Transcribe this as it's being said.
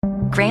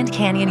Grand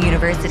Canyon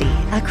University,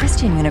 a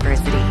Christian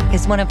university,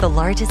 is one of the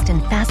largest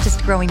and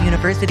fastest growing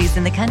universities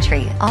in the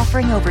country,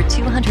 offering over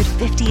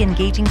 250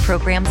 engaging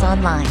programs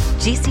online.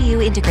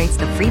 GCU integrates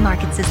the free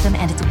market system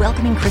and its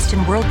welcoming Christian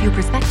worldview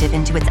perspective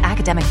into its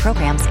academic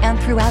programs and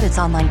throughout its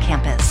online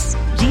campus.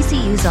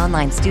 GCU's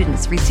online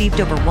students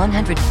received over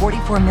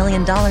 $144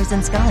 million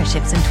in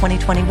scholarships in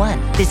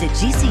 2021. Visit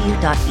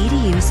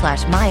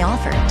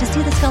gcu.edu/myoffer to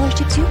see the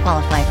scholarships you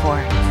qualify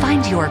for.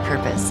 Find your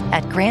purpose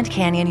at Grand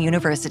Canyon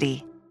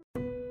University.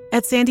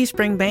 At Sandy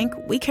Spring Bank,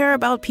 we care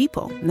about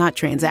people, not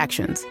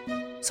transactions.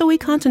 So we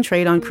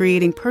concentrate on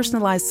creating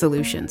personalized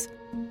solutions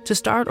to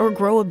start or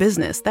grow a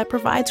business that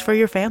provides for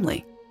your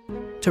family,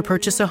 to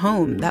purchase a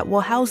home that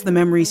will house the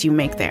memories you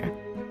make there,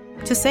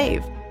 to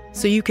save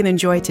so you can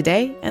enjoy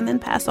today and then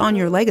pass on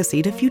your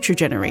legacy to future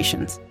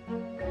generations.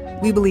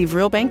 We believe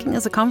real banking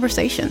is a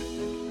conversation.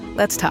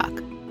 Let's talk.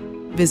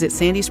 Visit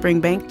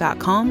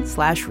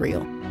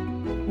sandyspringbank.com/real.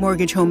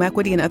 Mortgage, home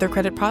equity, and other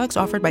credit products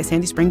offered by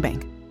Sandy Spring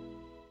Bank.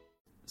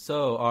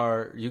 So,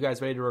 are you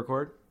guys ready to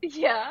record?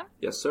 Yeah.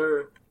 Yes,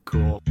 sir.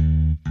 Cool.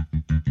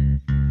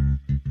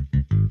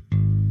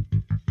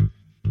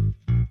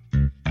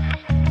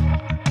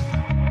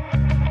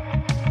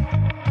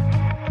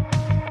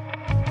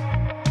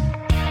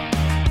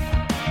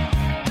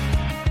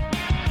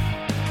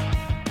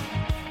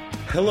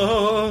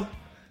 Hello,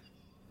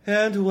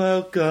 and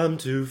welcome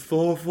to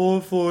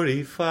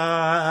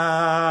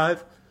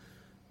 4445.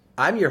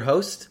 I'm your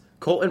host,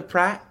 Colton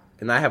Pratt,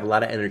 and I have a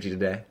lot of energy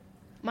today.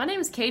 My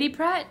name is Katie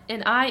Pratt,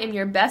 and I am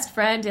your best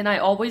friend, and I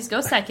always go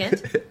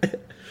second.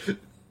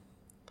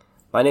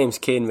 My name's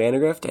Caden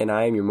Vandergrift, and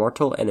I am your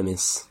mortal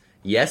enemies.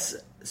 Yes,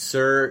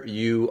 sir,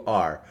 you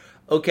are.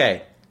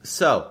 Okay,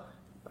 so,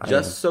 I'm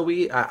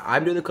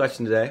doing the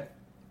question today,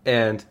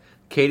 and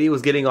Katie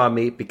was getting on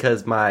me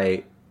because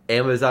my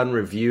Amazon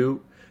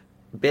review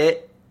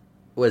bit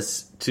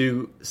was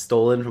too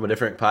stolen from a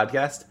different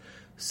podcast.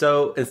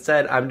 So,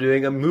 instead, I'm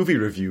doing a movie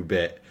review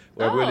bit.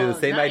 Where we're going to do the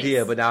same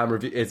idea, but now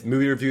it's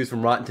movie reviews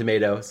from Rotten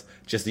Tomatoes,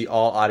 just the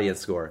all audience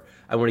score.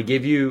 I'm going to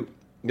give you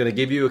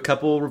a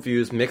couple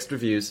reviews, mixed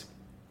reviews,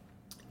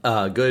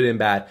 good and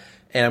bad,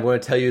 and I'm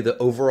going to tell you the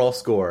overall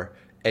score,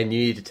 and you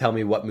need to tell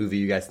me what movie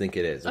you guys think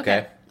it is.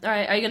 Okay. All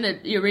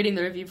right. You're reading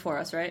the review for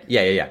us, right?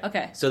 Yeah.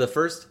 Okay. So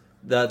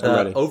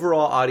the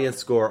overall audience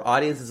score,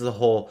 audience as a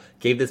whole,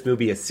 gave this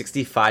movie a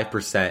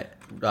 65%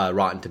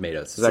 Rotten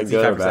Tomatoes. Is that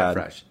good or bad?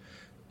 Fresh.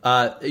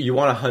 You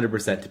want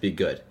 100% to be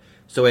good.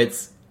 So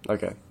it's.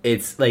 Okay.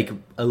 It's like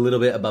a little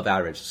bit above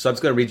average. So I'm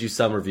just going to read you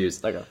some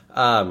reviews. Okay.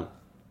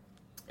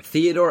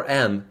 Theodore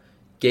M.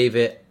 gave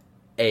it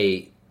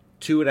a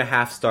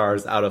 2.5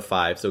 stars out of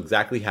 5, so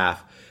exactly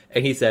half.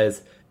 And he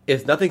says,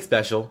 it's nothing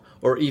special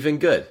or even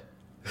good.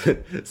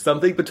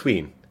 Something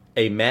between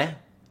a meh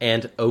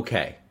and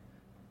okay.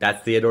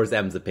 That's Theodore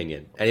M's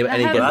opinion. That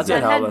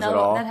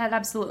had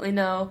absolutely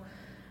no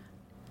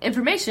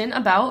information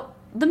about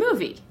the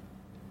movie.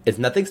 It's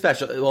nothing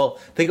special. Well,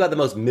 think about the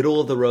most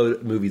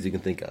middle-of-the-road movies you can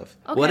think of.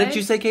 Okay. What did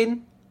you say,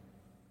 Caden?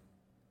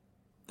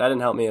 That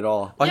didn't help me at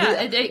all.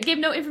 It gave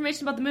no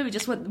information about the movie,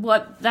 just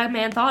what that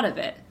man thought of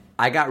it.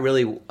 I got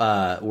really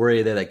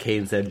worried there that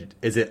Caden said,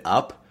 is it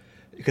Up?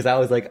 Because I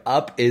was like,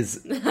 Up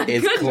is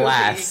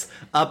class.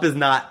 Movie. Up is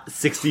not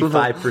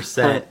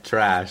 65%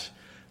 trash.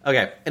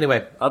 Okay,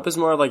 anyway. Up is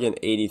more like an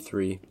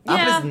 83. Yeah.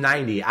 Up is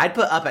 90. I'd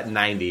put Up at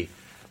 90.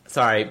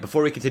 Sorry,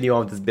 before we continue on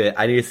with this bit,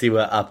 I need to see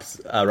what Up's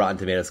Rotten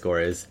Tomato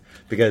score is,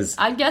 because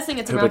I'm guessing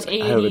it's around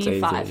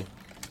 85.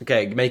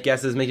 Okay, make your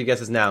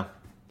guesses now.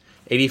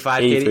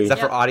 85, Katie? Is that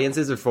for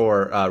audiences or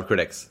for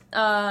critics?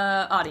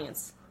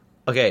 Audience.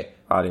 Okay.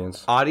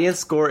 Audience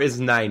score is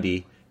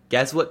 90.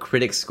 Guess what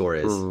critics score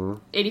is?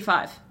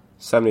 85.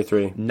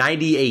 73.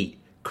 98.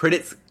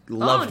 Critics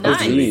love this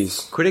movie.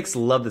 Critics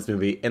love this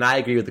movie, and I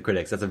agree with the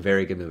critics. That's a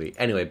very good movie.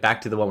 Anyway, back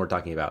to the one we're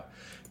talking about.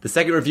 The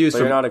second review is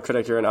you're not a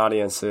critic, you're an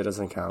audience, so it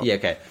doesn't count. Yeah,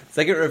 okay.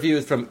 Second review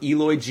is from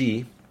Eloy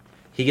G.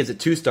 He gives it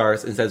 2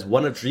 stars and says,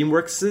 one of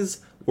DreamWorks'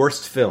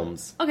 worst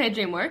films. Okay,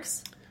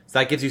 DreamWorks. So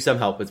that gives you some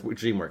help with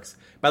DreamWorks.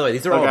 By the way,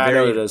 these are all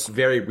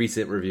very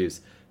recent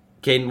reviews.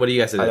 Caden, what do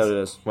you guess it is? I know what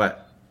it is.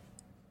 What?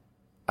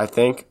 I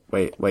think...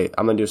 Wait.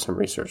 I'm going to do some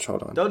research.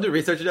 Hold on. Don't do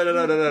research.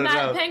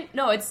 No.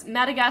 No, it's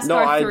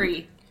Madagascar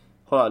 3.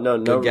 Hold on. No.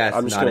 Good guess.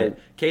 I'm just going to...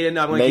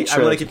 Caden, I'm going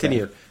to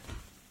continue.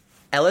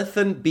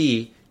 Elephant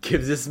B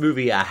gives this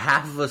movie a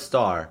half of a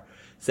star.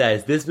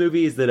 Says, this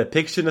movie is the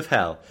depiction of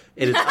hell.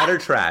 It is utter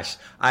trash.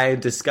 I am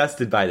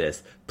disgusted by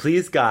this.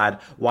 Please, God,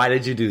 why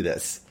did you do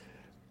this?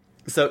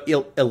 So,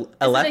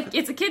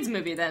 it's a kid's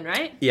movie then,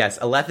 right? Yes,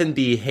 Elephant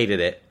B hated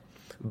it.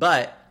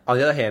 But, on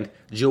the other hand,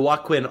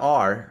 Joaquin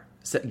R.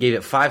 gave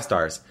it 5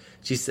 stars.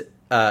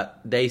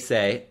 They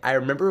say, I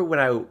remember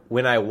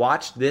when I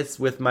watched this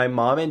with my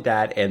mom and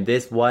dad, and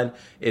this one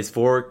is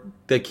for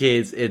the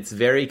kids. It's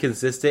very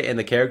consistent, and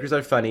the characters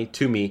are funny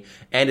to me,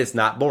 and it's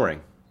not boring.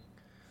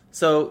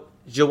 So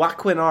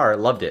Joaquin R.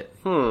 loved it.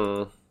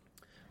 I'm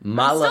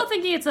still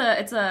thinking it's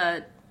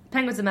a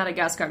Penguins of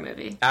Madagascar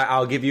movie.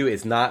 I'll give you,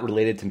 it's not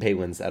related to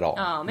penguins at all.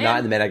 Oh man, not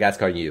in the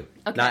Madagascar U.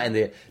 Okay. Not in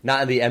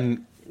the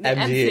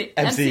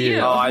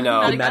MCU. Oh, I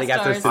know.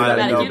 Madagascar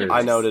Cinematic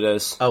I know what it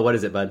is. Oh, what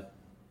is it, bud?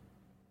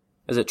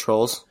 Is it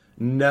Trolls?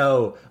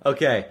 No.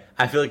 Okay,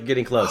 I feel like you're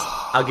getting close.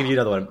 I'll give you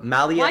another one.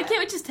 Malia. Why can't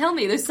we just tell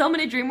me? There's so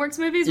many DreamWorks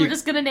movies. We're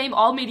just gonna name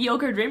all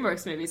mediocre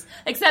DreamWorks movies,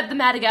 except the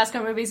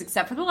Madagascar movies,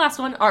 except for the last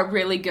one, are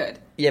really good.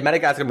 Yeah,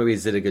 Madagascar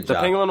movies did a good The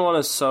job. Penguin one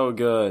is so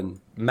good.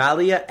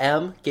 Malia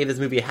M gave this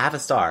movie half a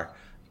star.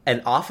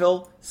 An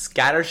awful,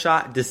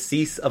 scattershot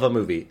decease of a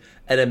movie.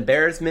 An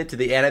embarrassment to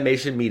the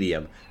animation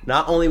medium.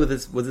 Not only was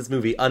this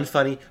movie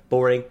unfunny,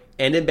 boring,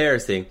 and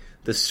embarrassing,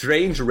 the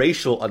strange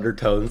racial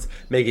undertones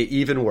make it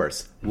even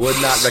worse. Would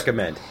not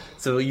recommend.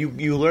 So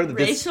you learn that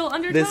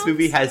this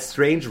movie has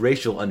strange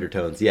racial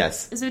undertones,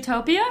 yes.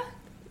 Zootopia?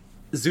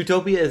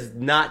 Zootopia is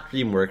not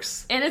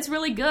DreamWorks. And it's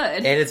really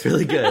good.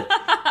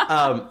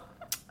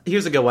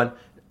 Here's a good one.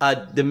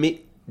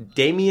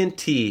 Damien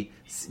T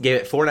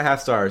gave it 4.5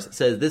 stars.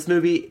 Says this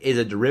movie is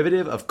a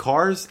derivative of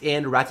Cars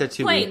and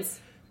Ratatouille. Planes.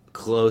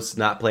 Close,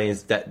 not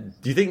planes. Do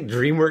you think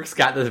DreamWorks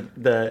got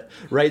the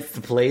rights to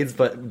planes,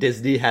 but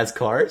Disney has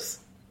Cars?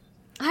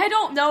 I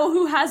don't know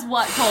who has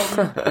what,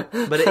 Colton.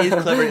 But it is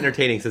clever and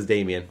entertaining, says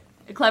Damien.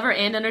 Clever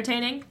and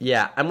entertaining?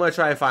 Yeah, I'm gonna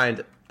try and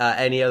find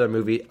any other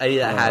movie, any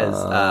that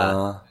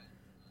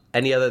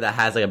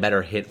has like a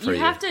better hint for you.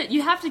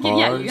 You have to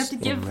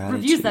give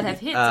reviews that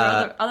have hints.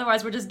 Or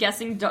otherwise, we're just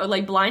guessing,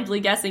 like blindly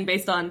guessing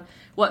based on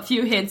what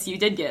few hints you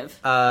did give.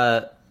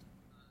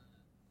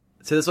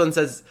 So this one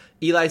says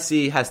Eli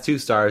C has 2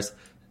 stars.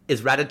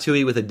 Is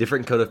Ratatouille with a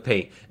different coat of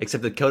paint,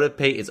 except the coat of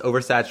paint is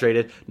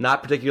oversaturated,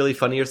 not particularly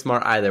funny or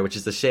smart either, which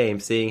is a shame,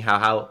 seeing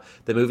how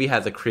the movie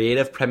has a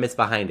creative premise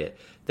behind it.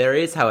 There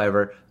is,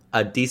 however,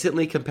 a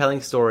decently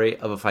compelling story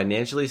of a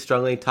financially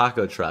struggling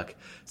taco truck,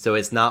 so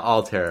it's not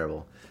all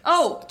terrible.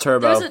 Oh,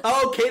 Turbo.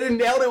 Kaden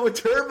nailed it with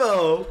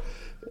Turbo.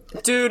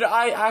 Dude,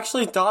 I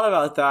actually thought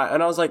about that,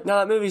 and I was like, no,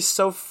 that movie's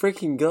so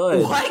freaking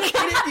good. Why,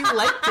 Kaden? You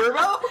like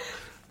Turbo?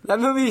 That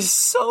movie's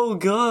so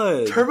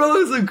good. Turbo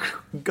is a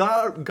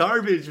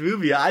garbage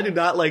movie. I do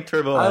not like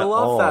Turbo at all. I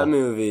love that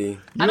movie.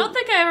 I don't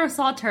think I ever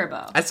saw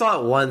Turbo. I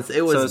saw it once.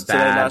 It was so it's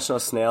bad. Today National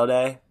Snail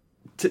Day?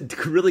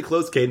 Really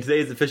close, Kane. Today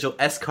is official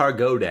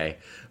Escargot Day,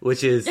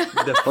 which is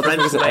the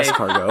French way.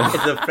 Escargot?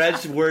 It's a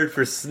French word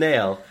for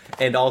snail,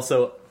 and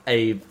also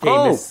a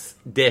famous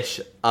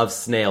dish of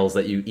snails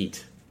that you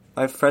eat.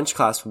 My French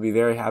class would be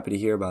very happy to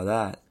hear about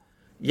that.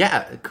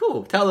 Yeah,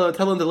 cool. Tell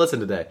them to listen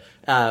today.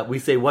 We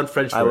say one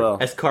French word. I will.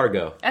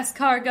 Escargot.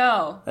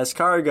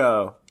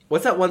 Escargot.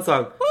 What's that one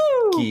song?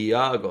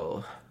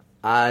 Chiago.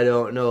 I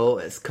don't know.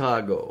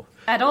 Escargot.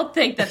 I don't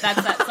think that's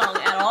that song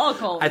at all,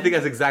 Cole. I think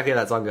that's exactly how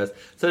that song goes.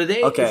 So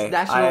today is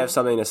National... I have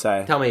something to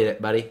say. Tell me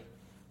it, buddy.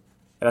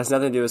 It has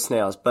nothing to do with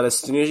snails, but as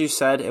soon as you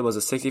said it was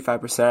a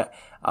 65%,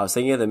 I was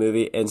thinking of the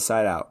movie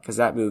Inside Out, because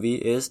that movie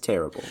is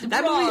terrible.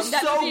 That movie is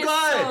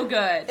so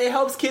good. It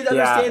helps kids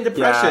understand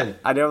depression. Yeah.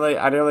 I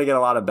normally get a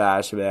lot of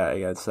bashment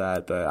against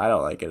that, but I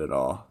don't like it at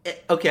all.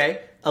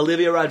 Okay,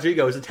 Olivia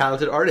Rodrigo is a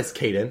talented artist,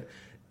 Kaden.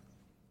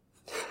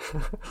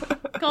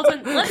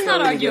 Colton, let's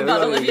not argue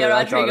about Olivia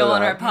Rodrigo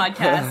on our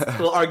podcast.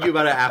 We'll argue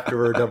about it after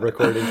we're done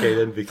recording,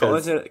 Kaden,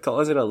 because...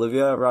 Colin's an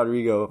Olivia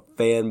Rodrigo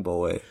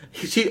fanboy.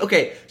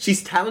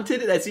 She's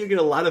talented, and I see her get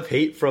a lot of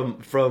hate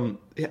from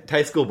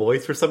high school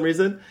boys for some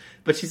reason,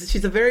 but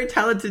she's a very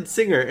talented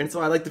singer, and so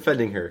I like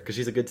defending her, because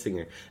she's a good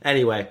singer.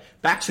 Anyway,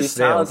 back to snails. She's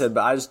talented,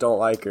 but I just don't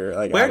like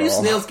her. Where do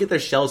snails get their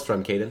shells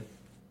from, Kaden?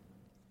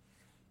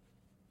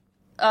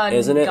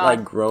 Isn't it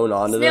like grown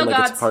onto snail them? Gods.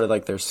 Like it's part of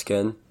like their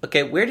skin?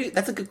 Okay,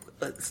 that's a good...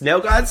 snail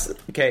gods?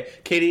 Okay,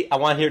 Katie, I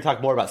want to hear you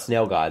talk more about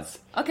snail gods.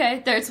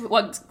 Okay, there's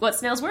what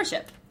snails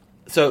worship.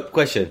 So,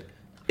 question.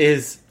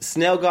 Is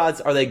snail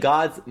gods, are they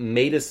gods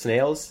made of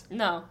snails?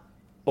 No.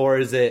 Or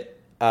is it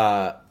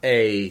I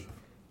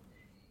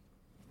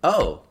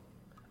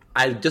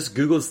just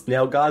Googled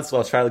snail gods, so I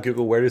was trying to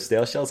Google where do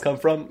snail shells come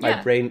from. Yeah.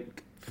 My brain...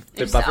 It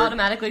just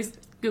automatically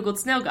Googled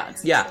snail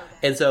gods. Yeah,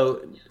 and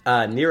so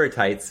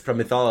Nereitites from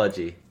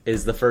mythology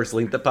is the first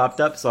link that popped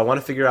up, so I want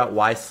to figure out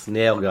why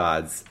snail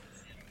gods.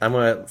 I'm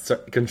going to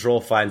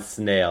control find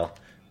snail.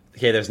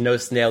 Okay, there's no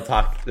snail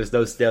talk. There's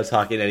no snail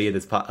talk in any of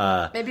this.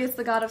 Maybe it's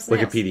the god of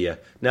snails. Wikipedia.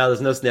 No,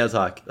 there's no snail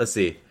talk. Let's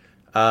see.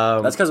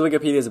 That's because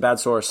Wikipedia is a bad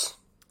source.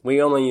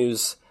 We only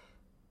use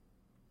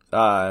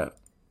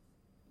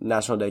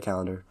National Day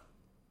Calendar.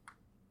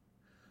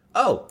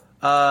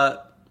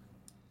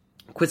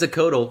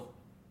 Quetzalcoatl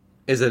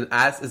is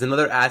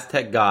another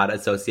Aztec god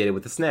associated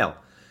with the snail.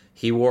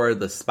 He wore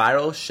the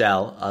spiral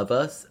shell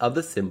the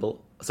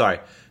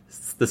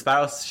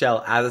spiral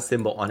shell as a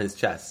symbol on his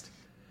chest.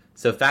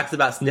 So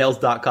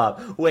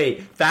factsabout.snails.com.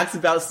 Wait,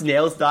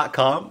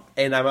 factsabout.snails.com,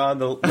 and I'm on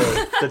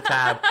the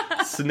tab.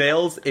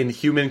 Snails in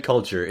Human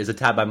Culture is a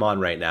tab I'm on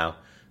right now.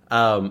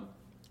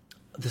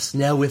 The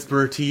Snail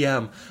Whisperer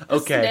TM.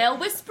 Okay. The Snail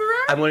Whisperer?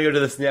 I'm going to go to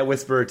the Snail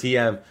Whisperer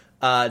TM.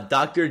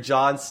 Dr.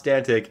 John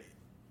Stanizik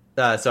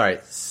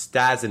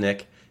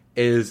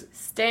is...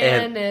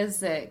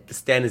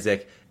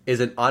 Stanizik is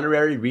an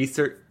honorary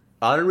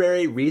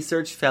honorary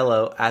research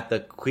fellow at the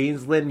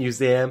Queensland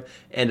Museum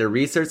and a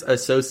research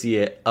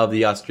associate of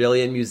the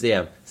Australian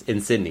Museum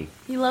in Sydney.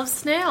 He loves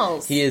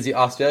snails. He is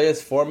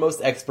Australia's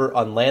foremost expert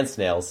on land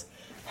snails,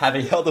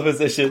 having held the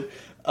position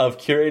of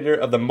curator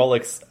of the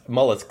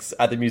mollusks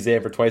at the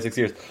museum for 26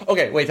 years.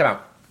 Okay, wait, time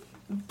out.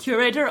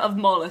 Curator of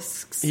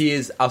mollusks. He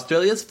is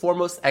Australia's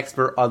foremost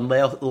expert on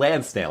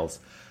land snails.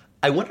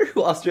 I wonder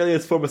who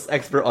Australia's foremost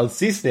expert on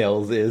sea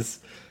snails is.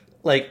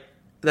 Like,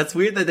 that's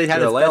weird that they had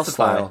to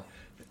specify.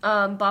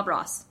 Bob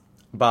Ross.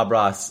 Bob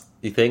Ross,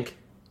 you think?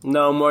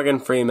 No, Morgan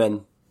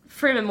Freeman.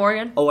 Freeman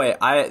Morgan. Oh,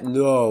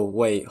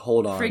 wait,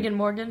 hold on. Freaking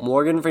Morgan.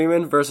 Morgan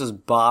Freeman versus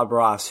Bob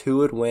Ross. Who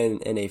would win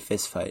in a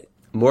fist fight?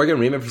 Morgan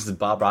Freeman versus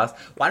Bob Ross?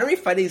 Why are we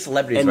fighting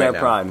celebrities right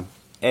now?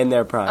 In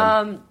their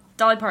prime.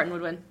 Dolly Parton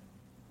would win.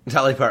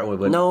 Dolly Parton would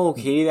win. No,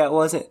 Katie, that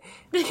wasn't.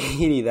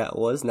 Katie, that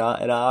was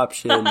not an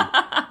option.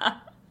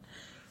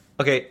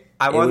 Okay,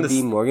 it would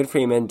be Morgan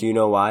Freeman. Do you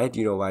know why? Do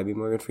you know why it'd be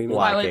Morgan Freeman?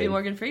 Why would it be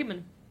Morgan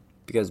Freeman?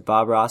 Because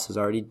Bob Ross is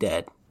already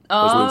dead.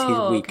 Oh, which means he's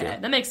weaker.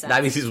 Okay. That makes sense.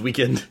 That means he's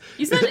weakened.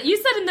 You said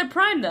in their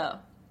prime, though.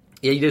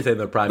 Yeah, you did say in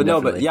their prime, but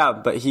definitely.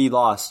 but he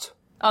lost.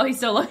 Oh, he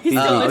still loses.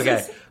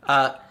 Okay.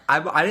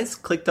 I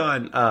just clicked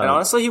on... and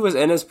honestly, he was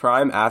in his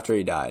prime after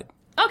he died.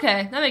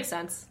 Okay, that makes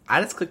sense.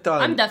 I just clicked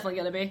on... I'm definitely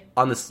going to be.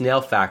 On the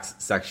snail facts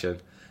section.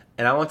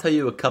 And I want to tell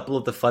you a couple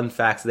of the fun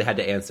facts they had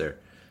to answer.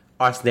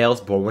 Are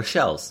snails born with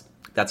shells?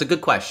 That's a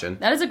good question.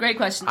 That is a great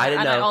question. I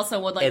didn't know. I also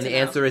would like to know. And the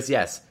answer is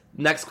yes.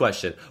 Next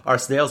question. Are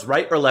snails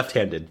right or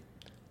left-handed?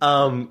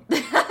 I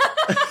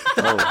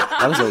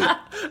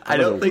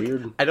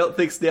don't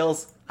think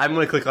snails... I'm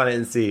going to click on it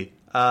and see.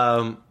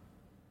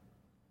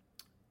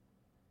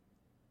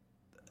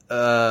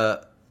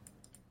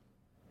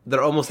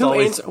 They're almost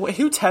always...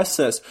 Who tests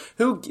this?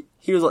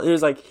 He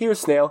was like, here's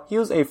snail,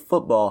 here's a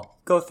football,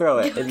 go throw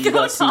it, and you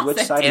gotta see which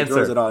side he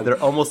throws it on.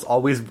 They're almost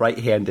always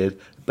right-handed,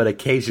 but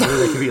occasionally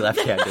they can be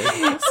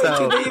left-handed. So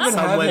do they even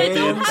someone have did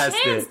hands? test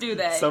Hands, it. do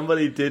they?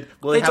 Somebody did.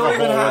 Well, They they have a don't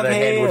hole even where their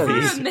hand would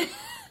have be.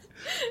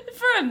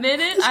 For a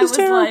minute, I was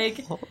like,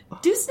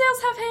 do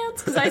snails have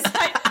hands? Because I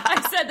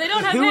said they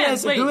don't have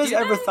hands. Who has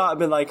ever thought,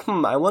 been like,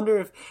 I wonder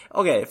if...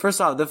 Okay,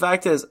 first off, the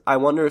fact is, I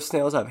wonder if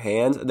snails have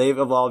hands. They've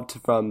evolved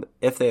from,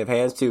 if they have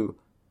hands, to,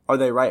 are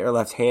they right or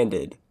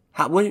left-handed?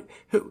 How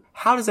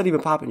does that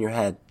even pop in your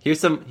head? Here's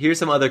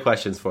some other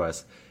questions for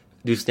us.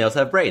 Do snails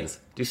have brains?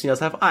 Do snails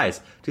have eyes?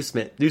 Do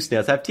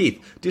snails have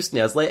teeth? Do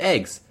snails lay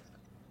eggs?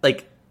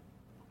 Like,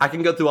 I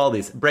can go through all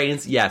these.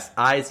 Brains, yes.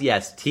 Eyes,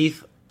 yes.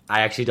 Teeth,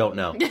 I actually don't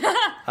know.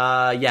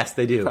 Yes,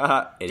 they do. Do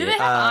they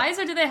have eyes,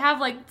 or do they have,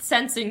 like,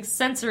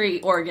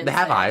 sensory organs? They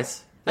have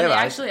eyes. Are they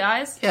actually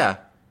eyes? Yeah.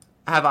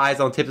 I have eyes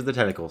on tips of the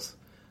tentacles.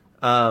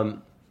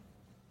 And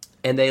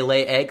they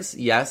lay eggs,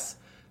 yes.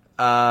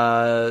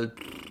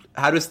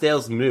 How do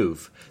snails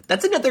move?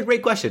 That's another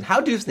great question.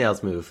 How do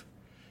snails move?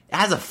 It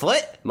has a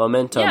foot?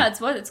 Momentum. Yeah, it's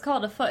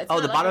called a foot.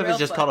 It's the bottom of it is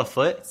just called a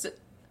foot?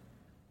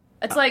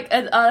 It's like,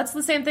 that's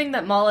the same thing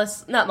that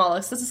not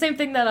mollusks, that's the same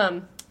thing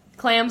that,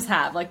 clams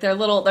have. Like, they're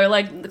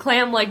like, the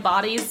clam-like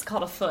bodies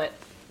called a foot.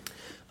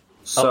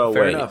 So,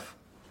 fair enough.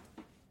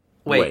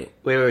 Wait.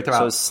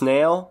 So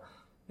snail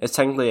is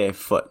technically a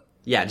foot.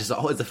 Yeah, it's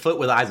a foot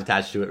with eyes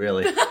attached to it,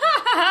 really.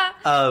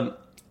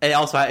 And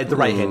also, it's the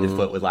right-handed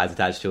foot with eyes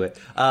attached to it.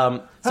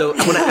 So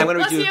I'm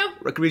going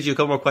to read you a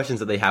couple more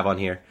questions that they have on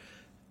here.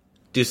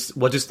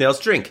 What do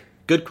snails drink?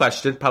 Good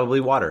question.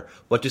 Probably water.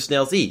 What do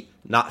snails eat?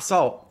 Not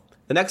salt.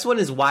 The next one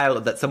is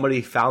wild that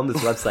somebody found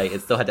this website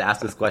and still had to ask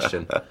this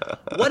question.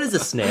 What is a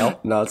snail?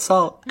 Not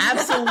salt.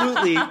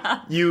 Absolutely.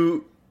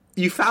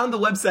 You found the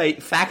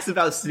website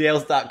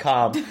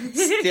factsaboutsnails.com,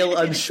 still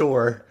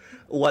unsure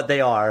what they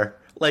are.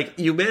 Like,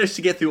 you managed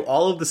to get through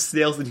all of the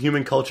snails and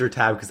human culture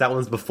tab, because that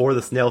one's before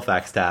the snail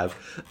facts tab.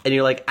 And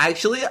you're like,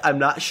 actually, I'm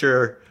not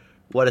sure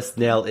what a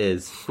snail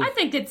is. I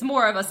think it's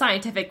more of a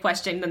scientific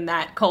question than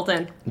that,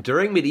 Colton.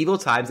 During medieval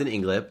times in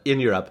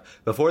Europe,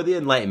 before the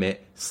Enlightenment,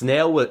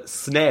 snail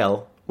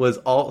was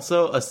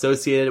also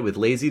associated with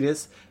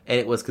laziness, and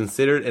it was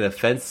considered an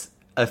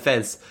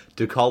offense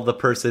to call the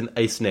person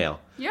a snail.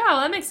 Yeah,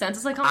 well, that makes sense.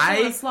 It's like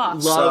calling a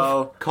sloth.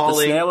 The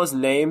snail was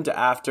named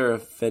after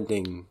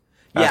offending.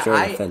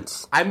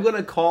 I'm going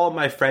to call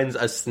my friends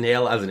a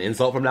snail as an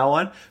insult from now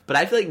on, but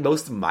I feel like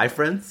most of my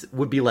friends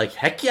would be like,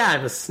 heck yeah,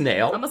 I'm a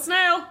snail. I'm a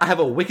snail. I have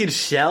a wicked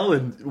shell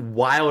and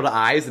wild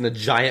eyes and a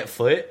giant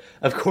foot.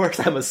 Of course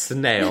I'm a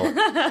snail.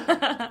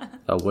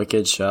 A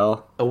wicked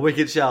shell? A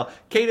wicked shell.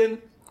 Caden,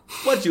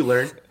 what'd you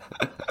learn?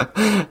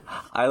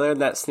 I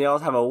learned that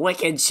snails have a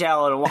wicked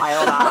shell and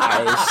wild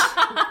eyes.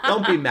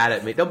 Don't be mad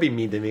at me. Don't be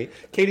mean to me.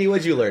 Katie,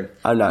 what'd you learn?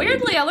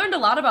 Weirdly, I learned a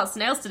lot about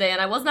snails today,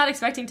 and I was not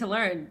expecting to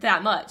learn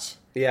that much.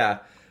 Yeah.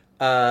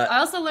 I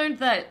also learned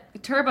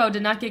that Turbo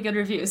did not get good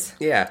reviews.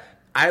 Yeah.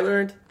 I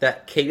learned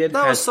that Caden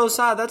That was so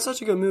sad. That's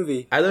such a good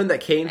movie. I learned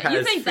that Caden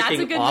has think that's a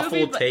freaking good awful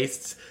movie, but...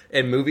 tastes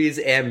in movies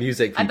and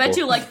music, people. I bet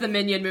you liked the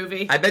Minion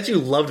movie. I bet you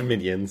loved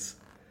Minions.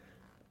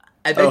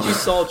 I bet you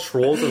saw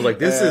Trolls and was like,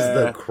 this is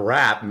the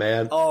crap,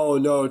 man. Oh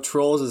no,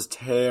 Trolls is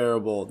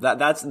terrible.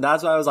 That's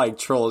why I was like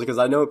Trolls, because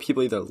I know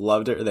people either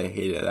loved it or they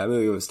hated it. That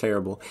movie was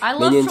terrible. I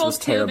love Minions Trolls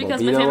was too terrible.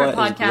 because But my you know favorite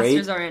what is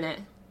great? podcasters are in it.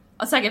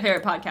 Second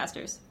favorite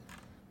podcasters.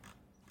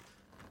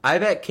 I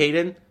bet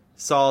Caden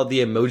saw the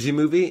Emoji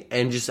Movie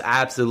and just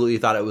absolutely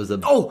thought it was a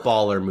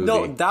baller movie.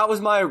 No, that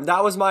was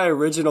my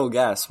original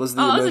guess. Was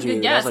the Oh, Emoji that was a good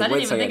Movie. guess. I was like, I didn't wait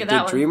a even think second, of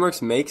that did one.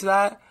 DreamWorks make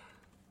that?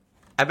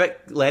 I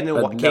bet Landon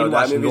No, Caden that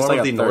watched movie's North like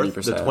of the a North,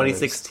 30% the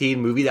 2016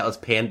 movie that was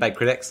panned by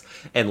critics,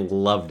 and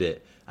loved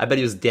it. I bet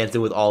he was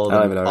dancing with all of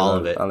them,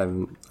 of it. I don't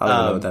even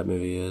know what that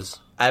movie is.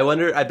 I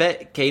wonder. I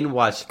bet Caden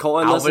watched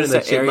Colin Alvin listens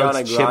and to the Chipmunks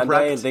Ariana Grande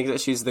Shipwrecked. and thinks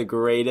that she's the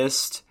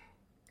greatest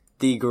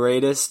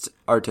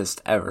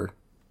artist ever.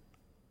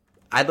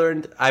 I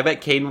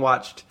bet Caden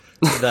watched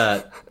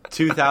the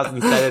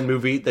 2007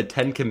 movie, The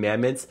 10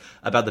 Commandments,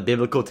 about the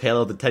biblical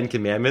tale of the 10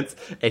 Commandments,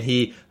 and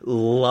he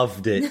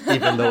loved it,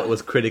 even though it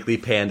was critically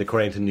panned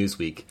according to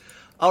Newsweek.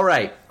 All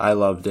right. I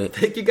loved it.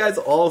 Thank you guys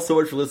all so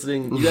much for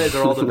listening. You guys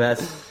are all the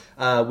best.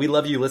 We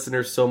love you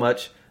listeners so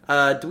much.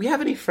 Do we have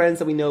any friends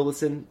that we know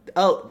listen?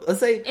 Oh, let's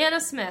say Anna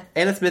Smith.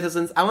 Anna Smith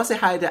listens. I want to say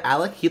hi to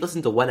Alec. He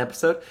listened to one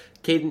episode.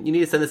 Caden, you need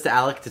to send this to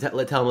Alec to tell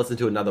him to listen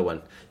to another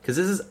one, because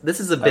this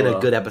has been a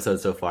good episode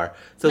so far.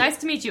 So Nice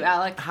to meet you,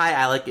 Alec. hi,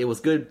 Alec. It was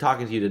good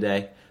talking to you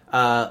today.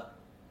 Yeah.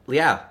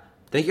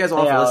 Thank you guys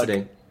all for Alec.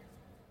 listening.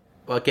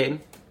 Well, Caden?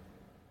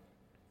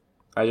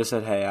 I just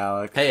said, hey,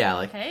 Alec. Hey,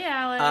 Alec. Hey,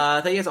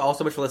 Alec. Thank you guys all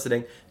so much for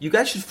listening. You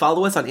guys should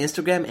follow us on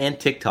Instagram and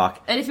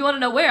TikTok. And if you want to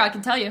know where, I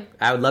can tell you.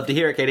 I would love to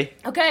hear it, Katie.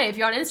 Okay, if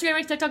you're on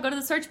Instagram or TikTok, go to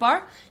the search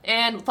bar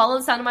and follow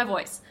the sound of my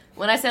voice.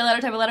 When I say a letter,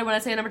 type a letter. When I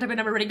say a number, type a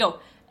number. Ready, go.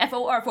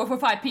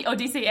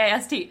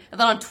 FOR445PODCAST. And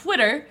then on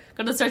Twitter,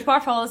 go to the search bar,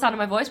 follow the sound of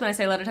my voice. When I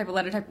say a letter, type a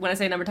letter. When I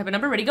say a number, type a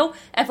number. Ready, go.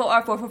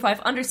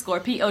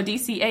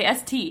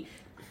 FOR445_PODCAST.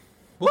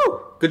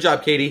 Woo! Good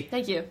job, Katie.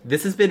 Thank you.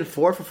 This has been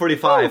 4 for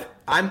 45.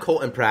 I'm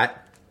Colton Pratt.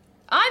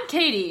 I'm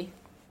Katie.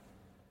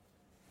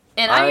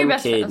 And I'm your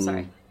best friend. I'm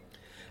sorry.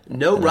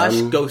 No rush,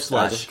 go I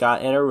slush. just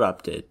got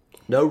interrupted.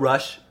 No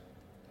rush,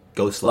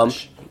 go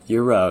slush.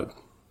 Your rug.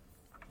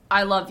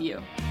 I love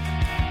you.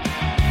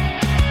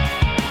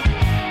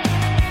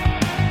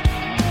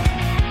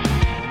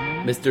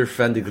 Mr.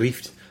 Van de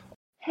Grieft.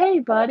 Hey,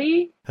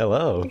 buddy.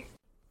 Hello.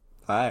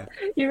 Hi.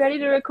 You ready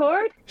to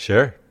record?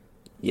 Sure.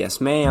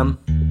 Yes, ma'am.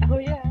 Oh,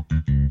 yeah.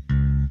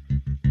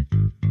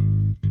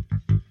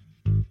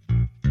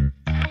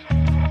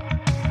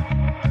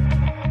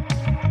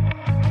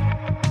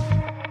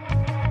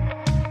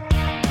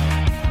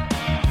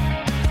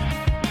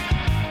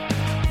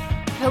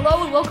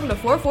 Hello and welcome to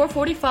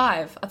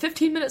 4445, a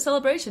 15-minute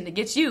celebration to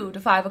get you to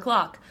 5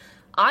 o'clock.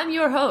 I'm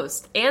your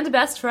host and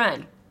best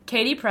friend,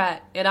 Katie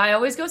Pratt, and I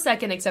always go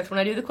second except when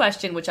I do the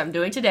question, which I'm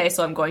doing today,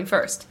 so I'm going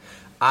first.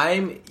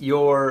 I'm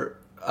your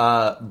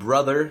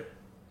brother,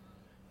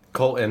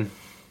 Colton.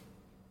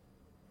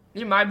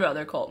 You're my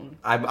brother, Colton.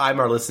 I'm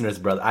our listener's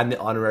brother. I'm the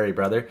honorary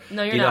brother.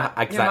 No, you're Do you not.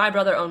 know, You're my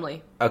brother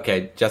only.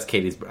 Okay, just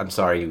Katie's. I'm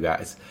sorry, you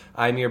guys.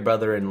 I'm your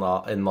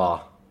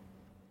brother-in-law.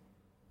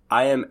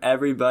 I am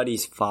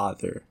everybody's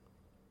father.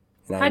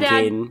 And I'm Hi,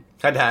 Dad. Caden.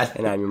 Hi, Dad.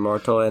 And I'm your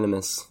mortal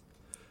enemies.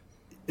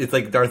 It's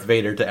like Darth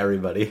Vader to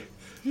everybody.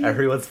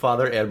 Everyone's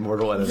father and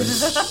mortal enemy.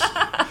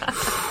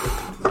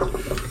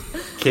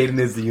 Caden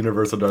is the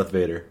universal Darth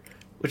Vader.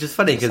 Which is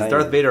funny, because Yes, I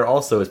Darth am. Vader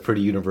also is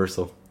pretty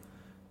universal.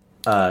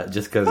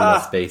 Just because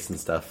of space and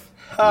stuff.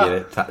 You get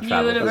it?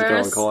 Travel. Universe.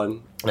 How's it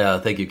going,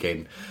 Colin? Thank you,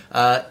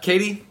 Caden.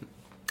 Katie,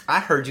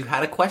 I heard you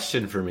had a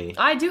question for me.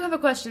 I do have a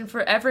question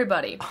for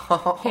everybody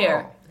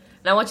here.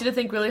 And I want you to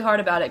think really hard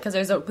about it,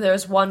 because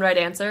there's one right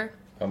answer.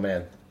 Oh,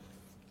 man.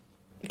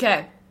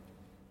 Okay.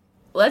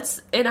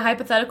 Let's, in a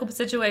hypothetical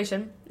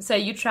situation, say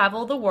you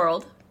travel the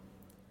world.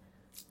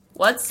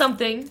 What's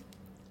something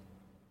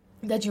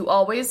that you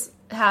always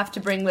have to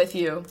bring with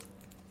you,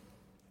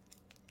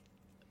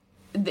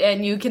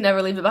 and you can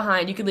never leave it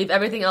behind? You can leave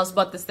everything else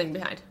but this thing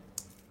behind.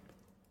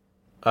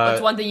 What's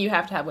one thing you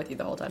have to have with you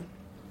the whole time?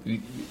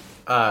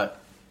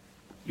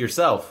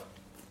 Yourself.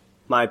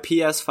 My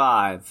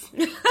PS5.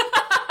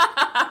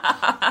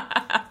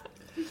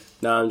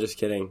 No, I'm just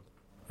kidding.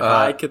 If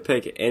I could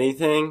pick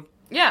anything,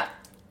 Yeah.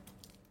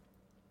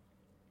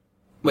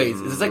 Wait,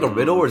 is this like a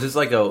riddle, or is this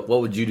like a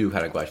what would you do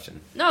kind of question?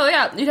 No,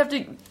 yeah. You'd have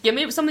to give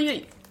me something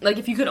that, like,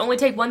 if you could only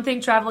take one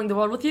thing traveling the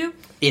world with you.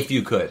 If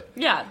you could.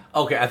 Yeah.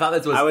 Okay, I thought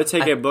this was... I would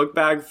take a book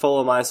bag full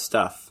of my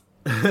stuff.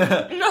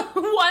 No,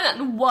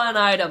 one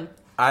item.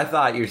 I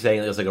thought you were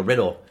saying it was like a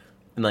riddle.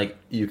 And like,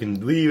 you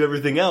can leave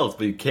everything else,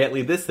 but you can't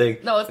leave this thing.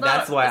 No, it's not-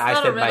 That's why it's I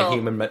not a said my riddle.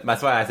 human...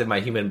 That's why I said my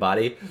human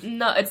body.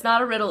 No, it's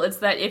not a riddle. It's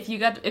that if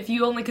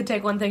you only could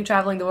take one thing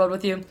traveling the world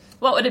with you,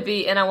 what would it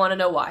be? And I want to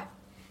know why.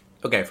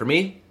 Okay, for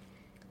me,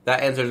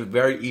 that answer is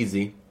very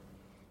easy.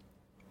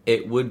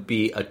 It would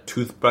be a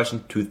toothbrush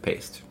and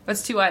toothpaste.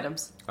 That's two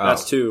items.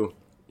 That's two.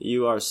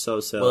 You are so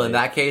silly. Well, in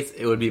that case,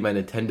 it would be my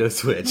Nintendo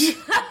Switch.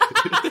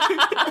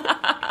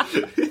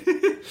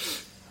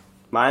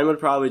 Mine would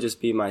probably just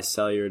be my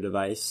cellular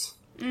device.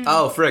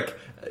 Oh, frick.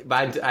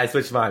 I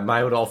switched mine.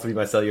 Mine would also be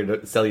my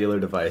cellular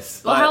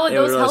device. Well, how would it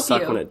those really help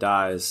suck you? when it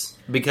dies.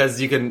 Because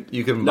you can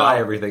No. buy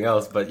everything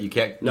else, but you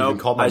can't. You Nope, can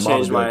call my I mom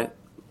changed and be my- like,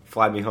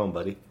 fly me home,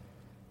 buddy.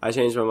 I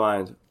changed my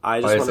mind.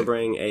 I just is want to it?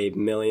 bring $1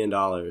 million.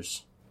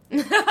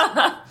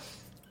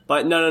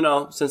 But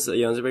no. Since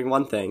you only bring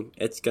one thing,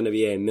 it's going to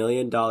be $1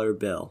 million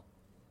bill.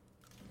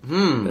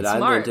 That I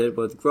Smart. invented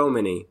with Grow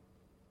Mini.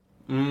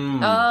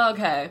 Oh,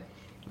 okay.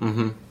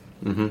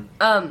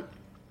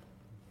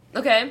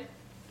 Okay.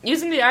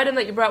 Using the item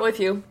that you brought with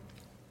you,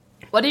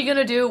 what are you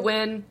gonna do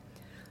when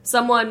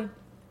someone,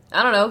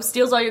 I don't know,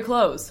 steals all your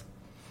clothes?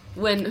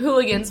 When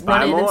hooligans Buy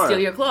run in and more. steal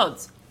your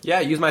clothes? Yeah,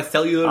 use my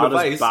cellular I'll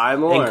just device buy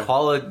more. and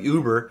call an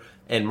Uber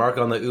and mark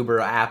on the Uber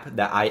app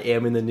that I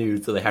am in the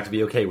nude, so they have to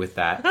be okay with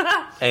that.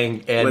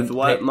 and With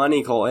what pay-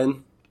 money,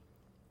 Colton?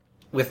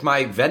 With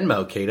my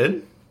Venmo,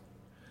 Caden.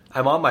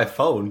 I'm on my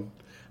phone.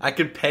 I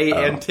could pay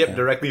and tip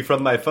directly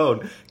from my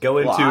phone. Go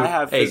into I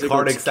have a physical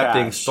card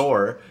accepting cash.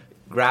 store,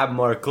 grab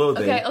more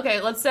clothing,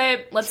 Okay, let's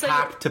say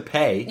tap to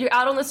pay. you're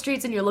out on the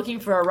streets and you're looking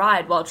for a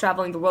ride while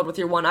traveling the world with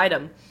your one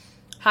item.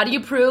 How do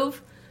you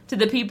prove to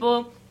the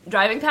people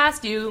driving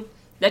past you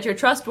that you're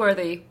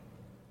trustworthy,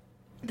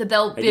 that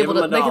they'll be give able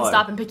to, them they can $1.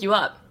 stop and pick you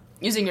up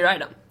using your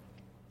item?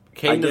 I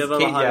Caden give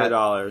them yeah,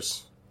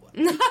 $100.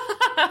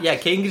 yeah,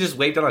 Caden can just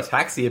wave down a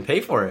taxi and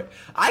pay for it.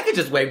 I could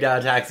just wave down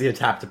a taxi and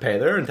tap to pay.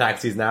 They're in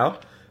taxis now.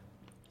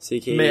 See,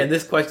 Katie, Man,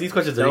 these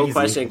questions are no easy.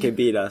 question can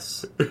beat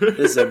us. This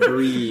is a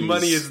breeze.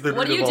 Money is the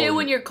What do root you of do all-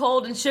 when you're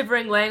cold and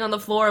shivering laying on the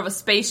floor of a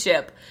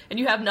spaceship and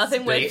you have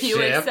nothing with you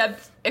Spaceship?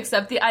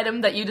 except the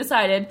item that you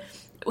decided?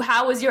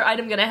 How is your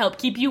item going to help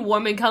keep you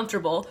warm and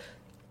comfortable?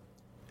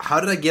 How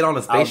did I get on a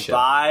I'll spaceship?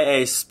 buy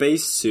a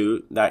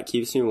spacesuit that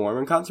keeps me warm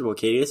and comfortable.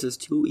 Katie, this is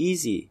too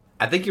easy.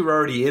 I think you were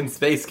already in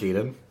space,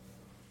 Caden.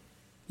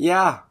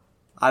 Yeah,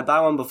 I buy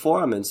one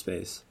before I'm in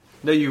space.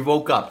 No, you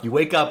woke up. You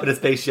wake up in a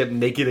spaceship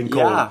naked and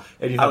cold, Yeah,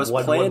 and you I have was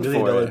 $1 planned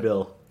million for it.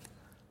 bill.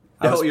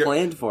 I No, was you're-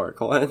 planned for it,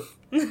 Colin.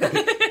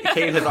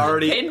 Caden has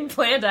already... Hayden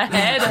planned I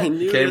ahead.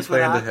 knew Caden this would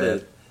planned happen.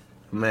 ahead.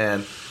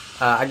 Man.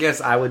 I guess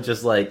I would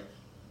just,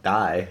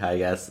 die, I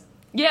guess.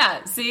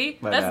 Yeah, see?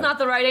 My That's bad. not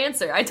the right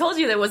answer. I told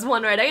you there was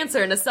one right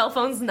answer, and a cell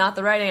phone's not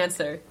the right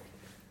answer.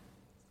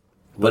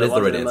 What But is it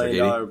the right wasn't answer, $1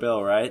 Katie? million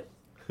bill, right?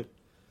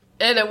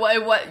 And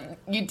what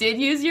you did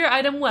use your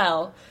item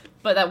well,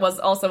 but that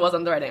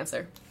wasn't the right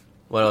answer.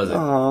 What was it?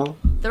 Oh,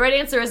 The right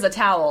answer is a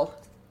towel.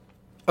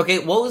 Okay,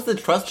 what was the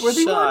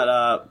trustworthy one? shut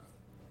up.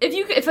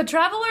 If a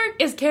traveler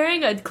is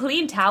carrying a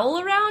clean towel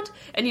around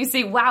and you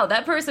see, wow,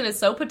 that person is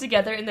so put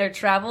together in their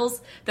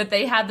travels that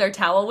they have their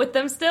towel with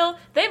them still,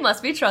 they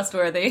must be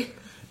trustworthy.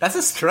 That's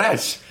a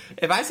stretch.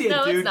 If I see a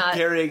No, it's dude not.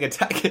 carrying a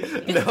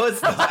no,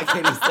 it's not.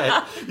 Katie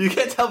said, you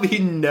can't tell me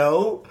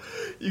no.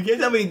 You can't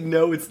tell me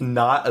no. It's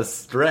not a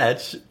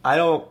stretch. I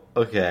don't.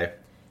 Okay.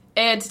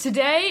 And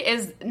today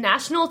is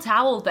National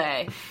Towel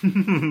Day,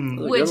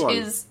 which one.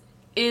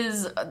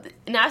 is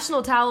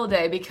National Towel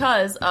Day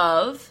because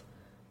of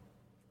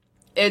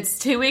it's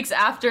 2 weeks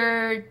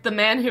after the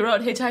man who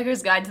wrote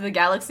Hitchhiker's Guide to the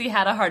Galaxy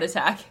had a heart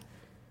attack,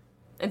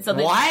 and so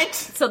What?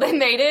 So they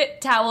made it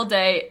Towel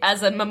Day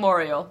as a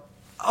memorial.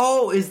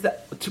 Oh, is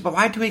that? But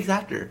why 2 weeks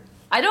after?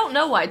 I don't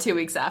know why 2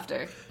 weeks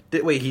after.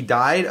 Wait, he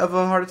died of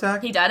a heart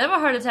attack? He died of a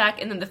heart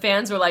attack, and then the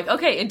fans were like,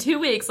 okay, in 2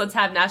 weeks, let's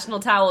have National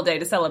Towel Day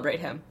to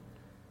celebrate him.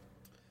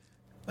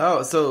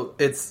 Oh, so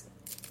it's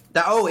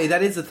that. Oh,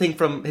 that is the thing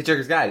from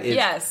Hitchhiker's Guide. It's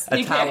Yes. a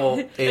you towel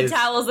can- is The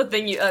towel is the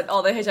thing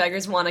all the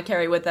hitchhikers want to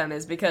carry with them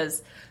is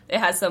because it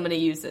has so many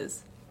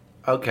uses.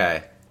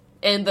 okay.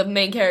 And the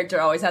main character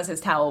always has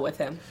his towel with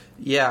him.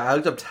 Yeah, I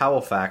looked up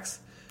towel facts,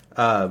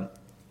 and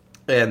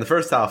the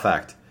first towel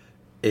fact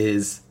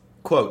is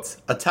quotes: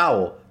 a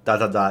towel ...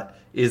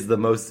 is the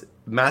most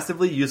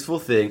massively useful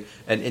thing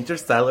an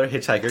interstellar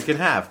hitchhiker can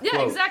have. Yeah,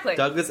 Quote, exactly.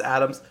 Douglas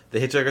Adams, The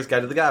Hitchhiker's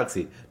Guide to the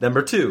Galaxy.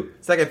 Number 2,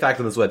 second fact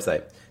on this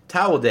website.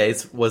 Towel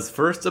Days was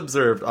first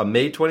observed on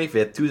May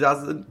 25th,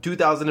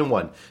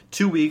 2001,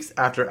 2 weeks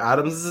after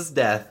Adams'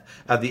 death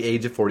at the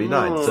age of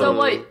 49. So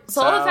what?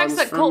 So all the facts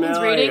Sounds that Colton's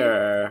reading,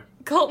 familiar.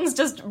 Colton's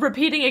just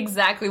repeating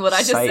exactly what I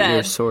just Cite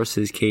your said.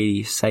 sources,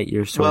 Katie. Cite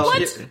your Well,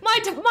 sources.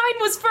 What? Mine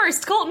was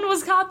first. Colton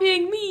was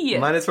copying me.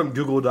 Mine is from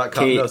Google.com.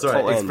 Kate, No, sorry,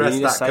 Colton, you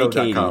need to cite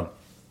Express.co.com.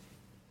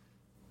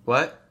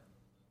 What?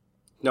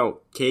 No,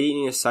 Katie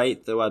needs to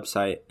cite the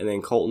website, and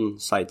then Colton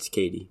cites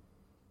Katie.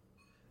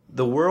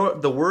 The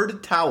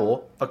word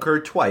towel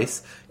occurred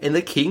twice in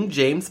the King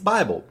James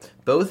Bible,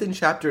 both in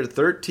chapter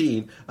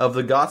 13 of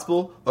the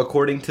Gospel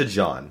according to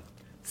John.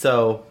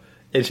 So,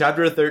 in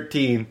chapter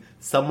 13,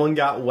 someone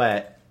got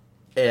wet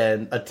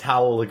and a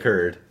towel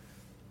occurred.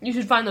 You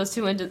should find those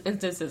two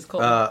instances,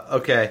 Colton.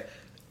 Okay.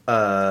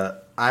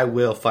 I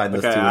will find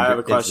those Okay, two I have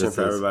a question instances.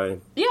 for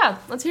everybody. Yeah,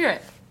 let's hear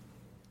it.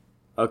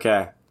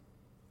 Okay.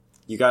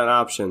 You got an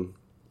option.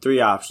 3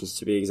 options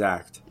to be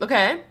exact.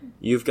 Okay.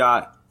 You've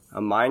got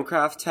a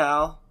Minecraft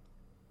towel,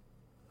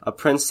 a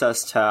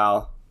princess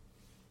towel,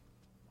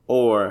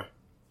 or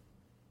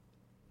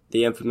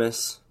the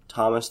infamous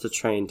Thomas the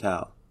Train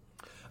towel.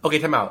 Okay,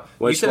 time out.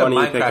 Which you said one a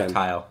are you Minecraft picking?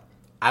 tile.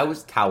 I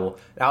was towel.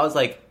 I was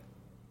like,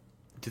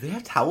 Do they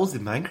have towels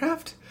in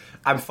Minecraft?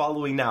 I'm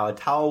following now. A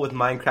towel with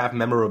Minecraft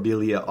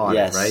memorabilia on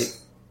it, right?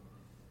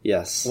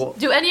 Yes. Well,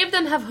 Do any of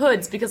them have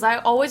hoods? Because I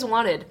always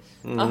wanted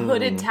a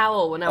hooded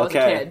towel when I was a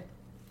kid.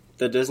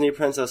 The Disney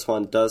Princess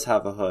one does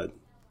have a hood.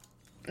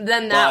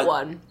 Then that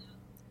one.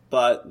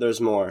 But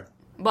there's more.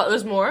 But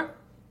there's more?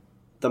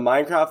 The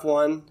Minecraft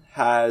one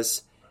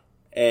has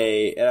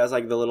it has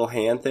like the little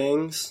hand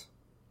things.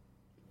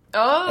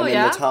 Oh, and then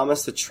yeah? the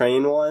Thomas the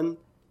Train one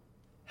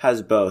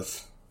has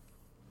both.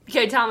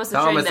 Okay, Thomas the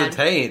Thomas Train the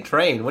then.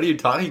 Train. What are you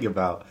talking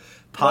about?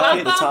 The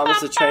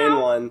Thomas the Train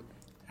one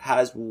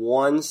has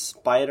one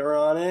spider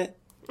on it,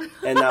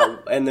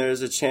 and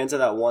there's a chance of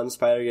that one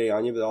spider getting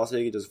on you, but also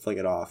you can just flick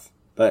it off.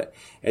 But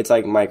it's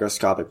like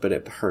microscopic, but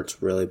it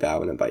hurts really bad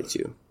when it bites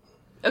you.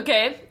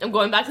 Okay, I'm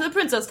going back to the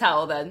princess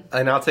towel then.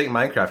 And I'll take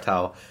Minecraft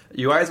towel.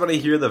 You guys want to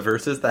hear the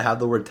verses that have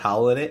the word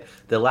towel in it?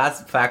 The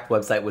last fact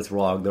website was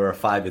wrong. There are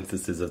 5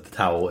 instances of the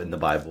towel in the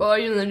Bible. Oh, are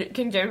you in the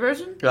King James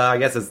Version? I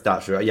guess it's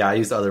not true. Yeah, I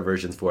used other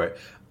versions for it.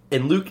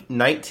 In Luke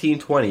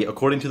 19:20,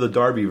 according to the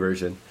Darby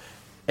version,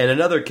 and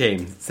another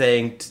came,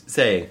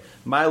 saying,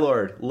 My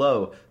Lord,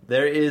 lo,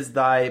 there is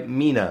thy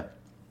mina,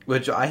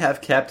 which I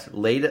have kept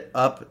laid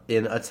up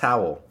in a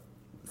towel.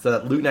 So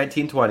that Luke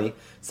 19:20,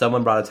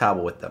 someone brought a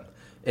towel with them.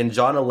 In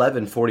John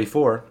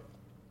 11:44,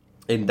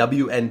 in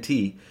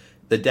WNT,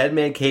 the dead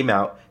man came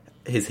out,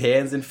 his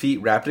hands and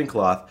feet wrapped in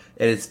cloth,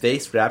 and his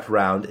face wrapped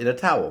round in a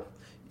towel.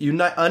 You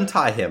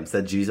untie him,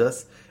 said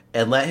Jesus,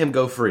 and let him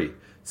go free.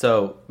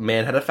 So,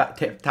 man had a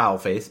towel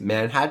face.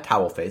 Man had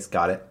towel face.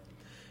 Got it.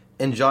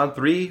 In John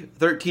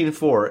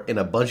 3:13-4, in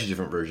a bunch of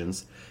different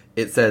versions,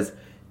 it says,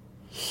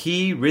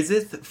 He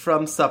riseth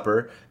from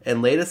supper,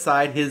 and laid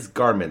aside his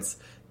garments,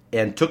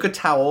 and took a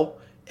towel,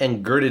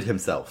 and girded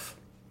himself.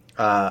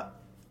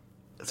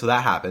 So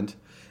that happened.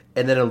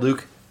 And then in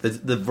Luke,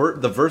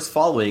 the verse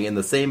following in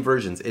the same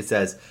versions, it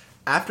says,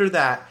 After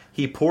that,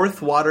 he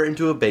poureth water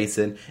into a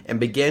basin, and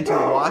began to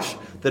wash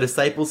the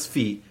disciples'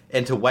 feet,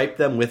 and to wipe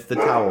them with the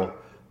towel,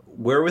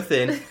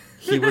 wherewithin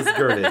he was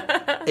girded.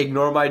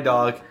 Ignore my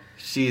dog.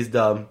 She's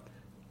dumb.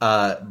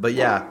 But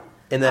yeah.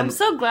 And then I'm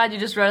so glad you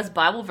just read us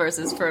Bible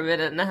verses for a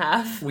minute and a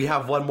half. we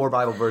have one more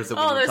Bible verse that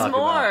we Oh, can there's talk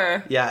more.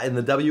 about. Yeah, in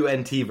the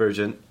WNT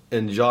version,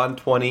 in John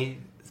 20,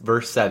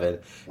 verse 7,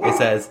 it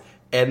says,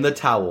 And the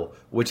towel,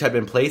 which had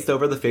been placed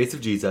over the face of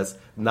Jesus,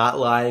 not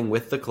lying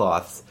with the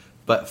cloths,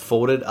 but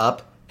folded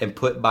up and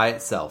put by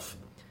itself.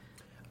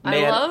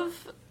 Man,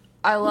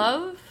 I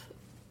love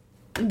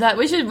that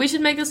we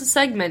should make this a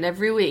segment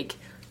every week.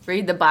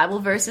 Read the Bible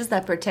verses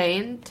that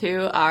pertain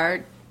to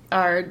our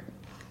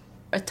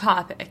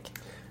topic.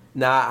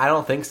 Nah, I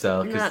don't think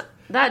so. 'Cause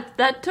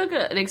That took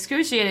an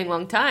excruciating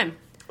long time.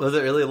 was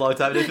it really a long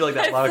time? I didn't feel like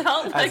that It long.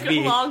 felt as like a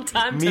long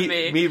time to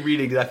me. Me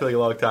reading, did I feel like a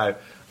long time?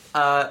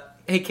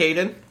 Hey,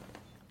 Caden,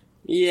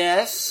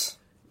 Yes.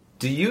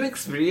 do you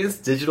experience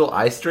digital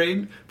eye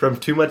strain from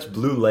too much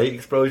blue light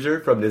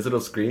exposure from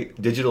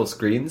digital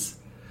screens?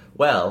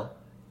 Well,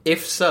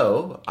 if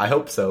so, I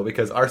hope so,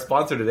 because our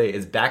sponsor today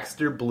is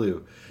Baxter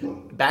Blue.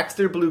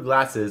 Baxter Blue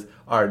glasses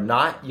are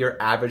not your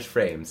average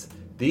frames.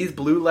 These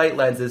blue light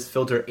lenses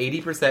filter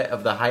 80%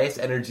 of the highest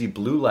energy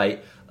blue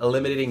light,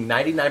 eliminating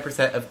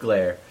 99% of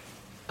glare.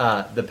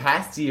 The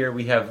past year,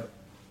 we have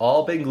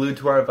all been glued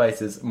to our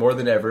devices more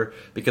than ever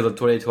because of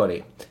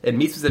 2020. And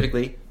me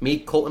specifically, me,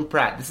 Colton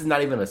Pratt, this is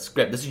not even a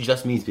script. This is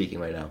just me speaking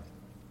right now.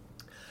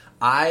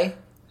 I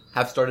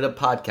have started a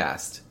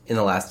podcast in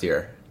the last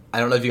year. I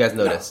don't know if you guys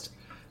noticed.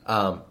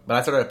 But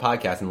I started a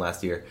podcast in the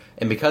last year.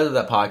 And because of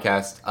that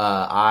podcast,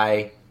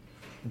 I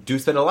do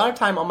spend a lot of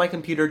time on my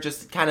computer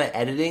just kind of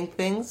editing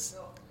things.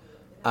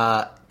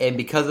 And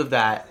because of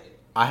that,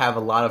 I have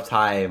a lot of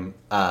time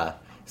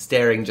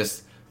staring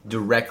just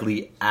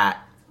directly at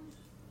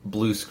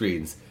blue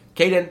screens.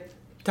 Caden,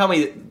 tell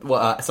me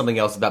something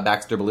else about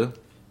Baxter Blue.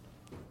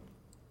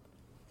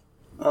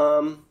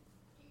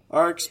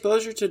 Our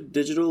exposure to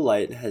digital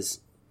light has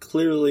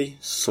clearly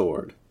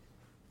soared.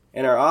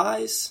 And our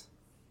eyes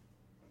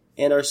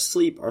and our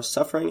sleep are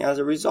suffering as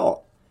a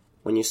result.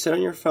 When you sit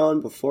on your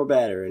phone before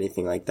bed or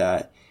anything like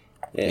that,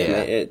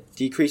 it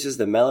decreases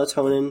the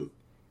melatonin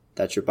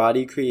that your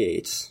body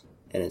creates,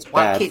 and it's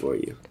bad for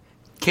you.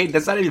 Kate,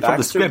 that's not even from the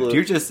Baxter script.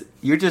 Blue.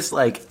 You're just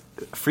like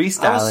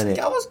freestyling it.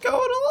 I was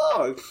going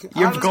along.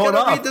 You're I was going gonna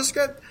off. read the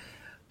script.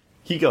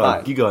 Keep going.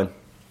 Fine. Keep going.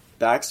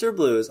 Baxter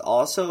Blue is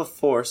also a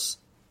force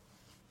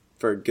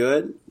for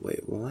good.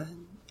 Wait, what?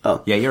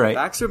 Oh, Yeah, you're right.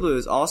 Baxter Blue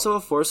is also a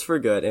force for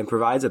good and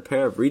provides a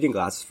pair of reading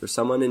glasses for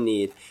someone in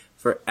need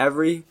for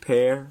every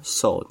pair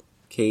sold.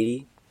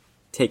 Katie,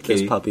 take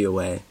this puppy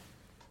away.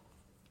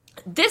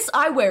 This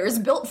eyewear is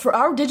built for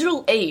our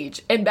digital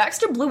age, and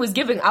Baxter Blue is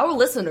giving our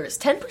listeners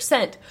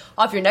 10%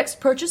 off your next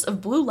purchase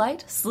of blue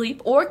light,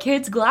 sleep, or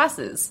kids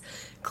glasses.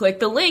 Click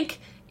the link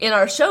in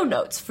our show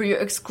notes for your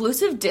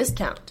exclusive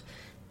discount.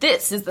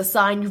 This is the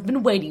sign you've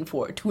been waiting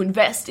for to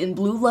invest in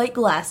blue light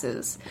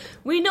glasses.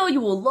 We know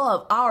you will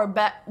love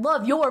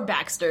your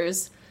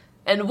Baxters,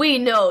 and we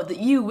know that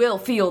you will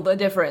feel the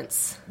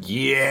difference.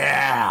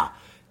 Yeah!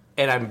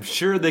 And I'm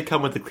sure they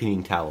come with a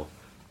cleaning towel.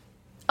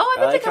 Oh,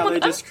 I I bet like they come how they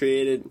with... just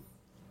created.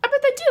 I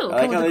bet they do I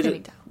like come how with a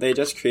cleaning towel. they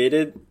just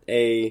created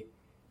a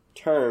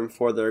term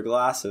for their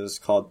glasses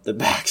called the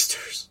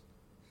Baxters.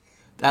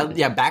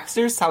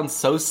 Baxter sounds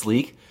so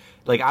sleek.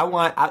 Like,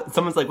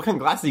 someone's like, what kind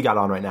of glasses you got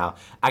on right now?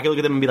 I can look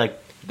at them and be like,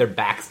 they're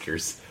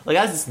Baxters. Like,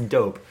 that's just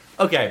dope.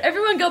 Okay.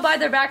 Everyone go buy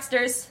their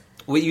Baxters.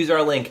 We use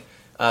our link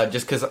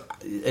just because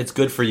it's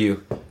good for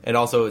you. And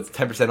also, it's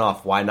 10%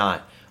 off. Why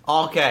not?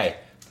 Okay.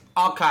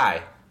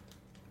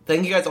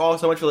 Thank you guys all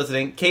so much for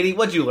listening. Katie,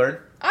 what'd you learn?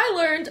 I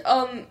learned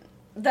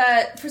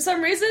that for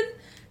some reason,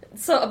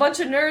 a bunch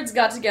of nerds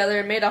got together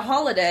and made a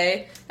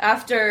holiday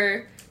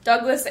after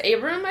Douglas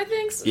Abram, I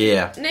think.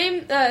 Yeah.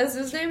 Is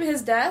his name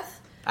his death?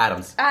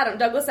 Douglas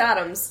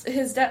Adams.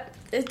 His death.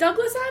 Is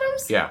Douglas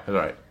Adams? Yeah, that's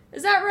right.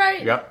 Is that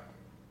right? Yep.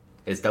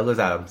 It's Douglas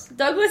Adams.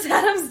 Douglas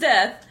Adams'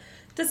 death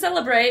to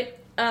celebrate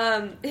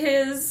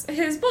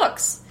his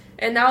books,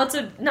 and now it's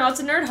a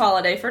nerd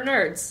holiday for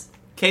nerds.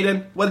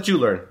 Kaden, what did you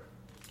learn?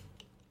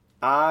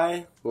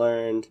 I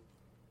learned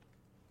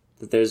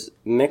that there's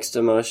mixed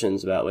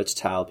emotions about which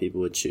towel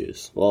people would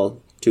choose.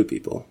 Well, two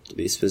people, to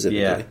be specific.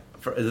 Yeah,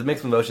 there's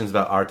mixed emotions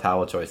about our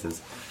towel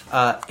choices.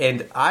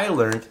 And I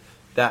learned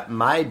that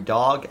my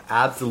dog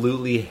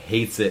absolutely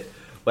hates it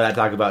when I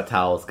talk about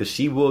towels, because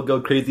she will go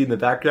crazy in the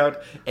background,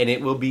 and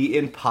it will be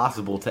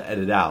impossible to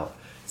edit out.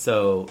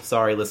 So,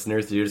 sorry,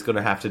 listeners, you're just going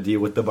to have to deal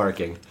with the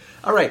barking.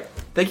 All right,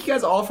 thank you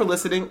guys all for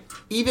listening,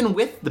 even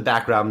with the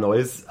background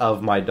noise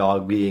of my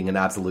dog being an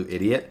absolute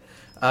idiot.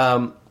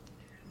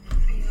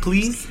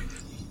 Please,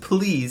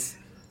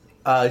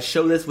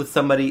 show this with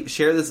somebody,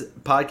 share this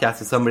podcast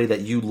with somebody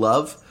that you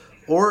love,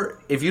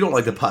 or if you don't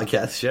like the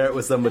podcast, share it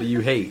with somebody you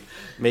hate.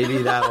 Maybe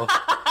that'll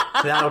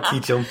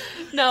teach them.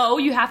 No,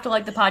 you have to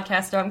like the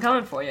podcast or I'm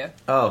coming for you.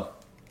 Oh,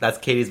 that's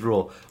Katie's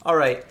rule. All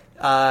right.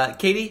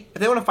 Katie, if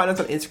they want to find us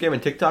on Instagram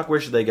and TikTok, where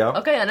should they go?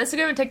 Okay, on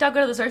Instagram and TikTok, go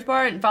to the search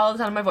bar and follow the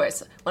sound of my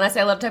voice. When I say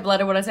a letter, type a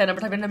letter. When I say a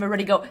number, type a number.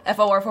 Ready, go.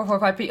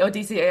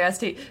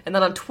 FOR445PODCAST. And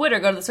then on Twitter,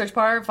 go to the search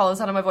bar, follow the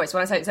sound of my voice.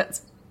 When I say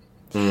sentence.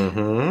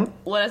 Mm-hmm.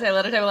 When I say a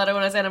letter, type a letter.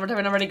 When I say a number, type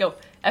a number. Ready, go.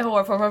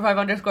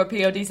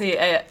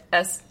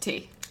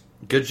 FOR445_PODCAST.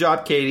 Good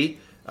job, Katie.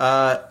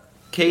 Kaden?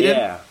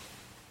 Yeah.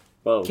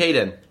 Whoa.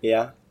 Kaden.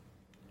 Yeah?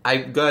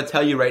 I'm going to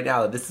tell you right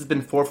now that this has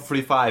been 4 for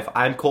 45.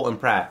 I'm Colton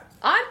Pratt.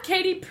 I'm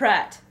Katie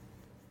Pratt.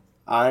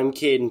 I'm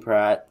Caden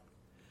Pratt.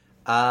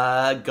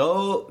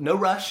 No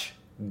rush.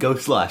 Go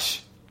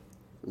slush.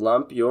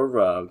 Lump your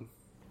rug.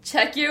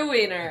 Check your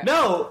wiener.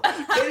 No!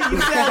 Katie,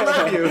 you said I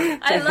love you.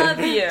 I love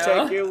you.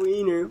 Check your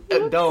wiener.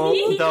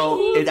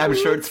 Don't. I'm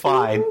sure it's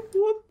fine. Whoop,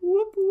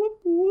 whoop, whoop,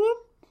 whoop.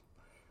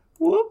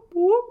 Whoop,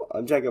 whoop.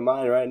 I'm checking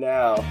mine right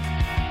now.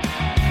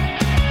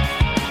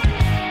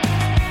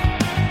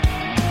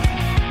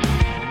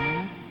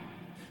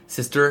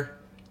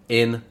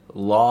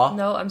 Sister-in-law.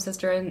 No, I'm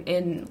sister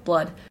in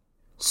blood.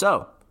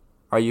 So,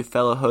 are you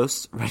fellow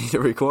hosts ready to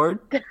record?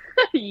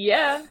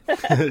 Yeah.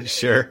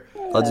 Sure.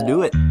 Let's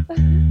do it.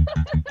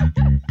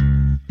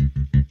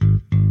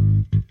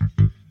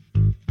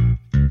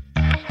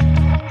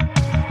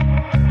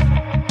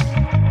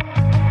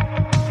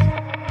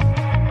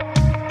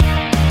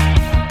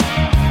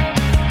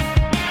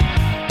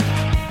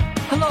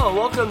 Hello,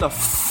 welcome to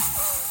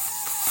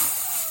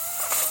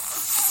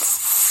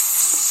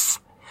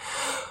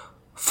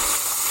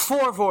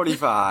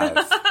 445.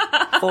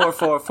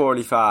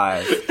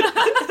 445.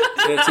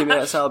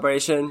 15-minute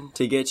celebration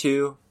to get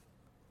you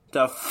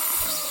to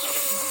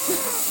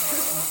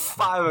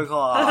 5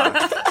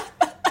 o'clock.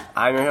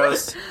 I'm your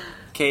host,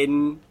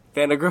 Caden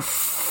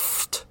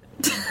Vandergrift.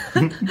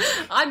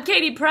 I'm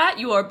Katie Pratt,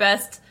 your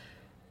best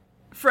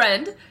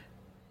friend,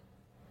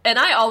 and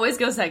I always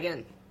go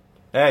second.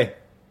 Hey.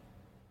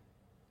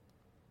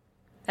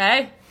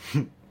 Hey.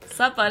 What's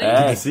up, buddy? Hey.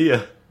 Good to see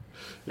you.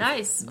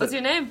 Nice. What's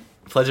your name?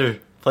 Pleasure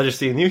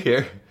seeing you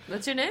here.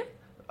 What's your name?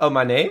 Oh,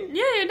 my name?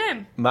 Yeah, your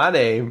name. My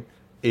name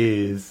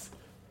is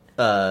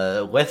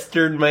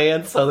Western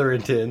Man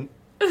Sotherington.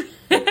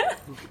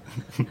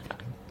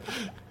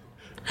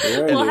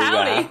 Well,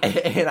 howdy.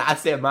 And I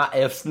said my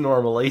F's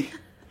normally.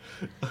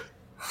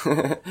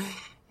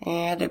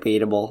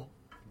 Debatable.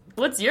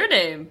 What's your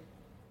name?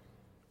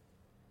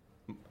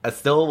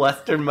 Still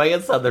Western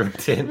Man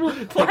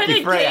Sotherington. Thank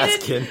you for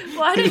asking.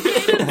 Why did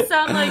Caden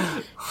sound like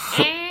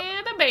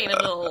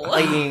debatable?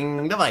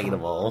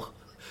 Debatable.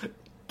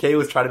 Kay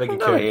was trying to make a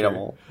character,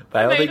 Debatable.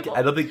 but I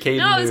don't think Caden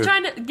No, I was knew.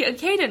 trying to...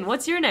 Caden,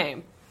 what's your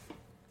name?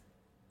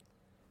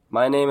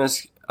 My name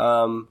is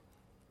Caden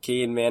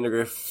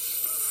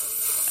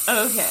Vandergrift.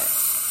 Okay.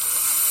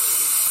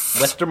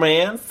 Western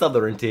Man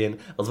Sotherington.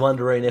 I was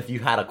wondering if you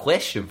had a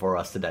question for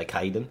us today,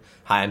 Caden.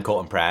 Hi, I'm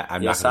Colton Pratt.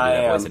 I'm Yes, not going to do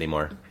I that am. voice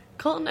anymore.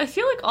 Colton, I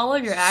feel like all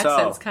of your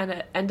accents kind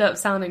of end up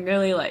sounding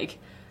really like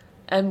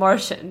a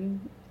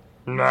Martian.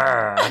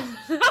 Nah,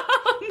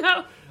 Oh,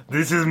 no.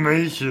 this is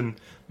Martian.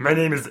 My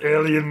name is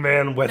Alien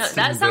Man No, Westonville.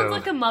 that sounds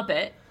like a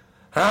Muppet.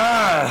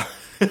 Ah!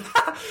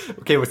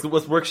 Okay, let's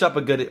workshop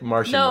a good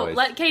Martian No, voice.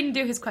 let Caden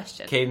do his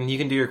question. Caden, you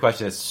can do your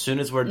question as soon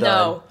as we're done.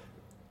 No.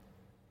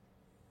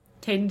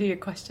 Caden, do your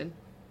question.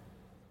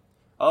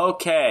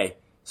 Okay,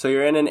 So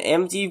you're in an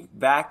empty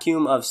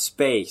vacuum of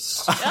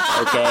space,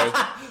 okay?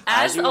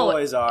 As you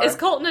always are. Is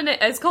Colton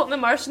a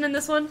Martian in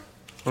this one?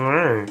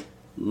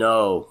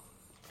 No.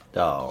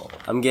 Oh.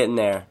 I'm getting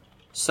there.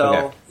 So,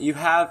 Okay. you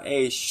have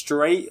a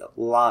straight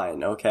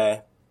line,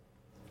 okay?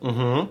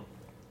 Mm-hmm.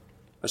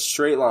 A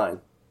straight line.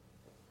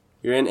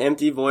 You're in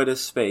empty void of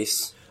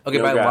space. Okay,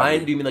 No by gravity.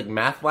 line, do you mean like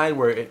math line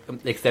where it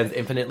extends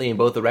infinitely in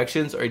both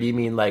directions, or do you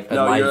mean like a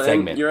No, line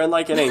segment? you're in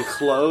like an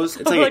enclosed,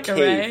 it's like, Like a a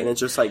cave, ray? and it's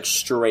just like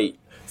straight.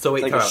 So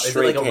wait, like time a out. Is it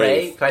straight like a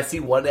ray? cave. Can I see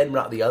one end,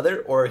 not the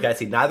other, or can I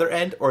see neither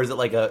end, or is it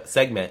like a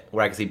segment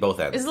where I can see both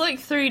ends? Is it like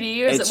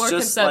 3D or is It's it more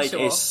just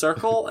conceptual? like a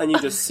circle, and you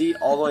just see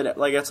all the way down.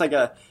 Like, it's like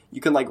you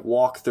can like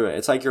walk through it.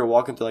 It's like you're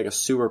walking through like a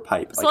sewer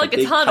pipe. So like a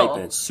big tunnel. pipe,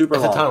 and it's super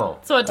It's a long. tunnel.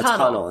 So a A tunnel.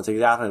 tunnel. It's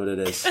exactly what it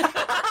is.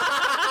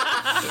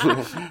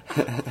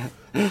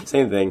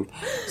 Same thing.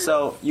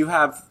 So you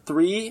have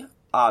 3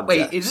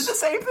 objects. Wait, is it the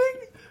same thing?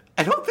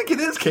 I don't think it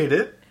is,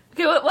 Kaden.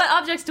 Okay, what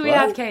objects do we What?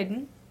 have,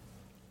 Caden?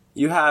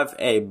 You have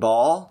a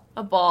ball.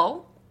 A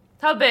ball.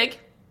 How big?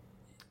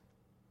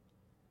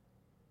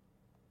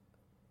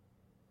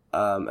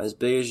 As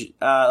big as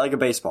like a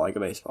baseball, Okay,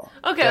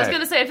 I was Okay.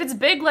 gonna say, if it's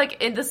big,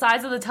 like in the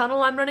size of the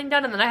tunnel I'm running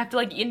down, and then I have to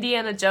like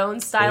Indiana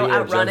Jones style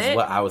Indiana outrun Jones is it.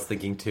 what I was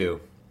thinking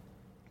too.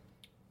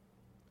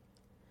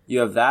 You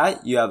have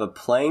that. You have a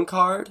playing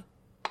card,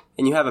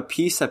 and you have a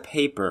piece of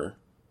paper.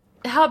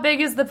 How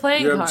big is the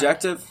playing Your card?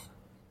 objective,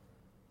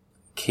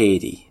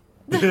 Katie.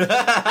 The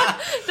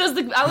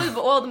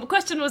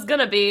question was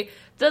gonna be,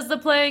 does the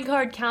playing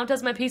card count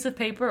as my piece of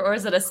paper, or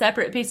is it a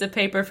separate piece of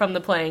paper from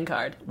the playing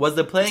card? Was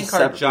the playing It's a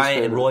card separate giant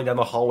and paper. rolling down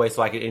the hallway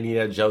so I could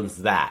Indiana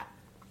Jones that?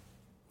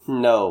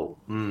 No.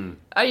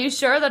 Are you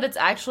sure that it's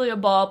actually a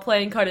ball,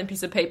 playing card, and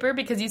piece of paper?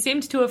 Because you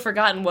seemed to have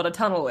forgotten what a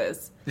tunnel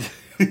is.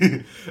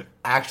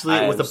 Actually,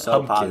 I it was am a so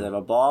pumpkin. positive.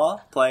 A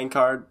ball, playing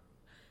card,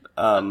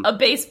 A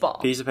baseball.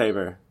 piece of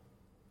paper,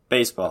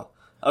 baseball.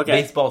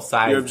 Okay. Baseball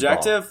size Your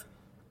objective.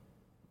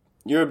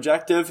 Your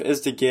objective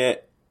is to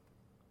get,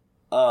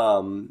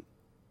 all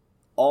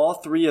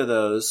 3 of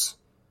those,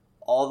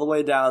 all the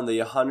way down the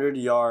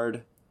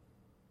 100-yard,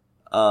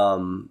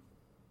 tunnel.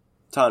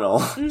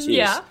 Jeez.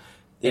 Yeah.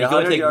 The And you're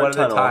going to take 100-yard one at a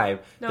tunnel. time.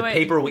 No, The wait.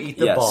 paper will eat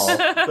the Yes. ball.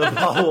 The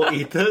ball will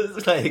eat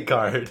the playing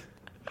card.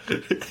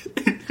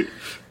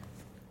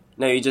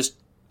 No, you just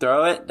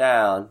throw it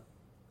down.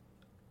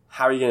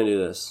 How are you going to do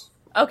this?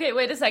 Okay,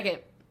 wait a second.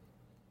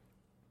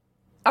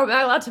 Are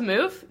I allowed to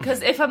move?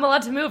 Because if I'm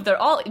allowed to move,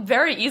 they're all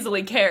very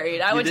easily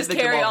carried. I would did just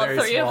think carry them all all very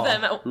 3 small. of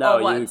them at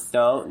No, once.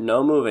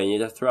 no moving. You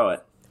just throw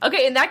it.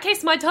 Okay, in that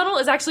case, my tunnel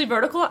is actually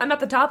vertical. I'm at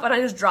the top, and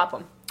I just drop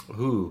them.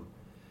 Ooh.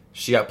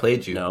 She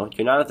outplayed you. No,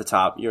 you're not at the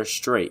top. You're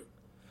straight.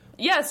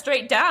 Yeah,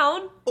 straight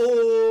down.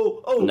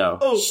 Oh,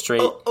 No,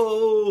 straight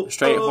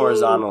straight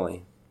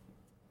horizontally.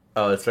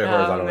 Oh, it's straight Oh,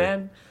 horizontally.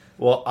 man.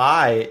 Well,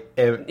 I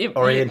am You-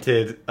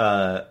 oriented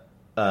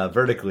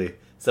vertically,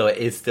 so it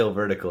is still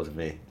vertical to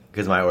me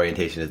because my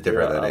orientation is You're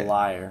different than a it.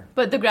 liar.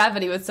 But the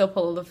gravity would still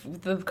pull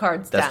the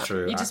cards That's down.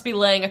 true. You'd just be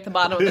laying at the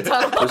bottom of the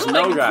tunnel. There's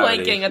no like gravity.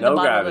 planking at No the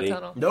bottom gravity. of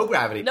the tunnel. No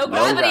gravity. No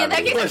gravity in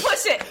that gravity. case.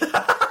 Push it.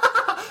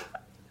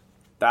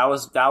 That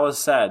was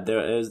said.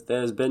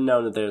 There's been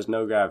known that there's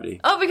no gravity.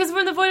 Oh, because we're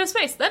in the void of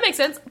space. That makes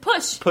sense.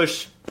 Push.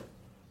 Push.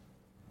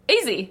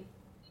 Easy.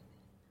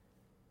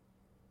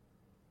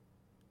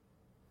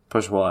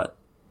 Push what?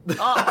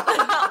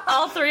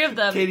 All 3 of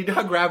them. Okay, do you know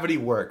how gravity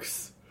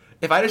works?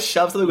 If I just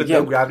shove something with Yeah.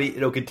 no gravity,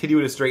 it'll continue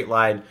in a straight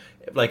line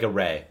like a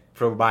ray.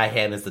 From my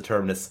hand is the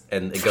terminus,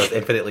 and it goes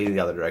infinitely in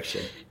the other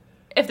direction.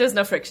 If there's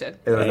no friction.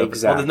 And there's no-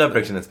 Exactly. well, there's no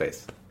friction in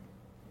space.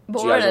 But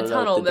Do you we're in guys a wanna know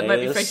tunnel. what the There might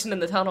day be is? friction in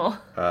the tunnel.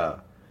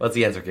 What's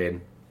the answer,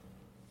 Caden?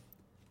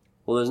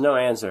 Well, there's no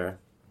answer.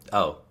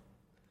 Oh.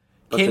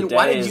 But Caden, the day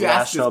why did is you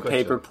ask National this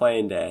question? Paper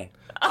Plane Day.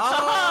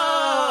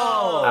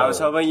 Oh! I was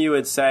hoping you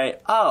would say,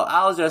 "Oh,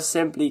 I'll just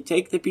simply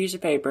take the piece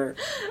of paper,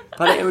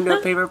 put it into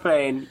a paper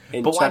plane,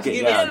 and But why chuck did it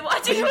you down." give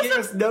Why'd you you give give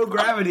us us no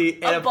gravity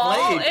and a ball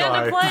playing and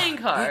card? a playing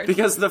card.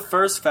 Because the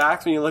first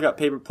fact when you look up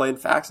paper plane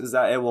facts is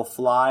that it will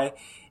fly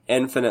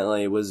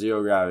infinitely with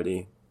 0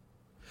 gravity.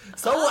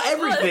 So will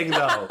everything,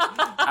 though.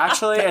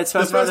 Actually, it The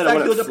specifies first that it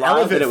fact you wouldn't look up fly, but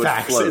elephant it would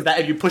facts float. is that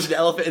if you push an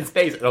elephant in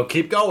space, it'll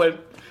keep going.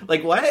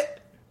 Like, what?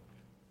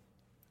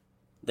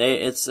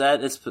 It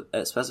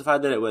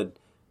specified that it would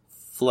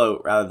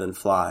float rather than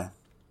fly.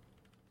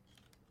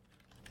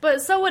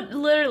 But so would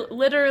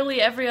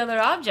literally every other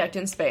object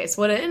in space,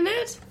 wouldn't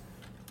it?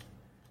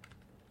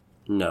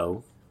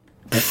 No.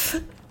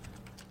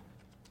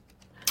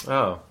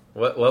 Oh.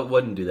 What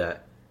wouldn't do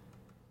that?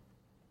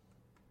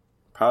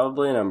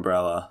 Probably an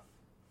umbrella.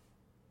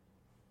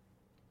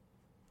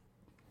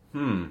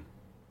 An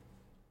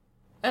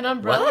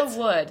umbrella What?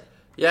 would.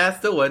 Yeah, it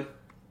still would.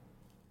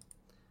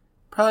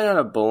 Probably not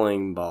a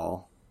bowling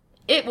ball.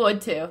 It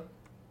would too.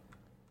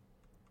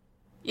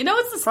 You know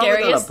what's the Probably not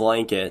scariest? a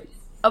blanket.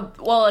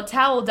 Well, a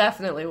towel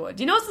definitely would.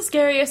 You know what's the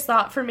scariest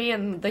thought for me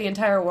in the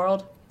entire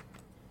world?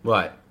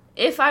 What?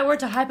 If I were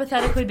to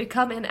hypothetically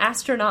become an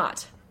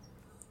astronaut,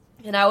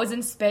 and I was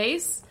in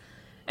space,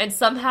 and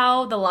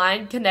somehow the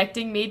line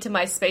connecting me to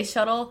my space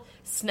shuttle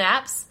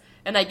snaps,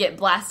 and I get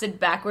blasted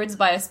backwards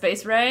by a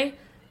space ray,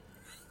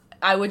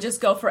 I would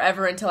just go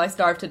forever until I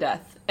starve to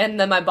death. And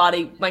then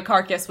my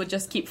carcass would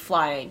just keep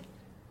flying.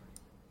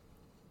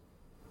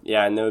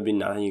 Yeah, and there would be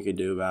nothing you could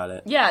do about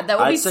it. Yeah, that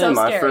would be so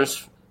scary.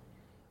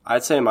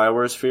 I'd say my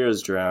worst fear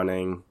is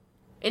drowning.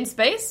 In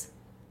space?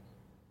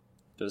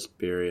 Just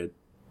period.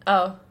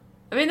 Oh.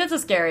 I mean, that's a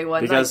scary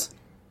one. Because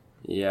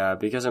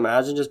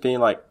imagine just being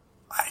like,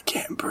 I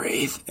can't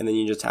breathe. And then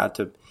you just have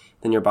to,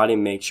 then your body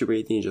makes you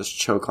breathe and you just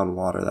choke on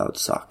water. That would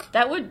suck.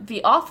 That would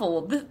be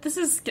awful. This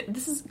is,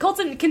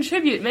 Colton,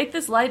 contribute. Make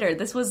this lighter.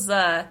 This was,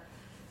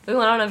 we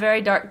went on a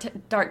very dark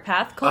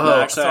path. Colton.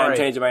 Oh, actually, I'm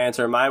changing my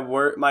answer. My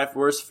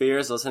worst fear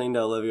is listening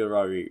to Olivia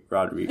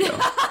Rodrigo.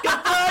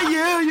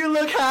 You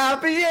look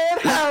happy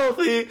and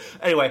healthy.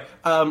 Anyway,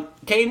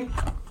 Kane,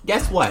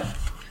 guess what?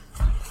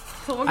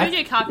 Well, we're gonna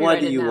get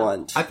copyrighted. What do you now.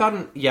 want? I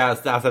found, I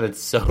thought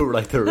it's so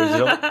like the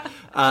original.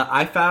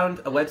 I found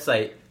a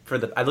website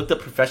I looked up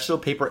professional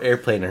paper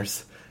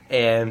airplaners,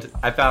 and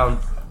I found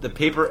the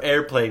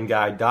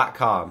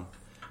paperairplaneguy.com,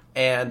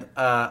 and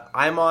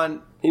I'm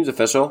on. Seems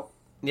official.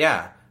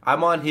 Yeah,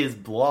 I'm on his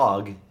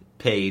blog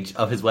page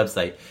of his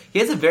website. He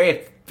has a very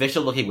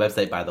official looking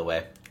website, by the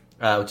way,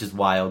 which is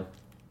wild.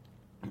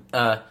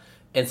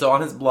 And so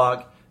on his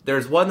blog,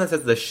 there's one that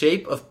says the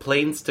shape of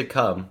planes to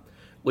come,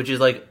 which is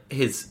like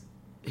his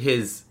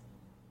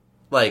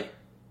like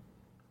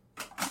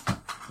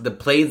the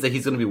planes that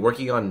he's going to be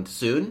working on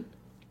soon.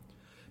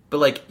 But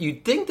like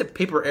you'd think that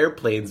paper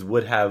airplanes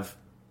would have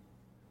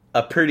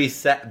a pretty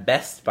set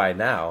best by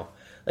now.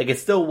 Like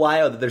it's still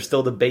wild that there's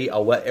still debate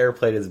on what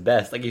airplane is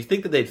best. Like you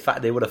think that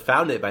they would have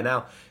found it by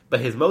now.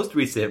 But his most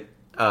recent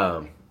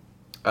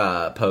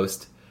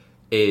post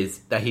is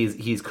that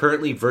he's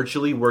currently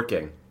virtually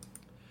working,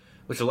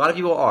 which a lot of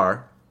people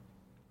are,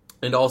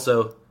 and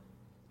also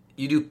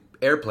you do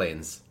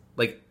airplanes.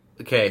 Like,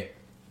 okay.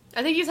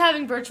 I think he's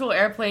having virtual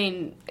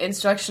airplane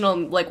instructional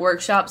like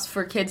workshops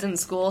for kids in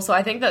school, so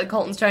I think that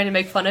Colton's trying to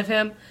make fun of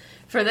him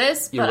for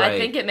this, but right. I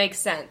think it makes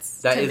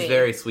sense. That to is me.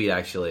 very sweet,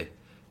 actually.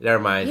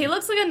 Never mind. He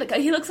looks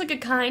like a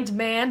kind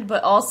man,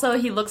 but also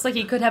he looks like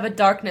he could have a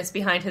darkness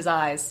behind his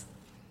eyes.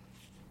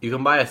 You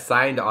can buy a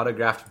signed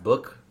autographed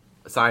book,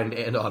 signed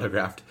and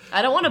autographed.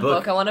 I don't want a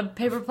book. I want a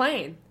paper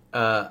plane.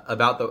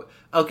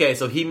 Okay,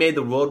 so he made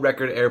the world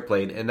record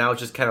airplane, and now it's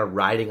just kind of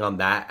riding on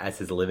that as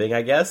his living,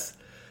 I guess.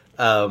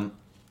 So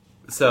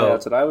yeah,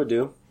 that's what I would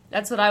do.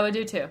 That's what I would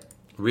do too.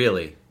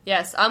 Really?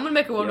 Yes, I'm gonna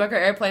make a world record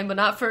airplane, but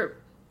not for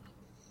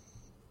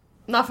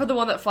the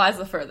one that flies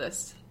the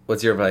furthest.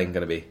 What's your plane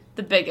gonna be?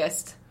 The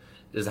biggest.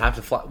 Does it have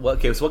to fly? Well,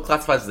 okay, so what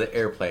classifies as an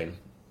airplane?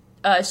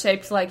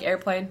 Shaped like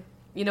airplane.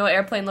 You know what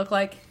airplane look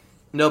like?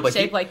 No, but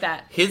shaped like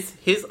that.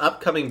 His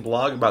upcoming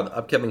blog about the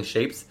upcoming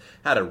shapes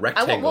had a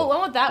rectangle. I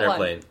want that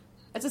airplane. one.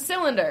 It's a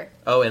cylinder.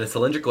 Oh, and a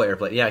cylindrical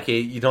airplane. Yeah, okay,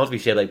 you don't have to be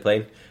shaped like a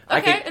plane.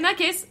 Okay, in that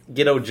case,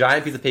 get a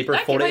giant piece of paper,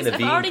 fold it in a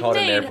V, and call it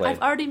an airplane.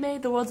 I've already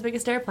made the world's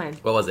biggest airplane.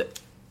 What was it?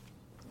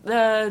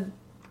 The.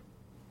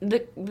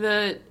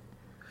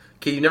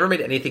 Okay, you never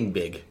made anything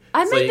big.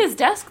 I made this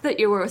desk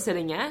that you were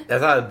sitting at.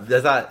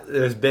 That's not.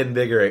 There's been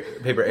bigger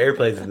paper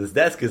airplanes than this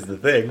desk is the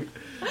thing.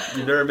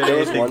 You never made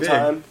anything big.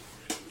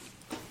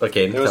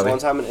 There was one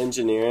time in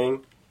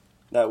engineering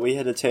that we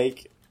had to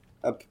take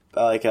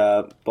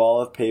a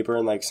ball of paper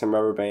and like some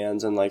rubber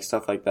bands and like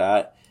stuff like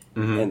that,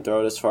 and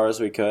throw it as far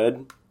as we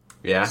could.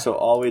 Yeah. So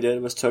all we did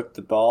was took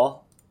the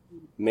ball,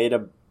 made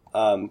a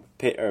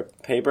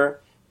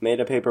paper,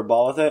 made a paper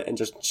ball with it, and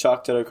just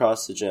chucked it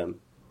across the gym.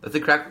 That's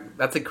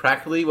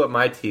exactly what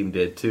my team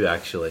did too.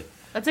 Actually,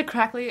 that's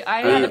exactly.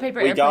 I had a paper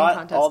airplane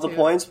contest. We got all the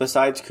points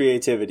besides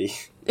creativity.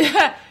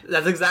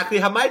 That's exactly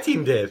how my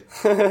team did.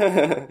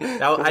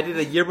 I did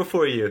a year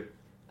before you.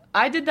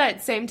 I did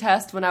that same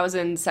test when I was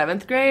in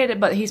 7th grade,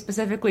 but he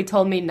specifically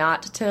told me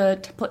not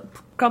to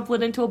crumple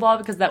it into a ball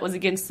because that was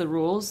against the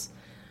rules.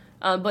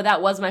 But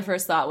that was my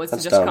first thought, was to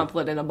just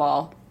crumple it in a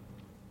ball.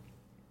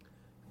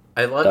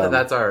 I love that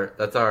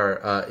that's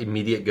our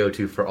immediate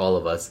go-to for all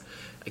of us.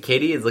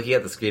 Katie is looking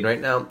at the screen right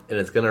now, and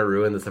it's going to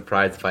ruin the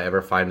surprise if I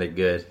ever find a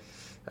good,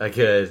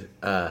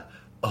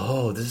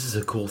 oh, this is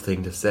a cool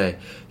thing to say.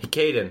 Hey,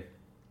 Kaden.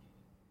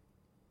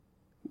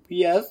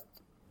 Yes?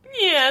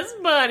 Yes,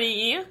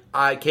 buddy.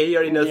 Katie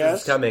already knows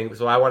this is coming,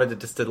 so I wanted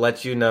to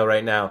let you know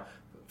right now.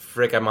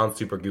 Frick, I'm on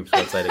Super Goop's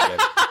website again.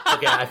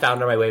 Okay, I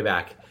found her my way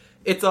back.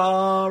 It's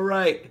all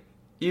right.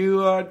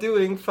 You are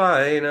doing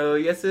fine. Oh,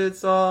 yes,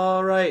 it's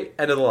all right.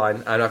 End of the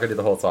line. I'm not going to do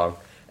the whole song.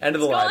 End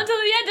of the line. Going to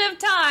the end of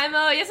time.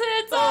 Oh, yes,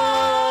 it's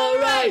all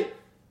right.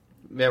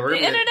 Man, the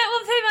internet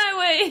will pay my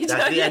wage.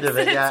 That's the end of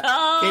it,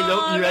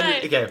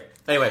 yeah. Okay,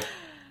 anyway.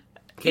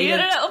 The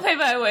internet will pay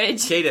my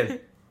wage. Kaden.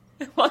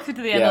 Welcome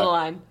to the end of the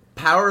line.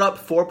 Power Up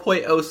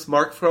 4.0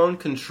 smartphone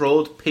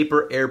controlled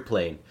paper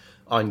airplane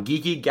on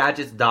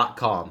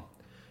geekygadgets.com.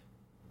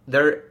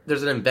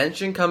 There's an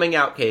invention coming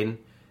out, Caden,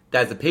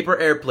 that's a paper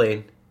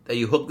airplane that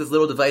you hook this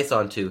little device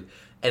onto,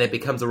 and it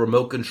becomes a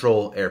remote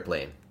control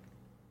airplane.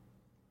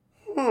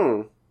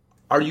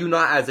 Are you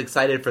not as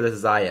excited for this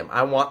as I am?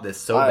 I want this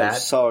so bad. I'm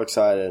so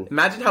excited.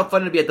 Imagine how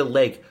fun it'd be at the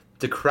lake.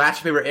 to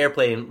crash a paper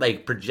airplane,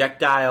 like,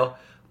 projectile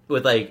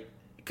with, like,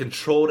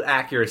 controlled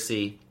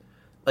accuracy.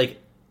 Like,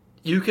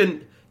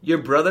 your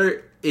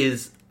brother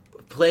is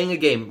playing a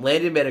game,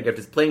 Landon Vandergrift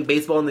is playing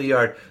baseball in the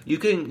yard. You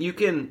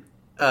can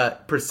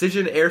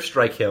precision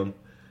airstrike him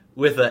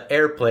with an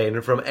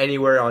airplane from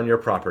anywhere on your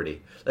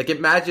property. Like,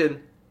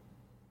 imagine,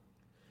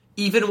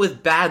 even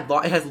with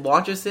it has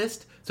launch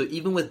assist, so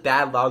even with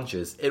bad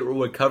launches, it will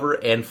recover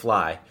and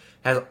fly. It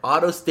has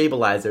auto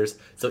stabilizers,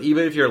 so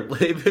even if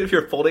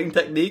your folding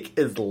technique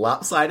is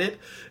lopsided,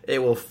 it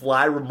will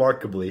fly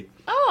remarkably.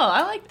 Oh,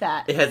 I like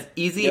that. It has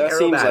easy That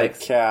seems aerobatics, like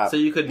cap. so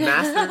you could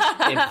master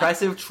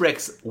impressive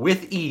tricks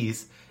with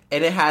ease.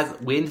 And it has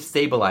wind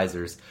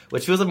stabilizers,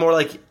 which feels more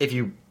like if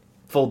you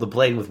fold the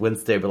plane with wind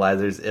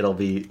stabilizers, it'll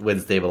be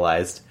wind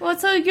stabilized. Well,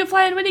 so you can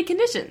fly in windy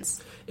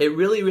conditions. It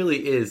really,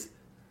 really is.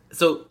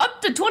 So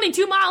Up to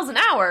 22 miles an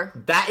hour.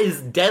 that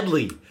is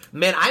deadly.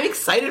 Man, I'm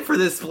excited for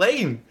this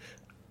plane.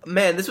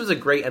 Man, this was a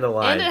great end of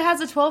line. And it has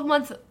a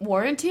 12-month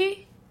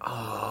warranty.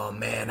 Oh,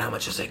 man, how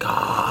much does it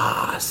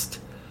cost?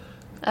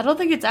 I don't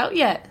think it's out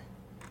yet.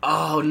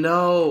 Oh,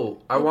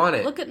 no. I want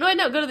it. You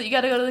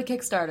gotta go to the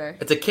Kickstarter.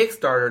 It's a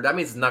Kickstarter. That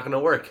means it's not going to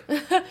work.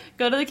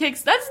 Go to the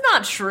Kickstarter. That's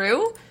not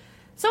true.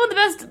 Some of the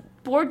best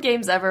board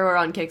games ever were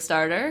on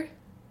Kickstarter.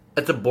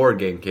 It's a board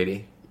game,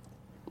 Katie.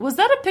 Was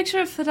that a picture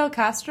of Fidel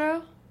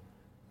Castro?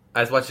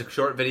 I just watched a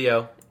short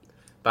video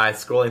by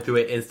scrolling through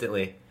it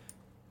instantly.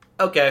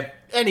 Okay.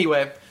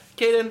 Anyway,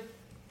 Kaden,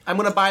 I'm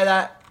going to buy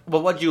that.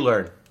 Well, what'd you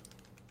learn?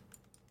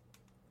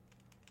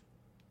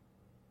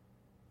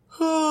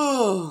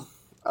 I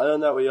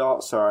learned that we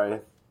all... Sorry.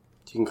 You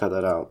can cut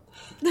that out.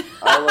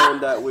 I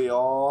learned that we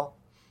all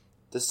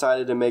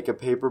decided to make a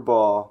paper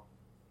ball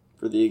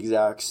for the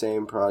exact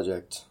same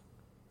project.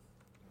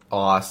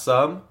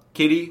 Awesome.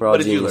 Katie, We're all what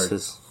did you learn?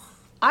 geniuses.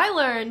 I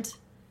learned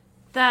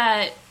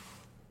that...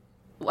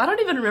 I don't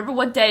even remember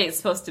what day it's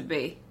supposed to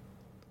be.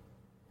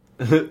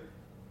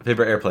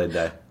 Paper airplane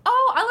day.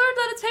 Oh, I learned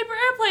that it's Paper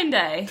Airplane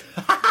Day.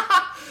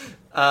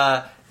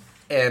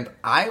 And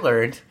I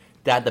learned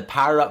that the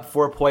Power Up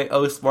 4.0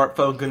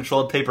 smartphone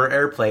controlled paper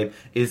airplane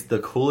is the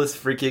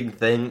coolest freaking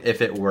thing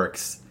if it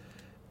works.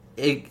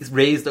 It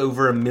raised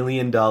over $1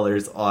 million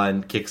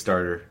on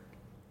Kickstarter.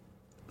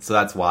 So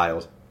that's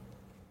wild.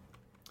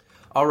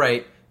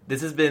 Alright,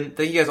 thank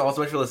you guys all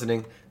so much for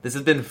listening. This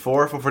has been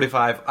 4 for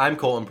 45. I'm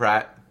Colton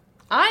Pratt.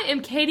 I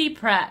am Katie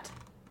Pratt.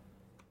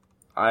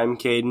 I'm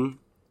Caden.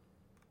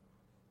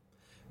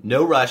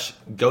 No rush,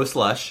 go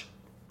slush.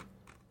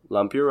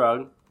 Lump your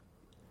rug.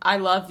 I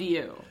love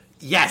you.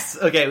 Yes!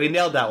 Okay, we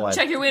nailed that one.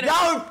 Check your wiener.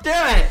 No,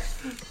 damn it!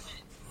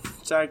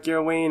 Check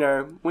your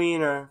wiener.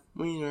 Wiener.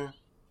 Wiener.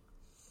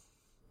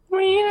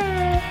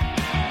 Wiener.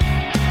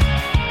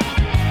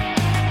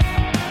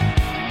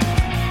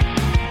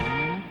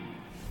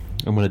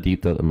 I'm gonna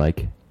deep throat the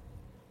mic.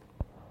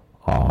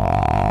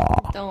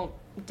 Don't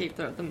deep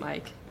throat the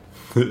mic.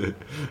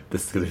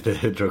 This is gonna be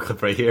the intro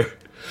clip right here.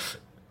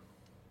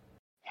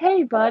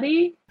 Hey,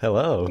 buddy.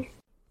 Hello.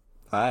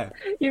 Hi.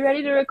 You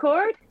ready to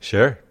record?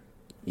 Sure.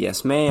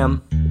 Yes,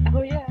 ma'am.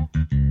 Oh, yeah.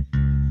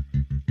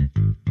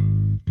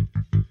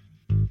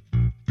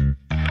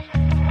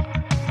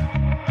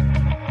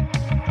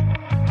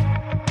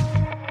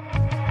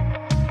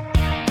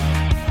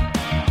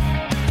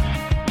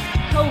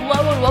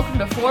 Hello and welcome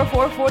to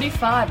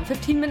 4445, a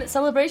 15-minute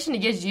celebration to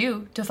get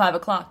you to 5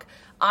 o'clock.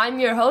 I'm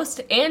your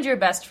host and your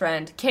best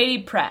friend,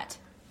 Katie Pratt.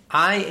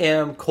 I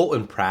am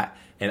Colton Pratt,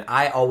 and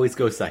I always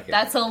go second.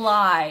 That's a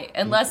lie.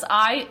 Unless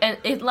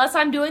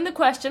I'm doing the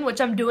question, which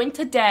I'm doing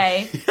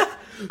today,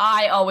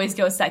 I always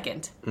go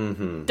second.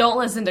 Mm-hmm. Don't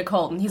listen to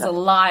Colton. He's a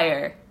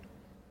liar.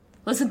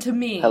 Listen to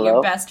me, Hello?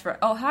 your best friend.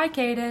 Oh, hi,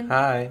 Caden.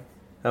 Hi.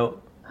 Oh.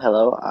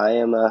 Hello, I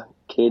am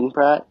Caden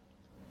Pratt.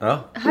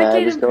 Oh? Hi, May I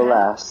Caden. just go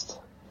last?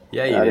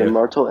 Yeah, you I'm do.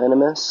 Immortal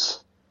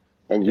Animus,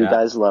 and you Yeah.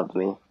 guys love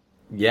me.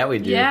 Yeah, we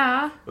do.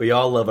 Yeah. We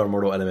all love our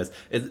mortal enemies.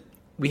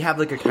 We have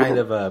like a kind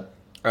of a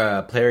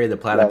Larry the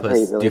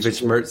Platypus Love-hate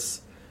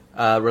Doofenshmirtz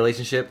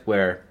relationship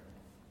where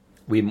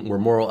we're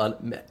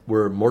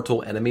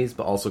mortal enemies,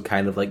 but also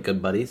kind of like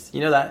good buddies.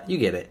 You know that? You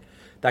get it.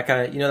 That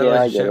kind of, you know that Yeah,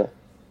 I relationship?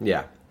 get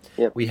Yeah.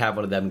 Yep. We have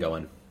one of them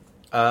going.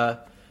 So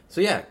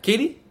yeah,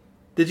 Katie,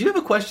 did you have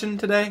a question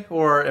today,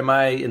 or am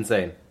I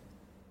insane?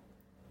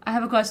 I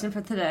have a question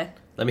for today.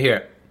 Let me hear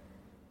it.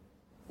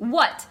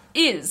 What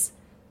is...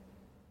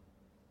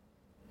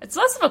 It's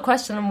less of a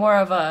question and more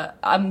of a,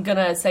 I'm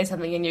gonna say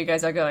something and you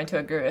guys are going to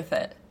agree with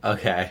it.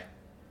 Okay.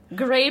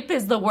 Grape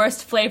is the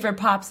worst flavored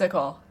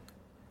popsicle.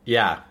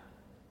 Yeah.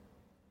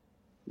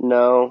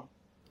 No,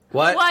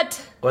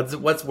 What?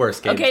 What's worse,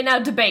 Katie? Okay, now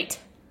debate.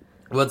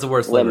 What's the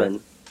worst flavor?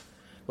 lemon.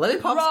 Lemon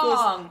popsicles,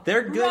 Wrong.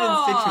 they're good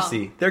Wrong. and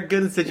citrusy. They're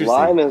good and citrusy.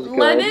 Lime is good.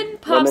 Lemon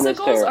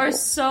popsicles terrible. are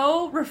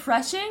so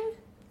refreshing.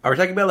 Are we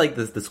talking about like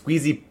the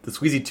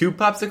squeezy tube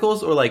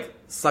popsicles, or like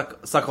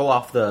suckle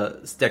off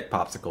the stick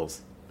popsicles?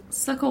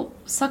 Suckle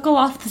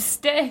off the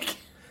stick.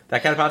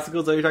 That kind of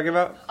popsicles that you're talking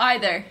about?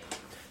 Either.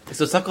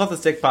 So suckle off the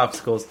stick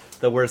popsicles,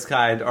 the worst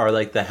kind are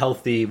like the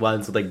healthy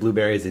ones with like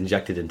blueberries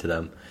injected into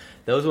them.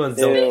 Those ones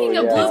don't. Speaking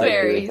of I agree with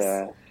blueberries.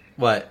 that.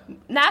 What?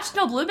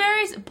 National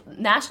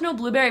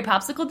Blueberry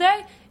Popsicle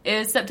Day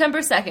is September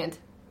 2nd.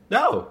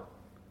 No.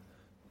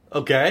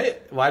 Okay.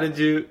 Why did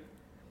you?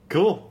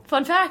 Cool.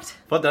 Fun fact.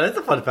 But that is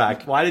a fun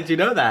fact. Why did you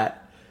know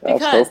that? That's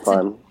Because so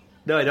fun.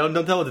 No, I don't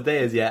tell what the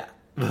day is yet.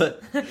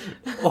 But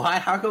why?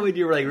 How come when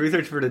you were like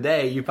research for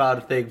today, you found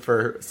a thing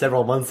for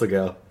several months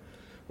ago,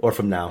 or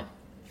from now?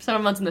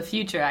 Several months in the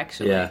future,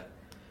 actually. Yeah.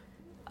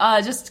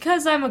 Just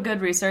because I'm a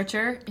good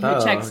researcher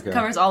who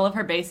covers all of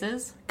her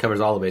bases. Covers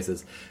all the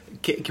bases.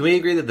 Can we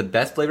agree that the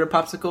best flavored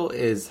popsicle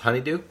is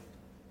honeydew?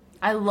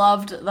 I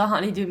loved the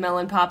honeydew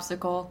melon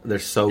popsicle. They're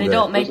so They good.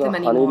 don't make There's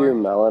them a honeydew anymore.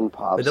 melon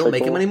popsicle. They don't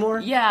make them anymore?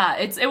 Yeah,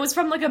 it was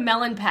from like a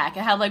melon pack.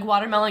 It had like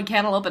watermelon,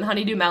 cantaloupe, and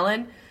honeydew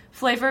melon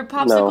flavored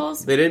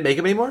popsicles. They didn't make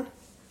them anymore?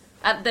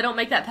 They don't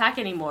make that pack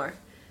anymore.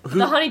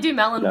 The honeydew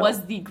melon No.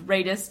 was the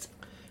greatest.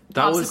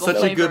 That was popsicle such a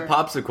flavor. good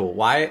popsicle.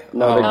 Why?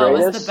 No, the Oh, it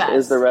was greatest the best.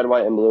 is the red,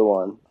 white, and blue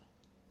one.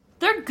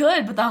 They're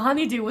good, but the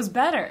honeydew was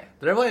better.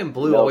 The red, white, and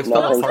blue No, always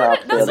fell nothing apart.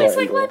 tops That red, tastes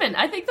white, like and blue. lemon.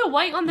 I think the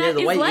white on that Yeah, the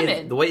is white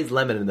lemon. the white is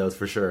lemon in those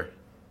for sure.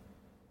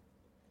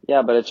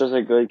 Yeah, but it's just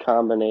a good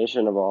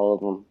combination of all of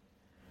them.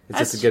 It's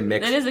just a good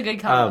mix. It is a good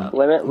combo.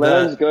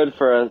 Lemon's good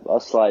for a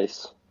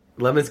slice.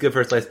 Lemon's good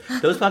for a slice.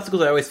 Those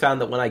popsicles, I always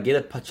found that when I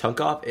get a chunk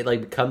off, it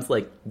like becomes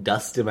like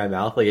dust in my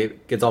mouth. Like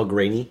it gets all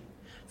grainy.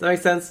 Does that make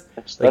sense?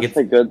 That's Like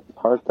the good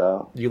part,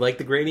 though. You like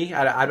the grainy?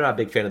 I'm not a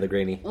big fan of the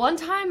grainy. One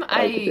time like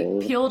I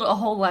it. peeled a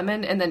whole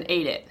lemon and then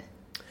ate it.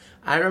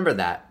 I remember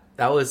that.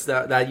 That was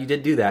that you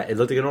did do that. It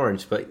looked like an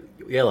orange, but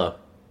yellow.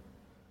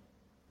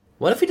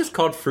 What if we just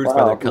called fruits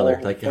by Wow, their color,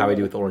 yeah. like how we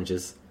do with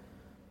oranges?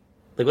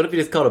 Like, what if we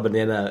just called a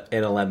banana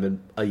and a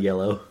lemon a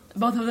yellow?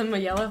 Both of them were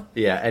yellow.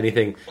 Yeah,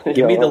 anything.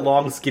 Give me the Yellow.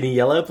 long, skinny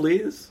yellow,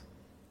 please.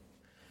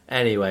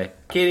 Anyway,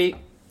 Katie,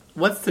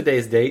 what's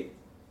today's date?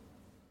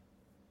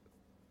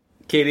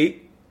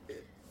 Katie,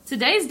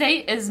 Today's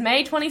date is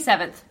May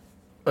 27th,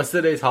 what's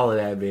today's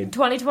holiday? I mean,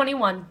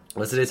 2021.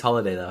 what's today's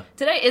holiday though?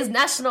 Today is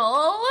National...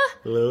 Oh,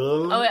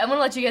 wait, I'm going to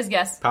let you guys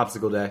guess.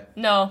 Popsicle day,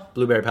 No,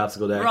 blueberry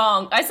popsicle day,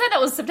 wrong. I said that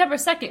was September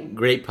 2nd.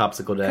 grape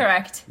popsicle day.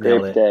 Correct.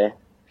 Nailed Grape it. day.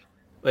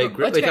 Wait, What's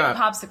wait, Grape time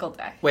out. Popsicle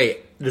Day?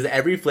 Wait, does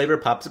every flavor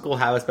popsicle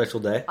have a special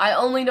day? I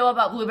only know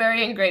about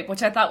blueberry and grape,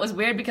 which I thought was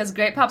weird because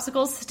grape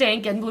popsicles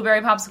stink and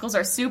blueberry popsicles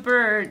are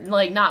super,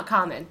 like, not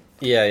common.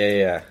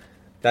 Yeah.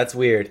 That's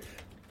weird.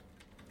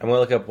 I'm gonna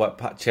look up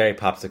what cherry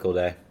popsicle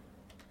day.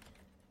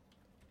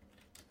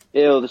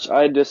 Ew,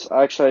 I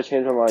changed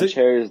my mind.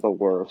 Cherry is the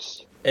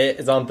worst.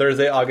 It's on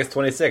Thursday, August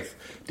 26th.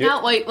 Dude,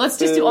 Now, wait, let's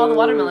just do all the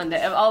watermelon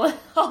day, all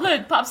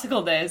the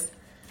popsicle days.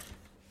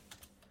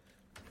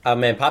 oh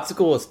man,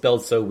 popsicle is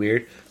spelled so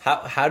weird.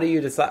 How do you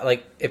decide?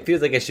 Like, it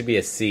feels like it should be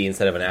a C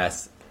instead of an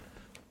S.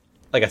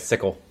 Like a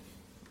sickle.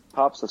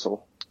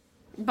 Popsicle.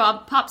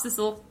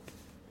 Popsicle.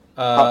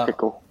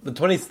 Popsicle. The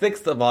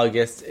 26th of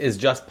August is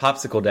just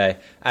Popsicle Day,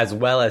 as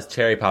well as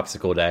Cherry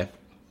Popsicle Day.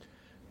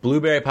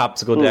 Blueberry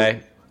Popsicle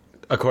Day,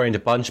 according to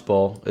Punch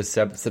Bowl, is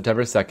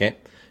September 2nd.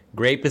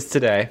 Grape is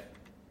today.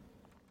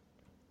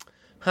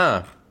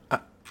 Huh.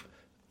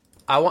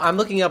 I'm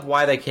looking up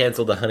why they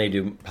canceled the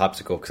Honeydew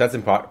Popsicle, because that's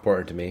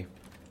important to me.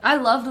 I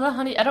loved the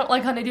honey. I don't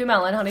like honeydew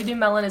melon. Honeydew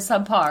melon is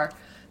subpar.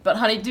 But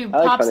honeydew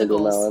I like popsicles. honeydew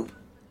melon.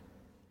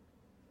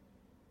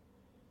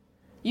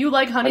 You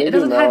like honey? It Honeydew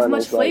doesn't have melon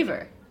much is like-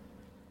 flavor.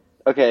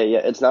 Okay, yeah,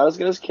 it's not as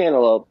good as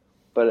cantaloupe,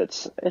 but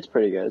it's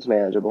pretty good. It's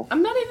manageable.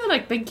 I'm not even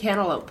like big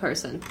cantaloupe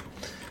person.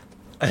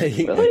 Yeah, I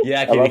Katie, love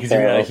because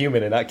you're not a cantaloupe.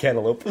 human and not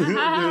cantaloupe.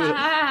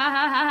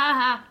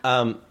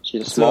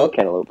 She's a small So-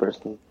 cantaloupe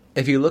person.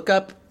 If you look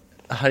up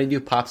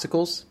Honeydew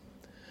Popsicles,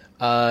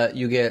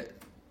 you get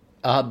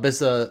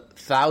this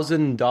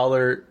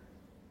 $1,000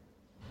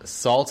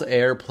 salt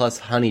air plus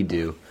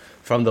honeydew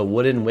from the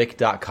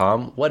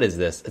woodenwick.com. What is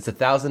this? It's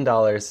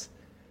 $1,000.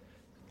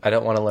 I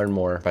don't want to learn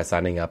more by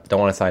signing up. Don't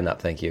want to sign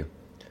up, thank you.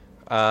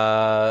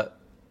 What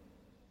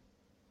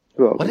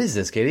is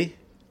this, Katie?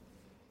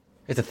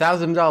 It's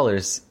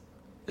 $1,000.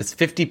 It's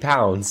 50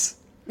 pounds.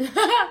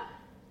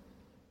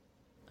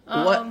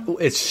 What?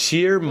 It's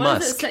sheer What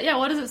musk. is it?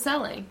 What is it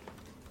selling?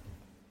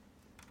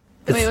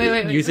 It's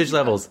Wait. Usage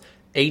levels: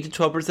 8 to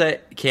 12%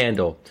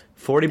 candle,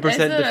 40% Is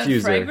it a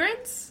diffuser,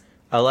 fragrance?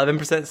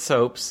 11%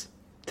 soaps,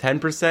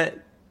 10%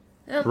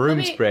 Let room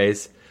me-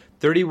 sprays,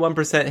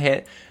 31%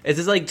 hand. Is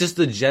this like just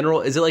the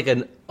general? Is it like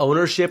an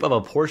ownership of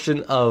a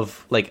portion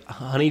of like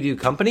Honeydew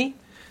Company?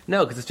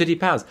 No, because it's 50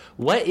 pounds.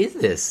 What is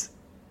this?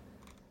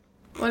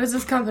 What is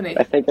this company?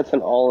 I think it's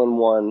an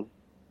all-in-one.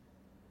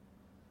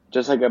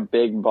 Just like a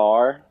big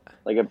bar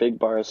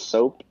of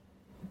soap.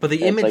 But the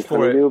It's image like for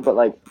honeydew, it but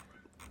like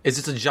is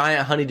just a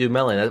giant honeydew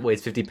melon that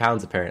weighs 50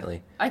 pounds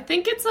apparently. I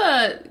think it's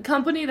a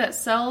company that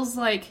sells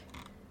like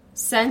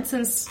scents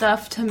and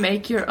stuff to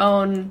make your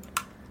own.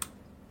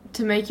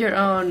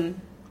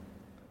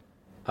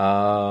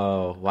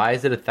 Oh, why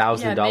is it Yeah,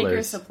 maker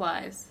 $1,000?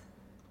 supplies.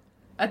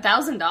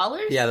 $1,000?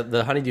 Yeah,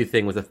 the honeydew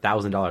thing was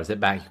 $1,000. Hit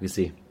back, you can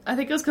see. I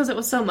think it was because it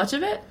was so much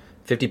of it.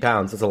 50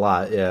 pounds, that's a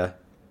lot, yeah.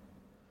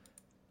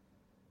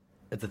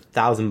 It's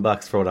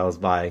 $1,000 for what I was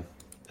buying.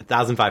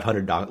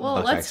 $1,500.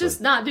 Well, let's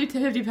just not do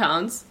 50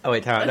 pounds. Oh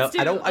wait, time out.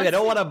 No, I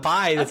don't want to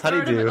buy this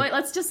honeydew. Wait,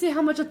 let's just see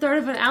how much a third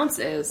of an ounce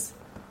is.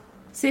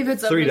 See if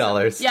it's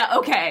 $3. Yeah,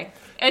 okay.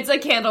 It's a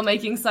candle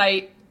making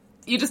site.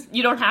 You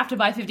don't have to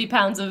buy 50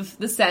 pounds of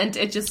the scent.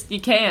 You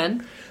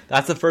can.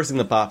 That's the first thing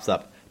that pops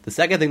up. The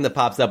second thing that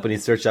pops up when you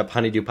search up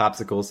honeydew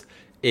popsicles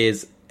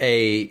is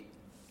a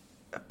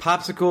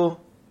popsicle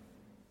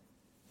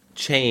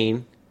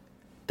chain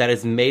that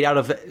is made out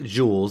of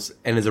jewels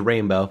and is a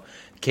rainbow.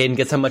 Caden,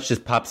 guess how much this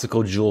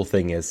popsicle jewel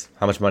thing is?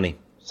 How much money?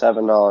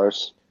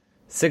 $7.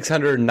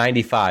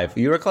 $695.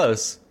 You were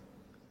close.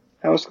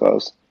 I was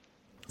close.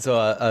 So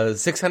a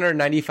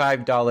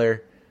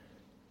 $695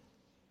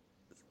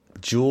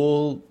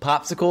 jewel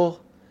popsicle.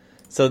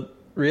 So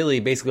really,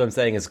 basically what I'm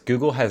saying is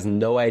Google has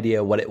no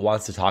idea what it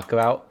wants to talk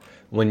about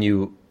when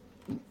you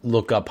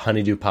look up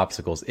honeydew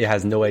popsicles. It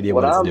has no idea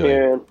what it's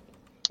doing.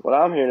 What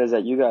I'm hearing is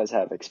that you guys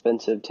have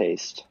expensive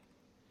taste.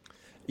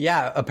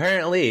 Yeah,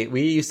 apparently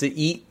we used to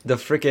eat the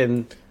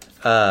frickin'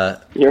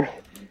 Your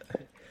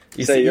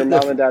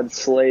mom and dad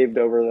slaved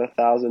over the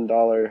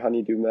 $1,000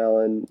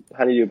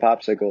 honeydew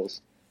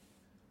popsicles.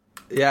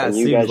 Yeah, and it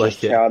you seems guys like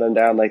just chowed them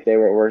down like they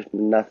were worth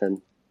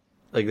nothing.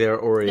 Like they were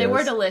Oreos. They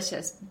were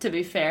delicious, to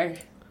be fair.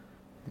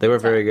 They were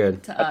very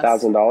good. To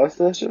us. $1,000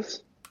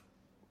 delicious?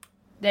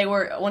 They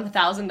were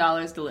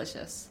 $1,000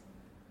 delicious.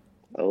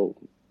 Oh.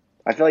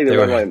 I feel like the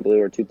red, white, and blue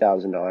are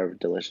 $2,000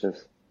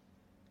 delicious.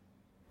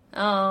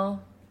 Oh.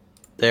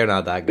 They're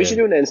not that good. We should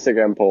do an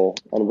Instagram poll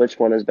on which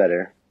one is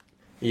better.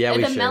 Yeah,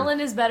 we should. The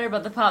melon is better,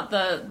 but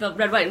the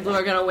red, white, and blue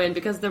are going to win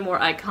because they're more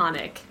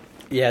iconic.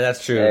 Yeah,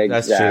 that's true. Exactly.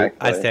 That's true.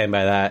 I stand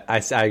by that. I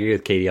agree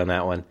with Katie on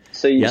that one.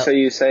 So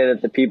you say that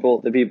the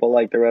people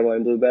like the red, white,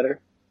 and blue better?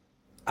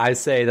 I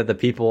say that the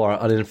people are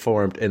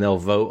uninformed and they'll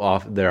vote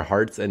off their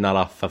hearts and not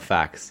off of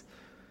facts.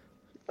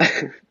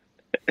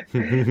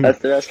 That's the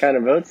best kind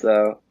of votes,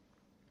 though.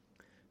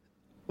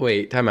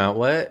 Wait, time out.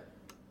 What?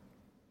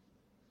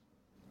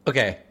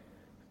 Okay.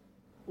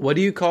 What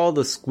do you call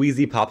the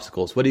squeezy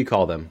popsicles? What do you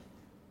call them?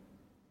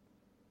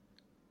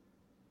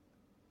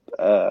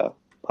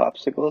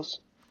 Popsicles?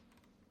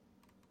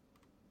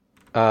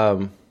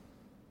 I've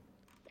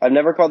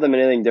never called them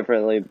anything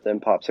differently than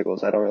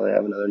popsicles. I don't really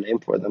have another name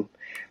for them.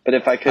 But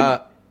if I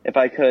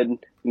could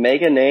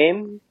make a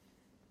name,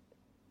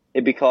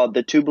 it'd be called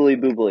the Toobly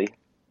Boobly.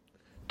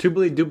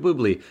 Toobly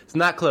Doobly. It's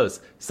not close.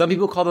 Some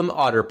people call them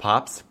Otter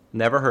Pops.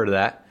 Never heard of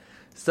that.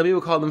 Some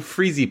people call them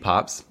Freezy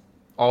Pops.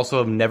 Also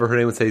have never heard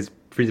anyone say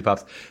Freezy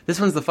Pops. This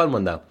one's the fun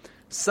one, though.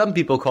 Some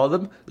people call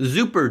them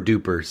Zooper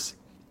Doopers,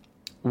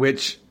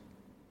 which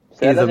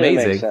is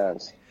amazing. Make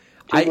sense.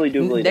 Toobly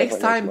Doobly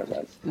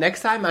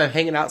next time I'm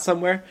hanging out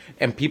somewhere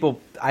and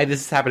people, this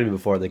has happened to me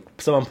before. Like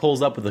someone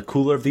pulls up with a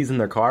cooler of these in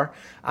their car,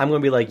 I'm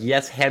going to be like,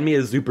 "Yes, hand me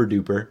a Zooper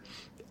Duper,"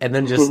 and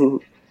then just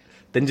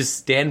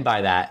stand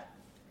by that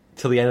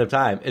till the end of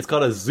time. It's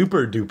called a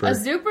Zooper Duper. A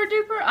Zooper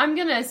Duper? I'm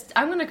gonna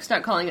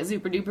start calling it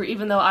Zooper Duper,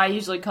 even though I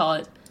usually call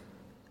it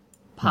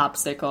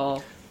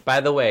Popsicle.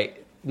 By the way,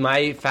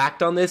 my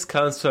fact on this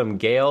comes from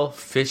Gail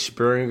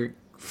Fishingbauer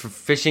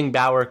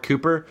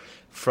Cooper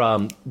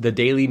from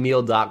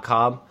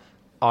thedailymeal.com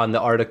on the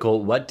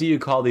article, "What do you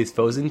call these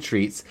frozen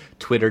treats?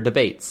 Twitter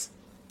debates."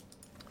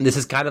 This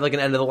is kind of like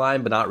an end of the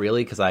line, but not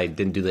really, because I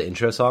didn't do the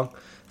intro song.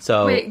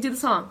 So wait, do the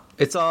song.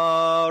 It's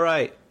all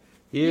right.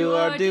 You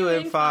are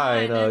doing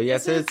fine. Oh,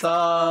 yes, it's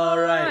all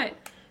right.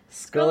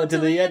 Scrolling to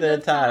the end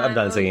of time. I'm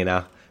done singing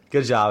now.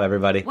 Good job,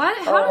 everybody. What?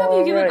 How have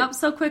you given up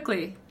so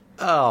quickly?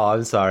 Oh,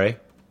 I'm sorry.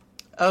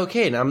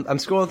 Okay, now I'm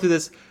scrolling through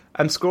this.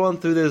 I'm scrolling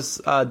through this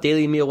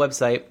Daily Meal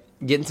website,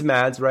 getting some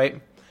ads,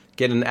 right?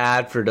 Getting an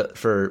ad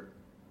for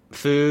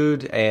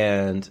food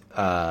and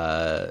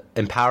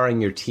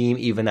empowering your team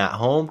even at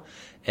home.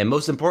 And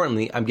most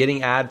importantly, I'm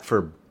getting ad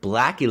for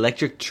black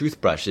electric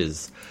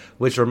toothbrushes,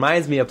 which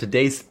reminds me of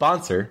today's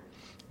sponsor,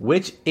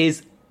 which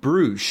is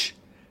Brush.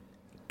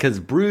 Because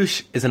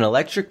Brush is an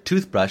electric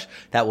toothbrush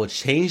that will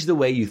change the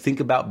way you think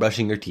about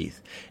brushing your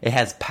teeth. It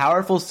has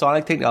powerful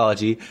sonic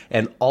technology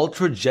and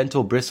ultra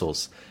gentle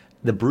bristles.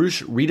 The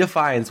Brush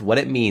redefines what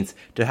it means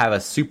to have a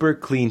super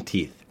clean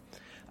teeth.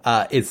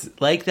 It's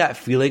like that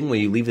feeling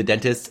when you leave the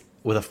dentist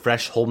with a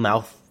fresh whole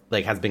mouth,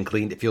 like has been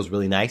cleaned. It feels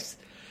really nice.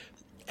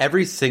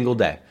 Every single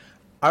day.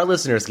 Our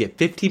listeners get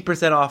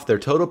 15% off their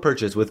total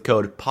purchase with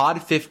code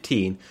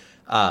POD15.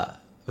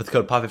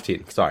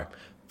 Sorry.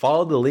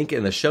 Follow the link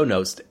in the show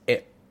notes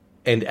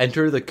and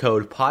enter the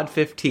code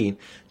POD15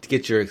 to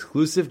get your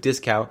exclusive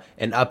discount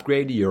and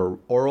upgrade your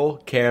oral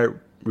care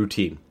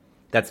routine.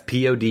 That's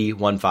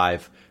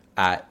POD15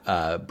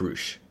 at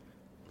Brush.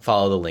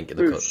 Follow the link in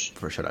the code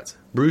for show notes.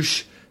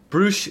 Brush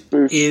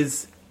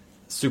is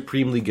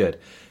supremely good.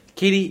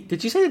 Katie,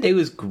 did you say today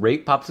was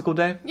Grape Popsicle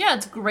Day? Yeah,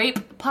 it's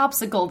Grape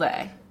Popsicle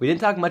Day. We didn't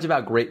talk much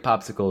about grape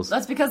popsicles.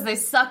 That's because they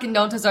suck and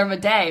don't deserve a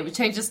day. We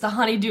changed this to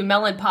Honeydew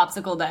Melon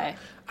Popsicle Day.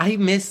 I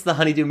miss the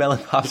Honeydew Melon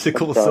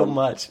Popsicle so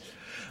much.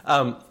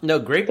 No,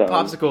 grape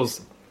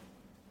popsicles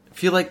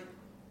feel like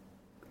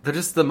they're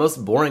just the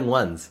most boring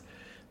ones.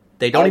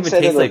 They don't even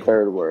taste like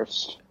third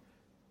worst.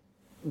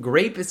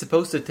 grape is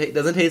supposed to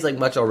doesn't taste like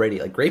much already.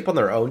 Like grape on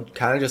their own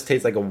kind of just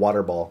tastes like a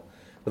water ball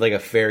with like a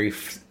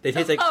they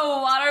taste like a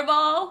water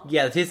ball.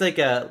 Yeah, it tastes like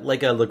a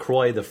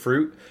LaCroix, the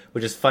fruit,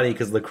 which is funny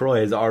because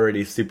LaCroix is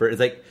already super. It's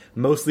like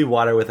mostly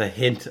water with a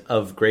hint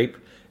of grape,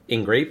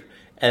 and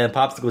then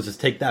popsicles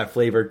just take that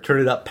flavor,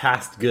 turn it up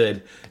past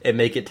good, and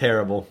make it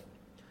terrible.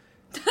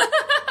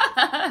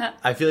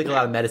 I feel like a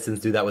lot of medicines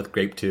do that with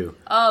grape too.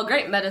 Oh,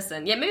 grape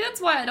medicine. Yeah, maybe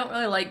that's why I don't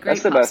really like grape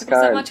That's the best popsicles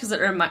that kind. much because it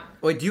reminds.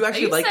 Wait, do you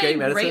actually like grape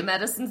medicine? Grape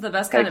medicine's the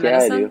best kind Heck of yeah,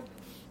 I medicine? do.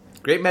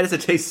 Grape medicine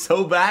tastes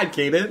so bad,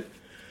 Kaden.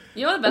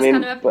 You know what the best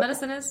kind of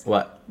medicine is?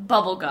 What?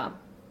 Bubble gum.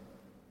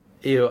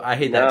 Ew, I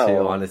hate that too,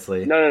 No.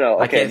 honestly. No.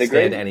 I Okay, can't the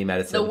stand grape- any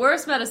medicine. The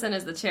worst medicine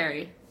is the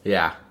cherry.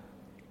 Yeah.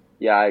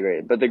 Yeah, I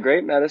agree. But the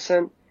grape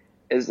medicine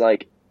is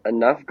like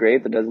enough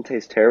grape that doesn't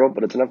taste terrible,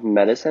 but it's enough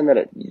medicine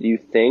that you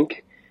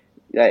think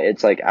that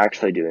it's like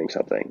actually doing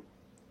something.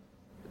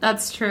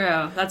 That's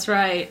true. That's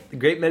right. The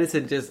grape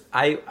medicine just...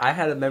 I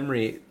had a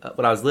memory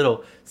when I was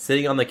little,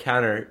 sitting on the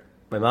counter,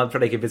 my mom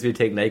tried to convince me to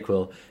take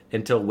NyQuil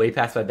until way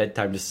past my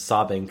bedtime, just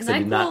sobbing because I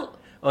did not...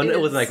 Oh, no,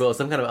 it wasn't NyQuil. It was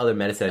some kind of other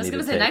medicine I needed to take. I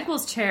was going to say,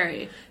 NyQuil's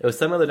cherry. It was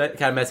some other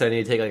kind of medicine I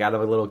needed to take, like, out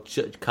of a little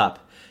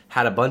cup.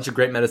 Had a bunch of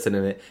grape medicine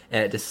in it,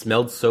 and it just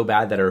smelled so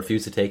bad that I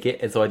refused to take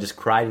it, and so I just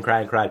cried and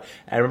cried and cried.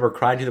 I remember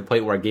crying to the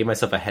point where I gave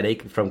myself a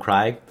headache from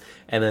crying,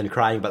 and then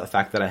crying about the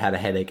fact that I had a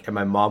headache, and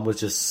my mom was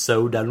just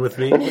so done with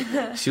me.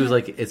 She was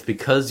like, it's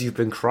because you've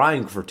been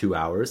crying for 2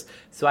 hours.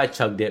 So I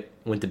chugged it,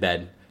 went to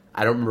bed.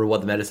 I don't remember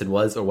what the medicine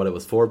was or what it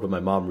was for, but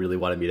my mom really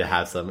wanted me to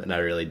have some, and I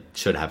really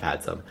should have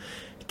had some.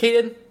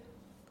 Kaden?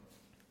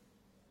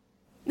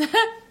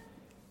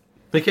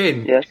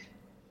 Kaden?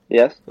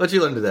 Yes? What'd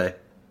you learn today?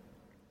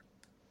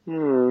 I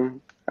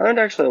learned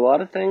actually a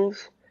lot of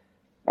things.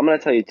 I'm going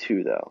to tell you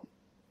two, though.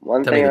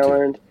 One Tell thing me I the two.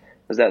 learned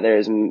was that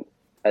there's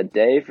a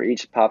day for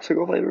each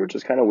popsicle flavor, which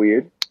is kind of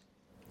weird.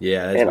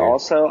 Yeah, that's And weird.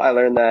 also, I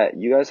learned that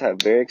you guys have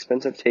very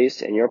expensive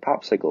taste in your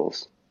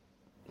popsicles.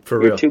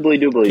 For Your real.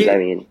 Toobly Dooblies, Kate- I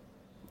mean.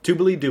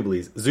 Toobly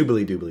Dooblies.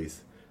 Zoobly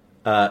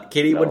Dooblies.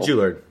 Katie, what did you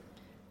learn?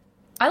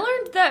 I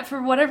learned that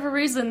for whatever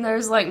reason,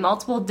 there's like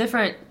multiple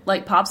different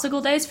like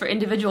popsicle days for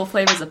individual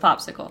flavors of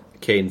popsicle.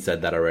 Kaden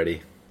said that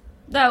already.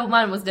 No,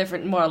 mine was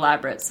different, more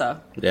elaborate. So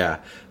Yeah.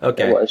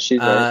 Okay. It was. She's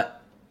right.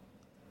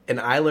 And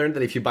I learned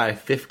that if you buy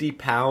 50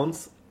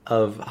 pounds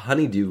of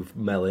honeydew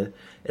melon,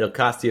 it'll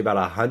cost you about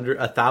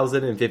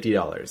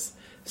 $1,050.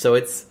 So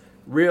it's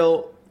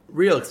real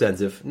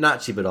expensive,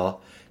 not cheap at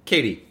all.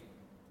 Katie,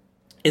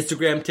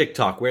 Instagram,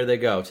 TikTok, where they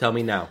go? Tell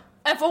me now.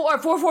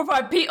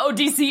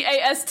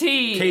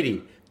 FOR445PODCAST.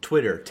 Katie,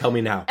 Twitter, tell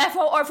me now.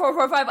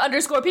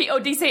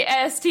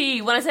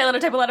 FOR445_PODCAST. When I say a letter,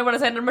 type a letter. When I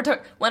say a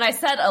number, when I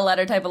said a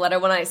letter, type a letter.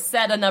 When I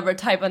said a number,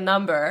 type a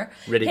number.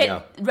 Ready,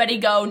 go. Ready,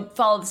 go.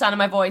 Follow the sound of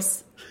my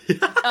voice.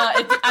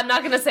 I'm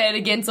not going to say it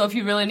again, so if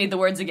you really need the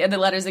words again, the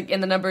letters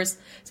and the numbers,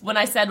 when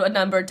I said a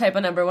number, type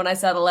a number. When I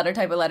said a letter,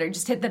 type a letter.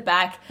 Just hit the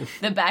back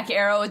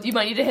arrow. You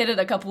might need to hit it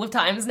a couple of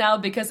times now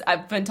because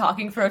I've been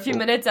talking for a few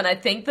minutes, and I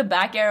think the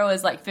back arrow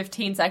is like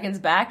 15 seconds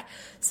back.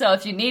 So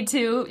if you need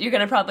to, you're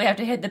going to probably have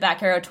to hit the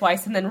back arrow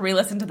twice and then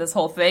re-listen to this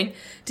whole thing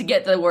to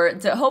get the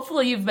words.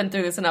 Hopefully you've been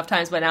through this enough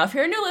times by now. If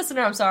you're a new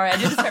listener, I'm sorry. I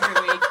do this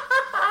every week.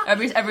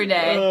 Every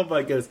day. Oh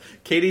my goodness.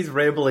 Katie's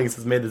ramblings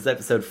has made this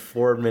episode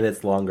 4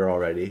 minutes longer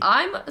already.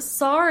 I'm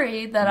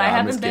sorry that No, I I'm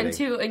haven't just been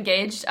kidding. too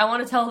engaged. I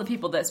want to tell the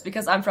people this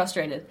because I'm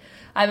frustrated.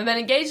 I haven't been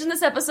engaged in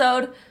this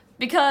episode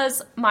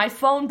because my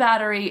phone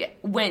battery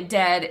went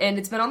dead and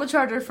it's been on the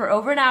charger for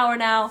over an hour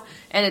now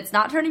and it's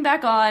not turning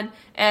back on.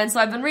 And so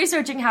I've been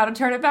researching how to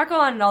turn it back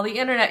on, and all the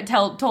internet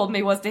told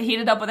me was to heat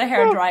it up with a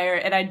hairdryer,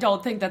 and I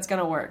don't think that's going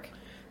to work.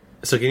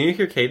 So can you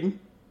hear Kaden?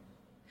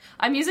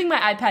 I'm using my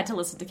iPad to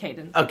listen to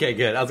Caden. Okay,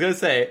 good. I was going to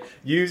say,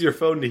 use your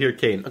phone to hear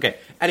Kane. Okay,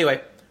 anyway,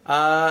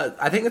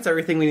 I think that's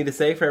everything we need to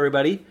say for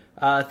everybody.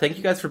 Thank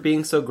you guys for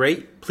being so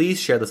great. Please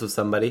share this with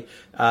somebody.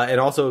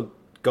 And also,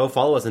 go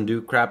follow us and do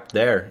crap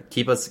there.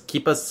 Keep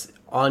us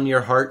on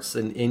your hearts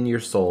and in your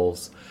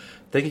souls.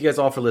 Thank you guys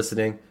all for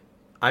listening.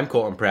 I'm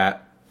Colton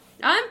Pratt.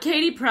 I'm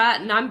Katie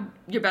Pratt, and I'm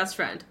your best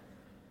friend.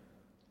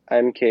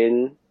 I'm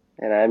Caden,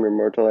 and I'm your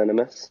mortal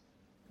enemies.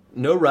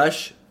 No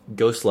rush.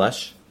 Go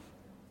slush.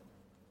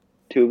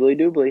 Toobly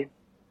Doobly.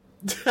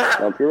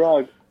 Bump your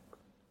rug.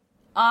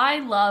 I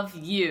love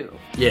you.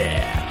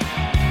 Yeah.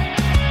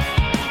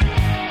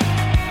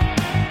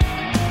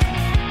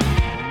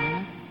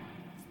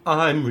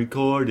 I'm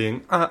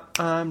recording.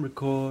 I'm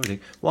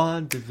recording.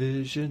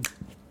 WandaVision.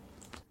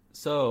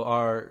 So,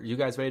 are you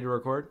guys ready to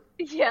record?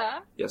 Yeah.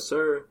 Yes,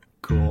 sir.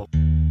 Cool.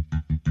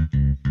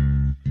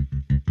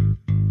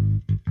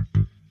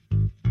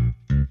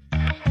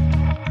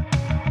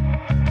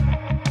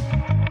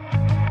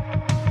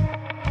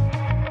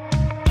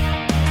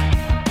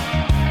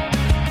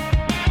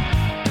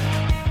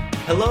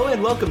 Hello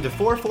and welcome to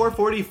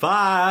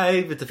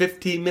 4445. It's a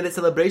 15-minute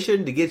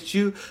celebration to get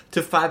you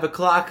to 5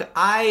 o'clock.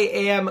 I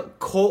am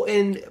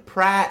Colton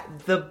Pratt,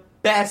 the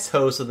best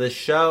host of this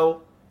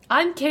show.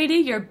 I'm Katie,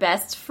 your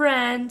best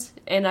friend,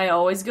 and I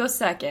always go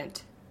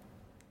second.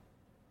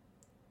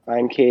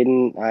 I'm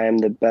Caden. I am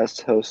the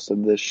best host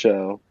of this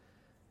show.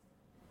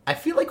 I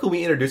feel like when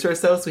we introduce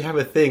ourselves, we have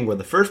a thing where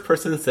the first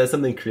person says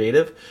something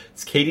creative,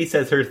 Katie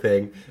says her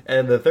thing,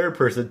 and the third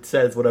person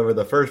says whatever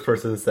the first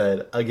person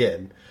said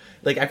again.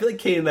 Like, I feel like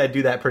Caden and I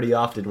do that pretty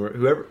often.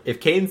 Where if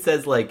Caden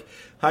says, like,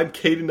 I'm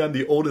Caden, I'm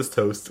the oldest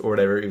host, or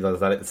whatever, even though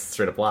it's not a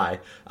straight up lie,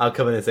 I'll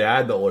come in and say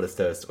I'm the oldest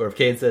host. Or if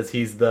Caden says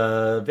he's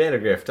the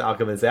Vandergrift, I'll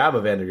come in and say I'm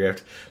a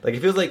Vandergrift. Like, it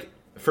feels like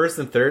first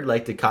and third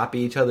like to copy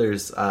each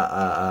other's,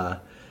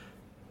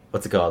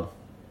 what's it called?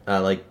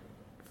 Like,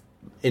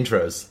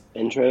 intros.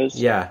 Intros?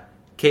 Yeah.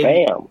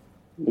 Caden, Bam!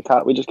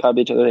 We just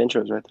copied each other's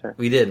intros right there.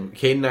 we did.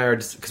 Caden and I are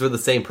just, because we're the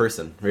same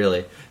person,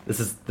 really. This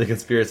is the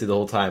conspiracy the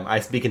whole time.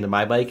 I speak into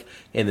my mic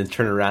and then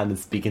turn around and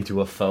speak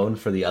into a phone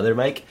for the other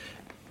mic.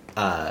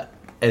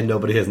 And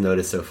nobody has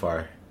noticed so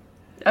far.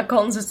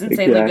 Colton's just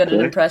insanely good at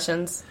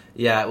impressions.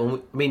 Yeah,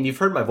 you've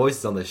heard my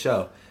voices on this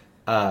show.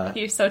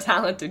 You're so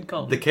talented,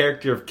 Colton. The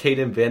character of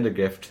Caden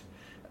Vandergrift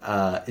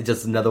is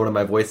just another one of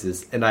my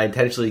voices, and I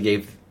intentionally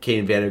gave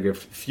Caden Vandergrift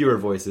fewer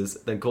voices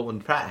than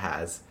Colton Pratt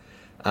has,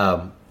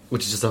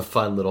 which is just a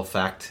fun little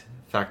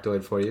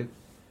factoid for you.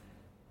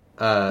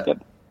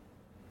 Yep.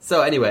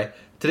 So anyway,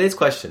 today's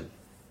question.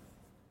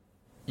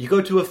 You go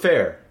to a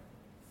fair.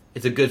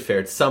 It's a good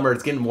fair. It's summer.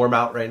 It's getting warm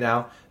out right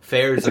now.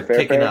 Fairs are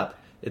kicking up.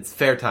 It's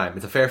fair time.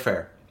 It's a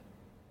fair.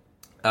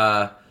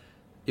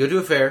 You go to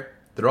a fair.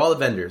 They're all the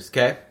vendors,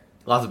 okay?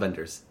 Lots of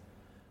vendors.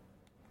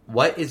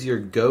 What is your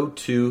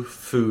go-to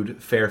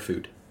fair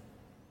food?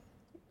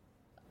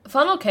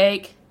 Funnel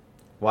cake.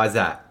 Why is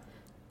that?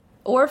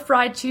 Or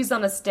fried cheese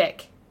on a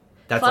stick.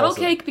 That's Funnel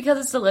also... cake because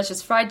it's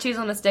delicious. Fried cheese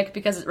on a stick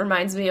because it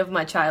reminds me of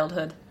my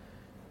childhood.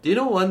 Do you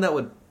know one that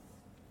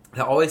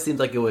always seems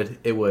like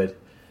it would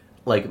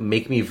like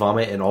make me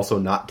vomit and also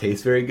not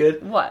taste very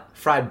good? What?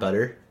 Fried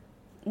butter.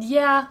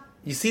 Yeah.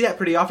 You see that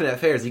pretty often at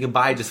fairs. You can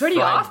buy just pretty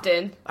fried...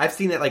 often. I've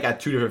seen it like at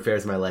 2 different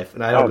fairs in my life,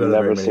 and I don't go to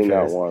very many fairs. I've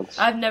never seen that once.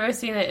 I've never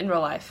seen it in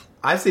real life.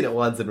 I've seen it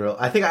once in real.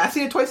 I think I've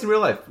seen it twice in real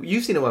life.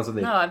 You've seen it once with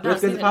me. No, I've not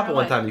seen it in Papa real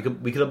one life. time.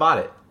 We could have bought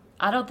it.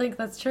 I don't think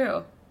that's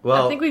true.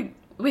 Well, I think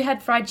we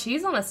had fried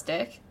cheese on a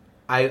stick.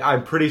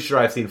 I'm pretty sure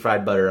I've seen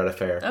fried butter at a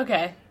fair.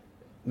 Okay.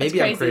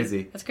 Maybe I'm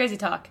crazy. That's crazy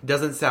talk.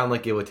 Doesn't sound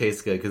like it would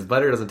taste good because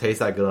butter doesn't taste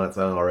that good on its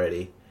own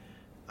already.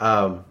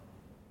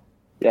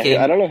 Yeah, Caden,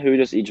 I don't know who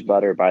just eats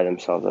butter by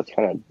themselves. That's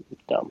kind of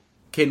dumb.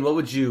 Caden, what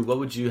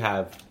would you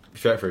have?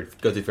 Go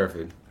to fair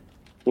food.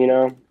 You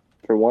know,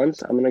 for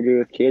once, I'm gonna agree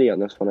with Katie on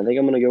this one. I think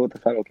I'm gonna go with the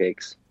funnel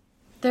cakes.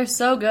 They're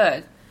so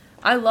good.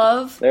 I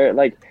love... They're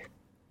like...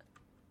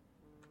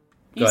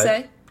 You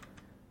say?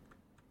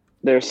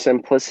 Their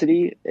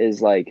simplicity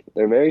is like,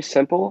 they're very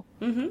simple,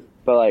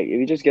 but like, if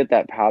you just get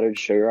that powdered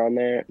sugar on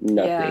there,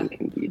 nothing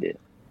can beat it.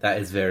 That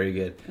is very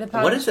good. The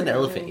powdered What is an sugar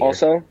elephant ear?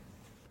 Also,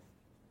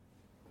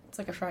 It's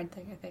like a fried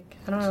thing, I think.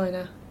 I don't really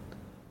know.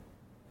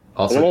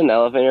 isn't an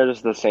elephant ear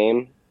just the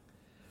same?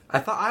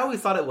 I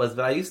always thought it was,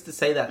 but I used to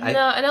say that.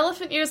 No, an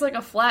elephant ear is like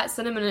a flat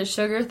cinnamon and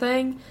sugar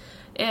thing,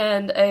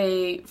 and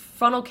a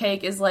funnel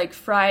cake is like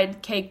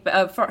fried cake,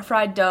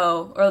 fried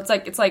dough, or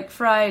it's like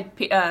fried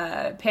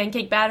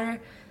pancake batter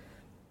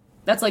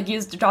that's like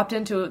dropped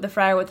into the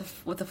fryer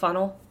with the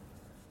funnel.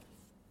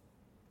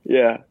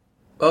 Yeah.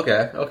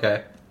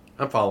 Okay.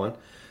 I'm following.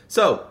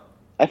 So,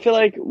 I feel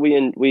like we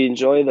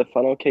enjoy the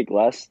funnel cake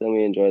less than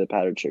we enjoy the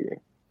powdered sugar.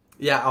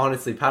 yeah,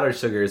 honestly, powdered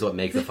sugar is what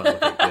makes a funnel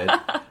cake good.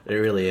 It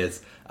really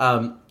is.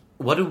 The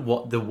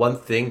one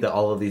thing that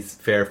all of these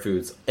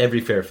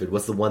every fair food,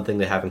 what's the one thing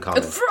they have in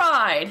common?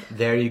 Fried!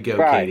 There you go,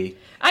 Fried. Katie.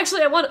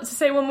 Actually, I want to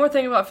say one more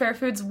thing about fair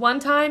foods. One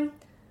time,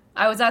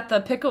 I was at the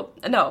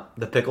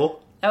The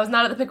pickle? I was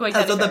not at the Pickaway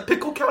That's County on the Fair.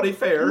 Pickle County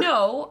Fair.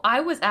 No,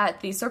 I was at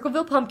the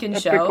Circleville Pumpkin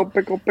Show.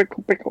 Pickle.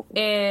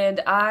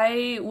 And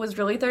I was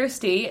really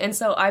thirsty, and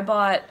so I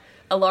bought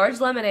a large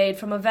lemonade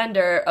from a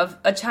vendor of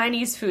a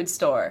Chinese food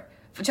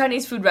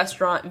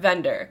restaurant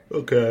vendor.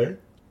 Okay.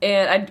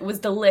 And it was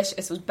delicious.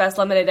 It was the best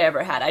lemonade I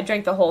ever had. I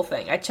drank the whole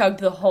thing. I chugged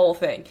the whole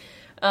thing.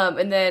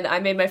 And then I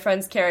made my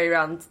friends carry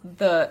around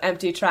the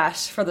empty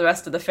trash for the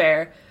rest of the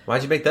fair.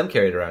 Why'd you make them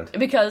carry it around?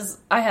 Because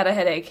I had a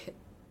headache.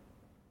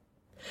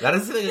 That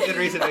doesn't seem like a good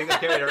reason to make them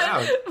carry it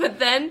around. But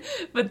then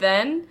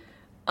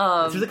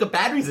It seems like a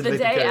bad reason to the make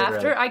them day carry it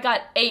after, around. I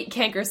got 8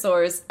 canker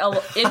sores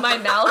in my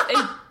mouth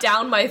and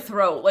down my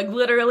throat. Like,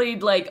 literally,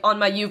 like, on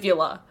my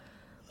uvula.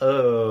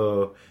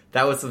 Oh,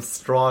 that was some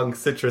strong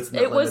citrus in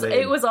that lemonade.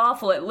 It was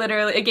awful.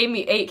 It gave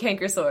me 8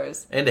 canker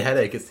sores. And a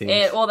headache, it seems.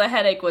 And, well, the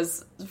headache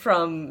was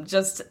from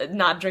just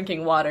not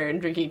drinking water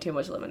and drinking too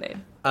much lemonade.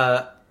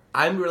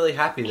 I'm really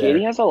happy there.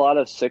 Katie has a lot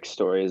of sick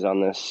stories on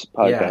this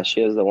podcast. Yeah.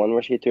 She has the one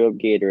where she threw up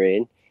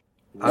Gatorade.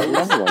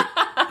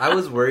 I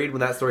was worried when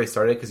that story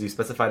started because you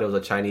specified it was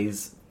a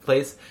Chinese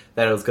place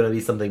that it was going to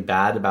be something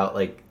bad about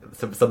like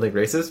something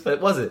racist, but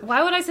it wasn't.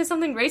 Why would I say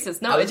something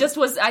racist? No, it just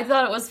was. I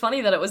thought it was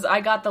funny that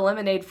I got the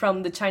lemonade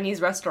from the Chinese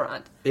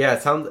restaurant.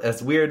 Yeah,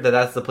 it's weird that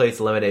that's the place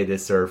the lemonade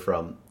is served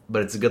from,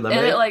 but it's a good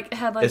lemonade. And it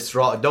had it's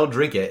strong. Don't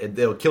drink it;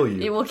 it'll kill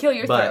you. It will kill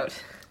your throat.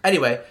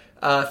 Anyway,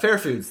 fair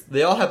foods.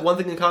 They all have one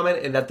thing in common,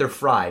 and that they're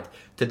fried.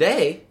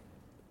 Today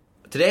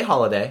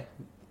holiday,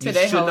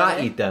 Today you should not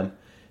holiday. eat them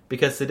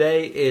because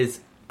today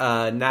is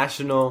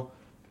National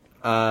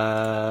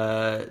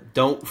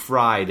Don't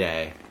Fry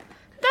Day.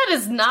 That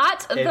is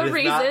not It the is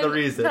reason. not the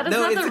reason. That is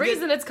No, not it's the a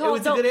reason good, it's called It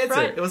was a good Don't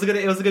Fry. answer. It was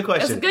a good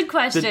question. It's a good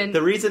question.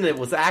 The reason it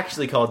was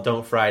actually called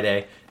Don't Fry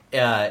Day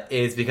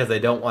is because they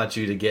don't want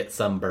you to get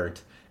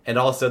sunburnt, and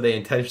also they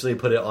intentionally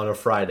put it on a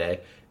Friday.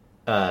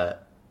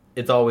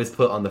 It's always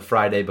put on the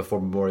Friday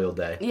before Memorial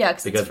Day. Yeah,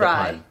 because it's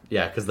Fry.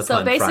 Because the So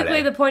pun basically,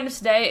 Friday. the point of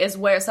today is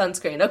wear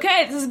sunscreen.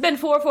 Okay, this has been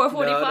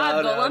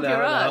 445. Go lump your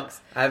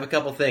rugs. I have a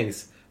couple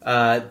things.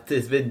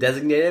 It's been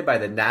designated by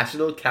the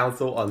National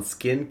Council on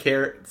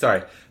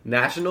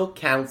National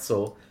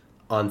Council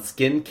on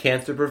Skin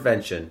Cancer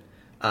Prevention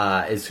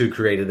is who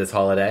created this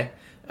holiday,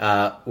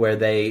 where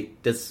they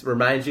just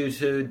remind you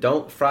to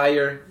don't fry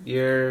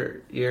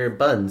your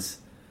buns.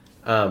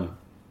 Oh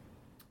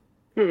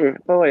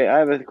wait, I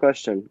have a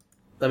question.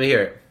 Let me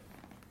hear it.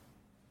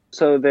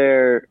 So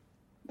their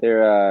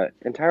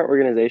entire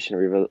organization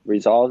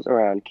revolves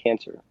around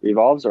cancer,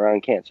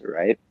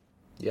 right?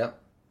 Yep.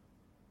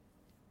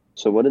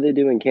 So what do they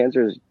do when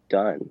cancer is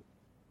done?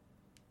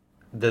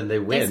 Then they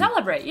win. They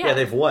celebrate, yeah. Yeah,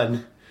 they've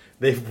won.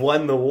 They've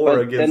won the war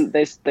But against.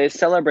 then they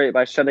celebrate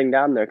by shutting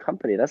down their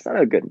company. That's not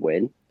a good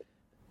win.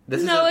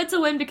 It's a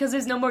win because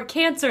there's no more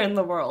cancer in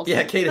the world.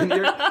 Yeah, Kaden,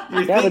 you're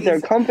Yeah, but their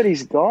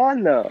company's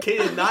gone though.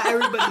 Kaden, not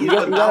everybody is You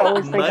gotta about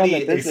always think on money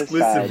the business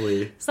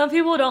exclusively. Some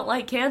people don't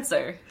like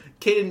cancer.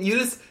 Kaden, you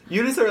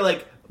just are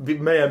like,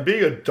 man,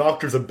 being a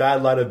doctor's a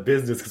bad line of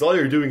business because all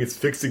you're doing is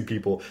fixing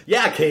people.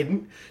 Yeah,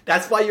 Kaden,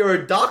 that's why you're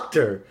a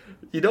doctor.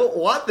 You don't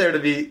want there to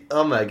be.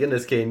 Oh my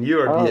goodness, Kaden, you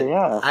are.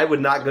 Yeah. I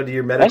would not go to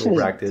your That's medical just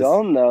practice.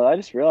 dumb though. I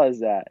just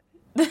realized that.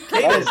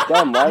 That is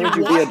dumb. Why would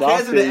you be a want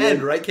cancer doctor? to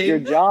end, right, Kaden? Your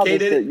job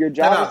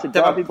Kaden, is to time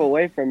draw out. people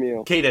away from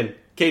you.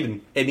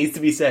 Kaden, it needs to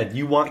be said.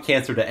 You want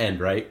cancer to end,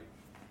 right?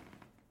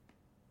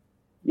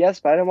 Yes,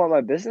 but I don't want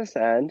my business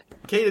to end.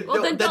 Kaden,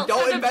 Well, then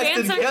don't invest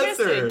in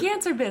cancer.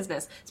 Cancer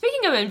business.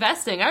 Speaking of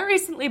investing, I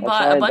recently That's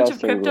bought why a bunch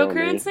of investing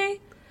ruined me. cryptocurrency.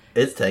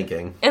 It's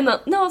tanking.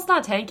 No, it's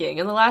not tanking.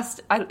 In the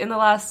last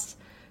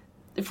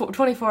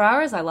 24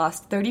 hours, I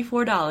lost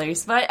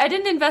 $34. But I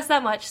didn't invest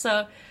that much,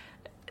 so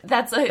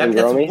that's a... That's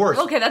Romy? worse.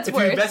 Okay, that's if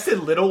worse. you invested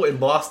little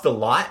and lost a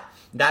lot,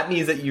 that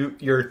means that you're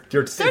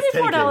it's $34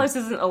 tanking.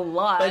 isn't a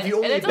lot. But if you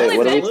only And it's Wait, only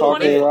what are been we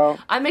talking 20. about?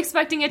 I'm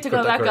expecting it to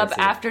go back up Cryptocurrency.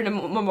 after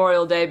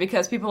Memorial Day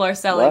because people are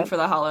selling What? for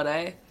the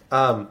holiday.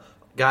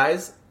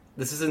 Guys,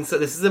 this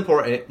is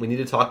important. We need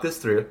to talk this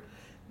through.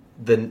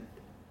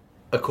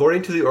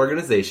 According to the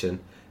organization,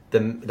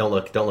 don't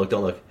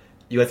look.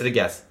 You have to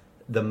guess.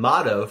 The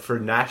motto for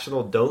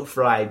National Don't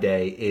Fry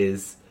Day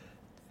is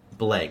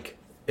blank.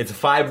 It's a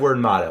 5-word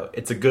motto.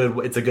 It's a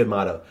good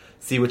motto.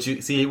 See what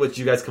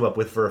you guys come up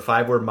with for a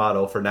 5-word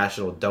motto for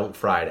National Don't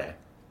Fry Day.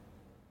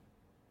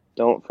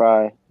 Don't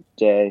fry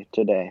day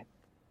today.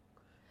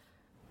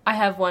 I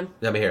have one.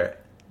 Let me hear it.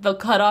 They'll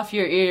cut off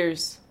your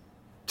ears.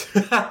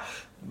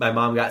 My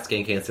mom got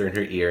skin cancer in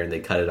her ear, and they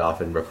cut it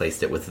off and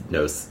replaced it with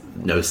no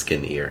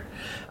skin ear.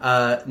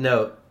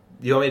 No,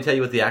 you want me to tell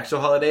you what the actual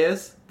holiday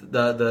is?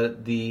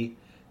 The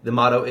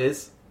motto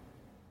is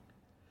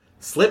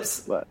slip,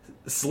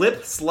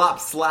 slop,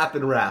 slap,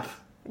 and rap.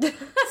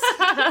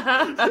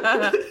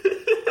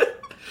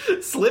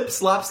 Slip,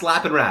 slop,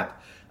 slap, and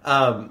rap.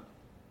 And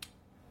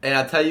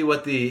I'll tell you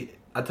what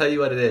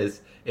it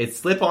is. It's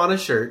slip on a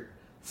shirt,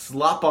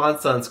 slop on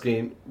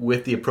sunscreen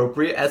with the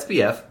appropriate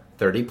SPF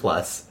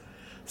 30+,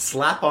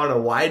 slap on a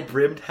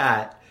wide-brimmed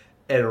hat,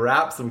 and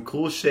wrap some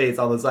cool shades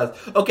on the sides.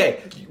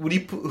 Okay,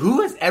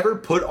 who has ever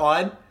put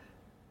on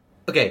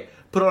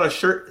a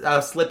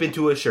shirt, slip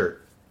into a shirt?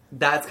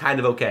 That's kind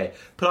of okay.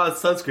 Put on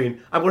sunscreen.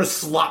 I'm going to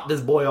slop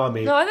this boy on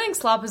me. No, I think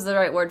slop is the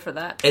right word for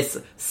that. It's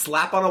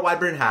slap on a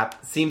wide-brimmed hat.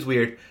 Seems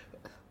weird.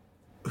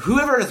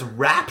 Whoever has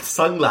wrapped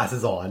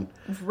sunglasses on,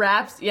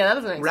 Wraps? Yeah, that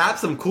doesn't make wrap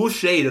some cool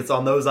shades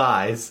on those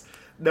eyes.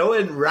 No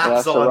one wraps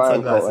That's the on rhyme,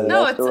 sunglasses. Colton.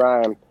 No, That's the it's-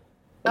 rhyme. It's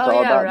Oh, all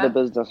yeah, about right. the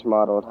business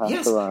model. It has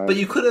Yes, to rhyme. but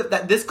you could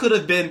have. This could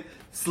have been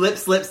slip,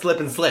 slip, slip,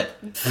 and slip.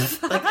 Like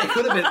it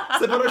could have been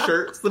slip on a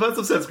shirt, slip on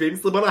some sunscreen,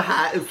 slip on a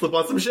hat, and slip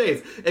on some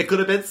shades. It could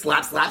have been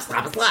slap, slap,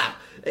 slap, and slap.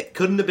 It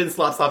couldn't have been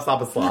slop, slop, slop,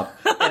 and slop.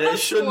 And it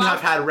shouldn't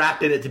have had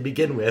wrapped in it to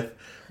begin with.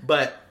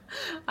 But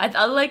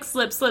I like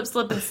slip, slip,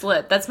 slip, and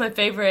slip. That's my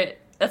favorite.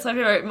 That's my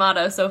favorite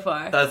motto so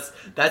far. that's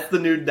the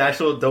new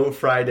National Don't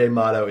Fry Day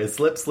motto: is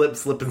slip, slip,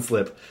 slip, and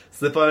slip.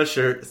 Slip on a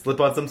shirt, slip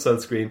on some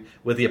sunscreen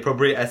with the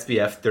appropriate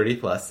SPF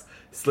 30+.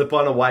 Slip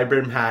on a wide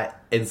brim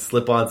hat and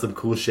slip on some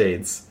cool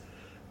shades.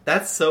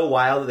 That's so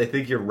wild that they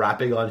think you're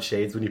wrapping on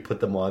shades when you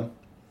put them on.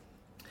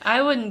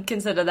 I wouldn't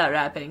consider that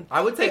wrapping. I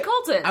would say Hey,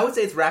 Colton. I would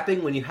say it's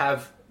wrapping when you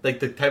have like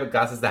the type of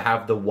glasses that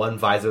have the one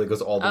visor that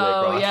goes all the way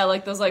across. Oh yeah,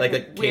 like those Like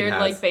Kane weird has.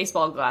 like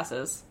baseball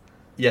glasses.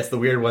 Yes, the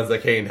weird ones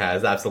that Kane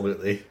has,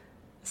 absolutely.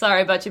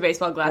 Sorry about your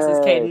baseball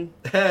glasses, Hey. Caden.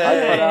 I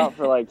put out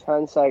for like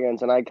 10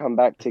 seconds and I come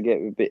back to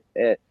get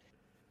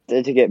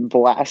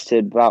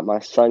blasted about my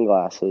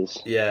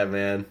sunglasses. Yeah,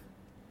 man.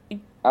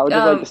 I would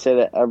just like to say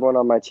that everyone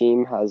on my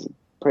team has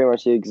pretty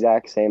much the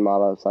exact same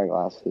model of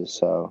sunglasses,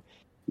 so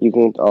you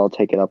can all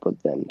take it up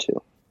with them too.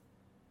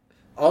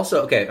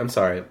 Also, okay, I'm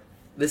sorry.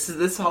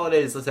 This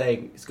holiday is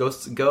saying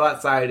go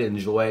outside and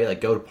enjoy, like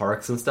go to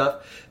parks and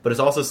stuff. But it's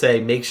also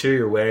saying make sure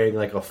you're wearing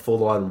like a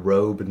full on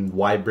robe and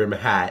wide brim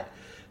hat,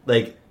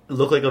 like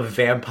look like a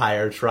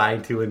vampire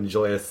trying to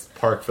enjoy a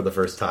park for the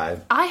first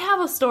time. I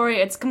have a story.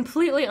 It's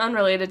completely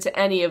unrelated to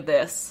any of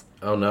this.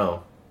 Oh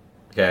no.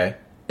 Okay.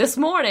 This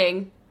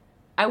morning,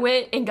 I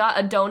went and got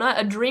a donut,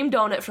 a dream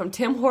donut from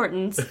Tim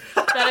Hortons.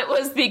 That it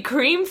was the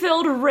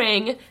cream-filled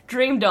ring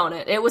dream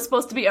donut. It was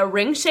supposed to be a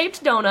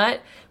ring-shaped donut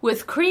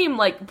with cream,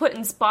 like, put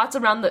in spots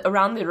around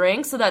the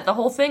ring so that the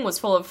whole thing was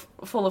full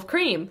of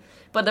cream,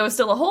 but there was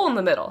still a hole in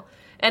the middle.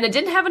 And it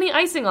didn't have any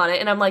icing on it,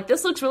 and I'm like,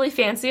 this looks really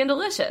fancy and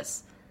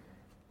delicious.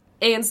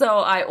 And so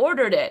I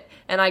ordered it,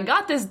 and I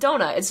got this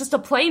donut. It's just a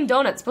plain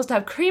donut. It's supposed to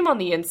have cream on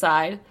the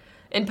inside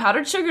and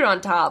powdered sugar on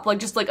top, like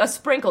just like a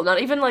sprinkle,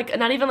 not even like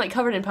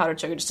covered in powdered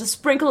sugar, just a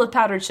sprinkle of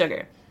powdered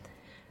sugar.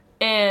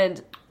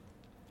 And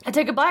I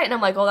take a bite, and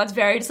I'm like, oh, that's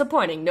very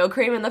disappointing. No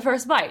cream in the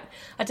first bite.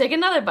 I take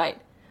another bite.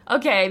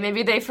 Okay,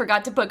 maybe they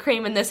forgot to put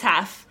cream in this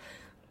half.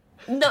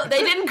 No, they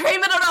didn't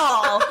cream it at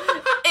all.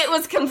 It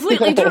was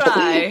completely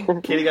dry.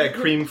 Katie got a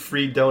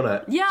cream-free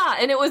donut. Yeah,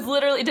 and it was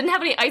literally, it didn't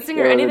have any icing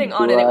or anything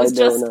on it. It was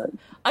just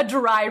a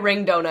dry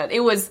ring donut.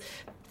 It was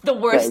the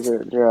worst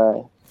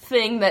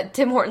thing that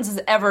Tim Hortons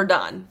has ever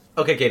done.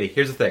 Okay, Katie,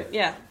 here's the thing.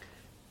 Yeah.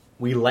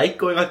 We like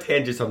going on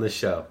tangents on this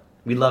show.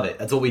 We love it.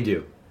 That's what we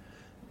do.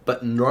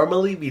 But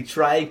normally we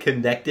try and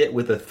connect it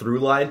with a through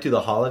line to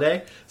the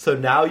holiday. So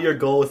now your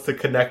goal is to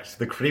connect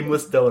the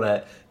creamless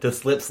donut to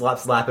slip, slap,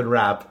 slap, and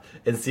wrap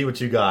and see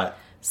what you got.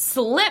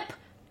 Slip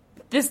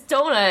this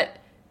donut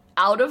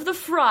out of the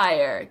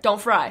fryer. Don't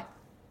fry.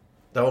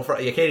 Don't fry.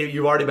 Yeah, Katie,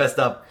 you already messed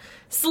up.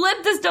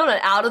 Slip this donut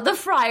out of the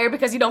fryer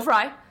because you don't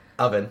fry.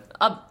 Oven.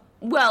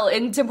 Well,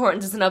 in Tim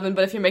Hortons it's an oven,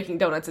 but if you're making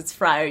donuts, it's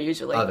fryer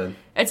usually. Oven.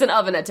 It's an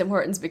oven at Tim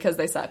Hortons because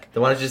they suck.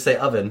 Then why don't you just say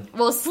oven?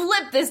 Well,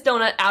 slip this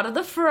donut out of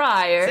the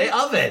fryer. Say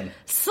oven!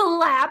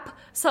 Slap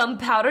some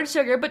powdered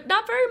sugar, but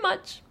not very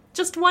much.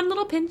 Just one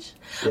little pinch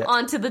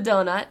onto the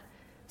donut.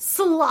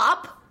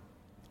 Slop.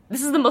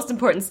 This is the most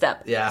important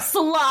step. Yeah.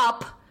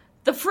 Slop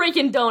the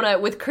freaking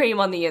donut with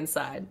cream on the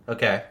inside.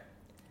 Okay.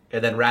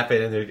 And then wrap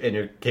it in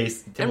your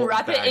case. And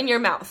wrap it in your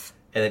mouth.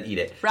 And then eat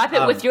it. Wrap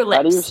it with your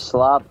lips.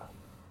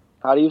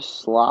 How do you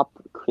slop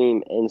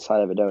cream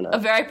inside of a donut? A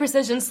very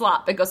precision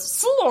slop. It goes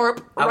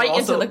slurp right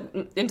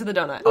into the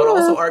donut. I would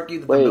also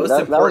argue that the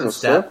most important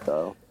step,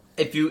 though.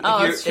 if you're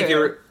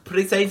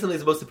saying something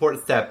is the most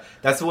important step,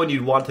 that's the one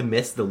you'd want to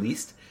miss the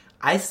least.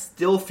 I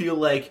still feel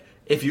like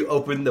if you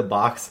opened the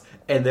box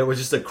and there was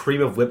just a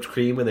cream of whipped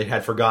cream and they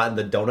had forgotten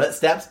the donut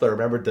steps but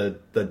remembered the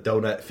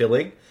donut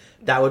filling,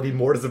 that would be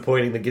more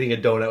disappointing than getting a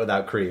donut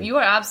without cream. You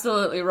are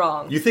absolutely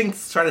wrong. You think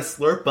trying to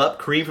slurp up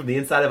cream from the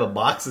inside of a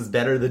box is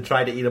better than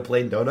trying to eat a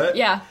plain donut?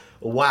 Yeah.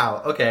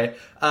 Wow, okay.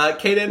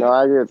 Caden? No,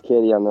 I agree with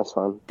Katie on this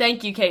one.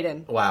 Thank you,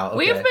 Caden. Wow, okay.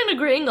 We've been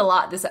agreeing a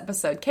lot this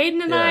episode.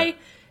 Caden and I,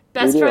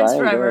 best friends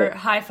forever,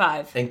 high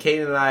five. And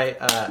Caden and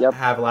I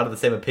have a lot of the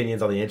same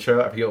opinions on the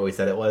intro. I forget what we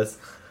said it was.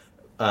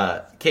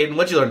 Caden,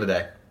 what'd you learn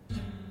today?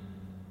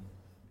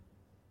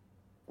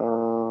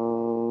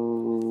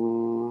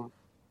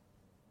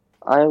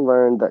 I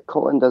learned that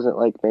Colton doesn't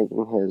like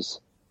making his...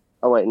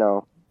 Oh, wait,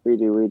 no.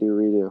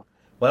 Redo.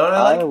 What don't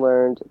I like? I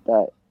learned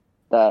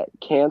that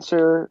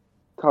cancer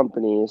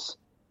companies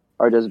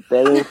are just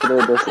begging for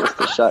their business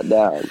to shut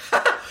down.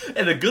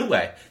 In a good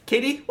way.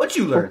 Katie, what'd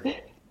you learn?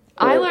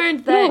 I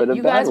learned that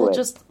you guys will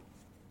just...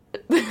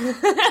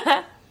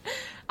 I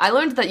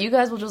learned that you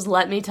guys will just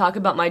let me talk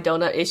about my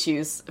donut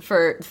issues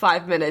for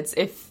 5 minutes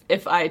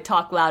if I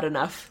talk loud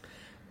enough.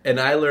 And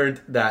I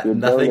learned that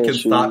nothing can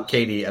stop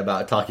Katie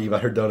about talking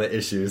about her donut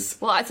issues.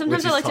 Well,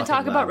 sometimes I like to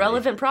talk about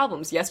relevant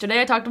problems.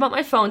 Yesterday I talked about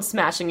my phone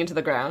smashing into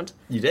the ground.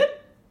 You did?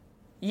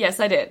 Yes,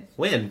 I did.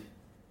 When?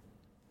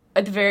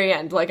 At the very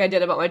end, like I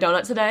did about my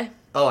donut today.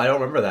 Oh, I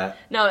don't remember that.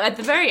 No, at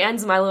the very end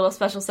is my little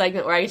special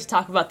segment where I get to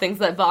talk about things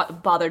that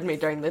bothered me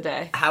during the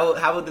day.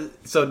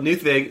 So new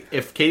thing,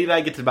 if Katie and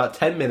I get to about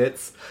 10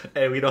 minutes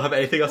and we don't have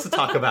anything else to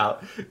talk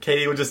about,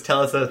 Katie will just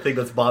tell us a thing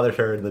that's bothered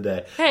her in the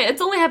day. Hey,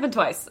 it's only happened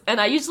twice, and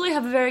I usually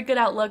have a very good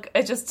outlook.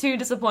 It's just two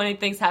disappointing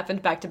things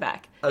happened back to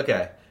back.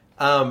 Okay.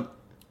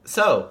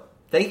 So,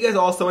 thank you guys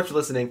all so much for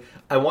listening.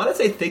 I want to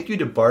say thank you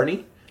to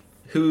Barney,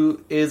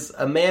 who is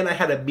a man I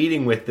had a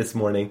meeting with this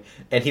morning,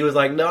 and he was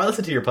like, no, I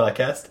listen to your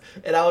podcast.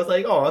 And I was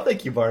like, oh,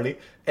 thank you, Barney.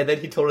 And then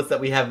he told us that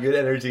we have good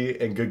energy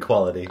and good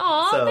quality.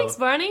 Aw, thanks,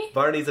 Barney.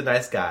 Barney's a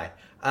nice guy.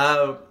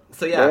 So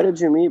yeah. Where did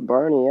you meet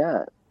Barney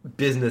at?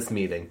 Business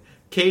meeting.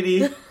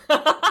 Katie,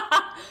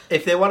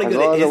 if they want to go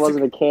to As long as it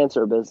wasn't a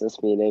cancer business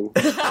meeting.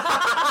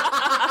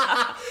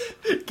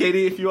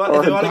 Katie, if you want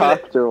to go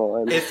to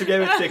one.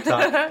 Instagram and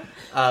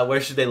TikTok,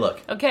 where should they look?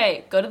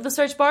 Okay, go to the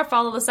search bar,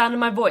 follow the sound of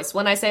my voice.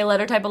 When I say a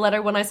letter, type a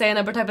letter. When I say a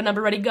number, type a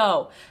number. Ready,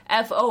 go.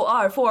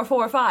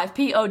 FOR445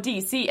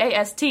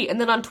 PODCAST. And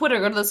then on Twitter,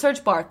 go to the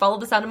search bar, follow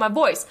the sound of my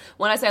voice.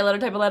 When I say a letter,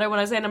 type a letter. When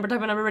I say a number,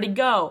 type a number. Ready,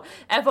 go.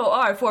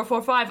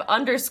 FOR445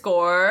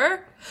 _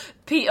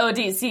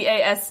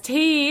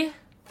 PODCAST.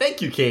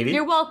 Thank you, Katie.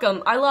 You're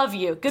welcome. I love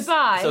you.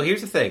 Goodbye. So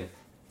here's the thing.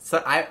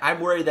 So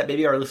I'm worried that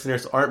maybe our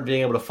listeners aren't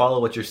being able to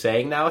follow what you're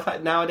saying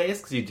nowadays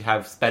because you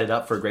have sped it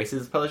up for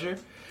Grace's pleasure.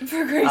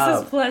 For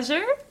Grace's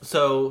pleasure?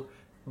 So,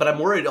 but I'm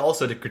worried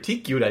also to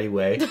critique you in any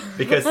way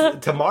because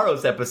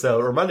tomorrow's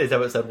episode or Monday's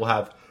episode will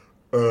have.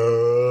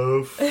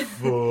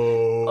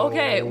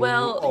 Okay,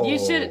 well, you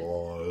should.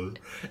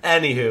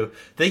 Anywho,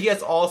 thank you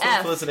guys all so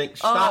much for listening.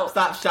 Stop.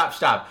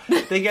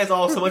 Thank you guys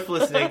all so much for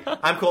listening.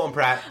 I'm Colton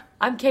Pratt.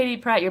 I'm Katie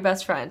Pratt, your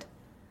best friend.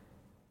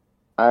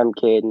 I'm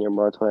Caden, your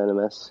mortal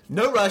animus.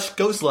 No rush,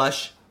 go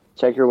slush.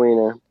 Check your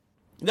wiener.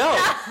 No.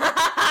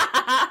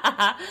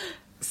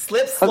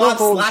 Slip, slop,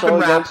 slap,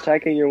 and rap.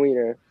 Checking your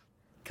wiener.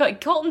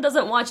 Colton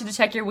doesn't want you to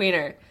check your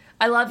wiener.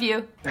 I love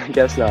you. I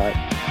guess not.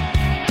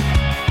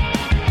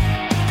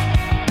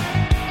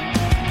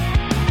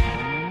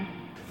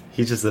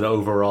 He's just an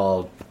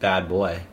overall bad boy.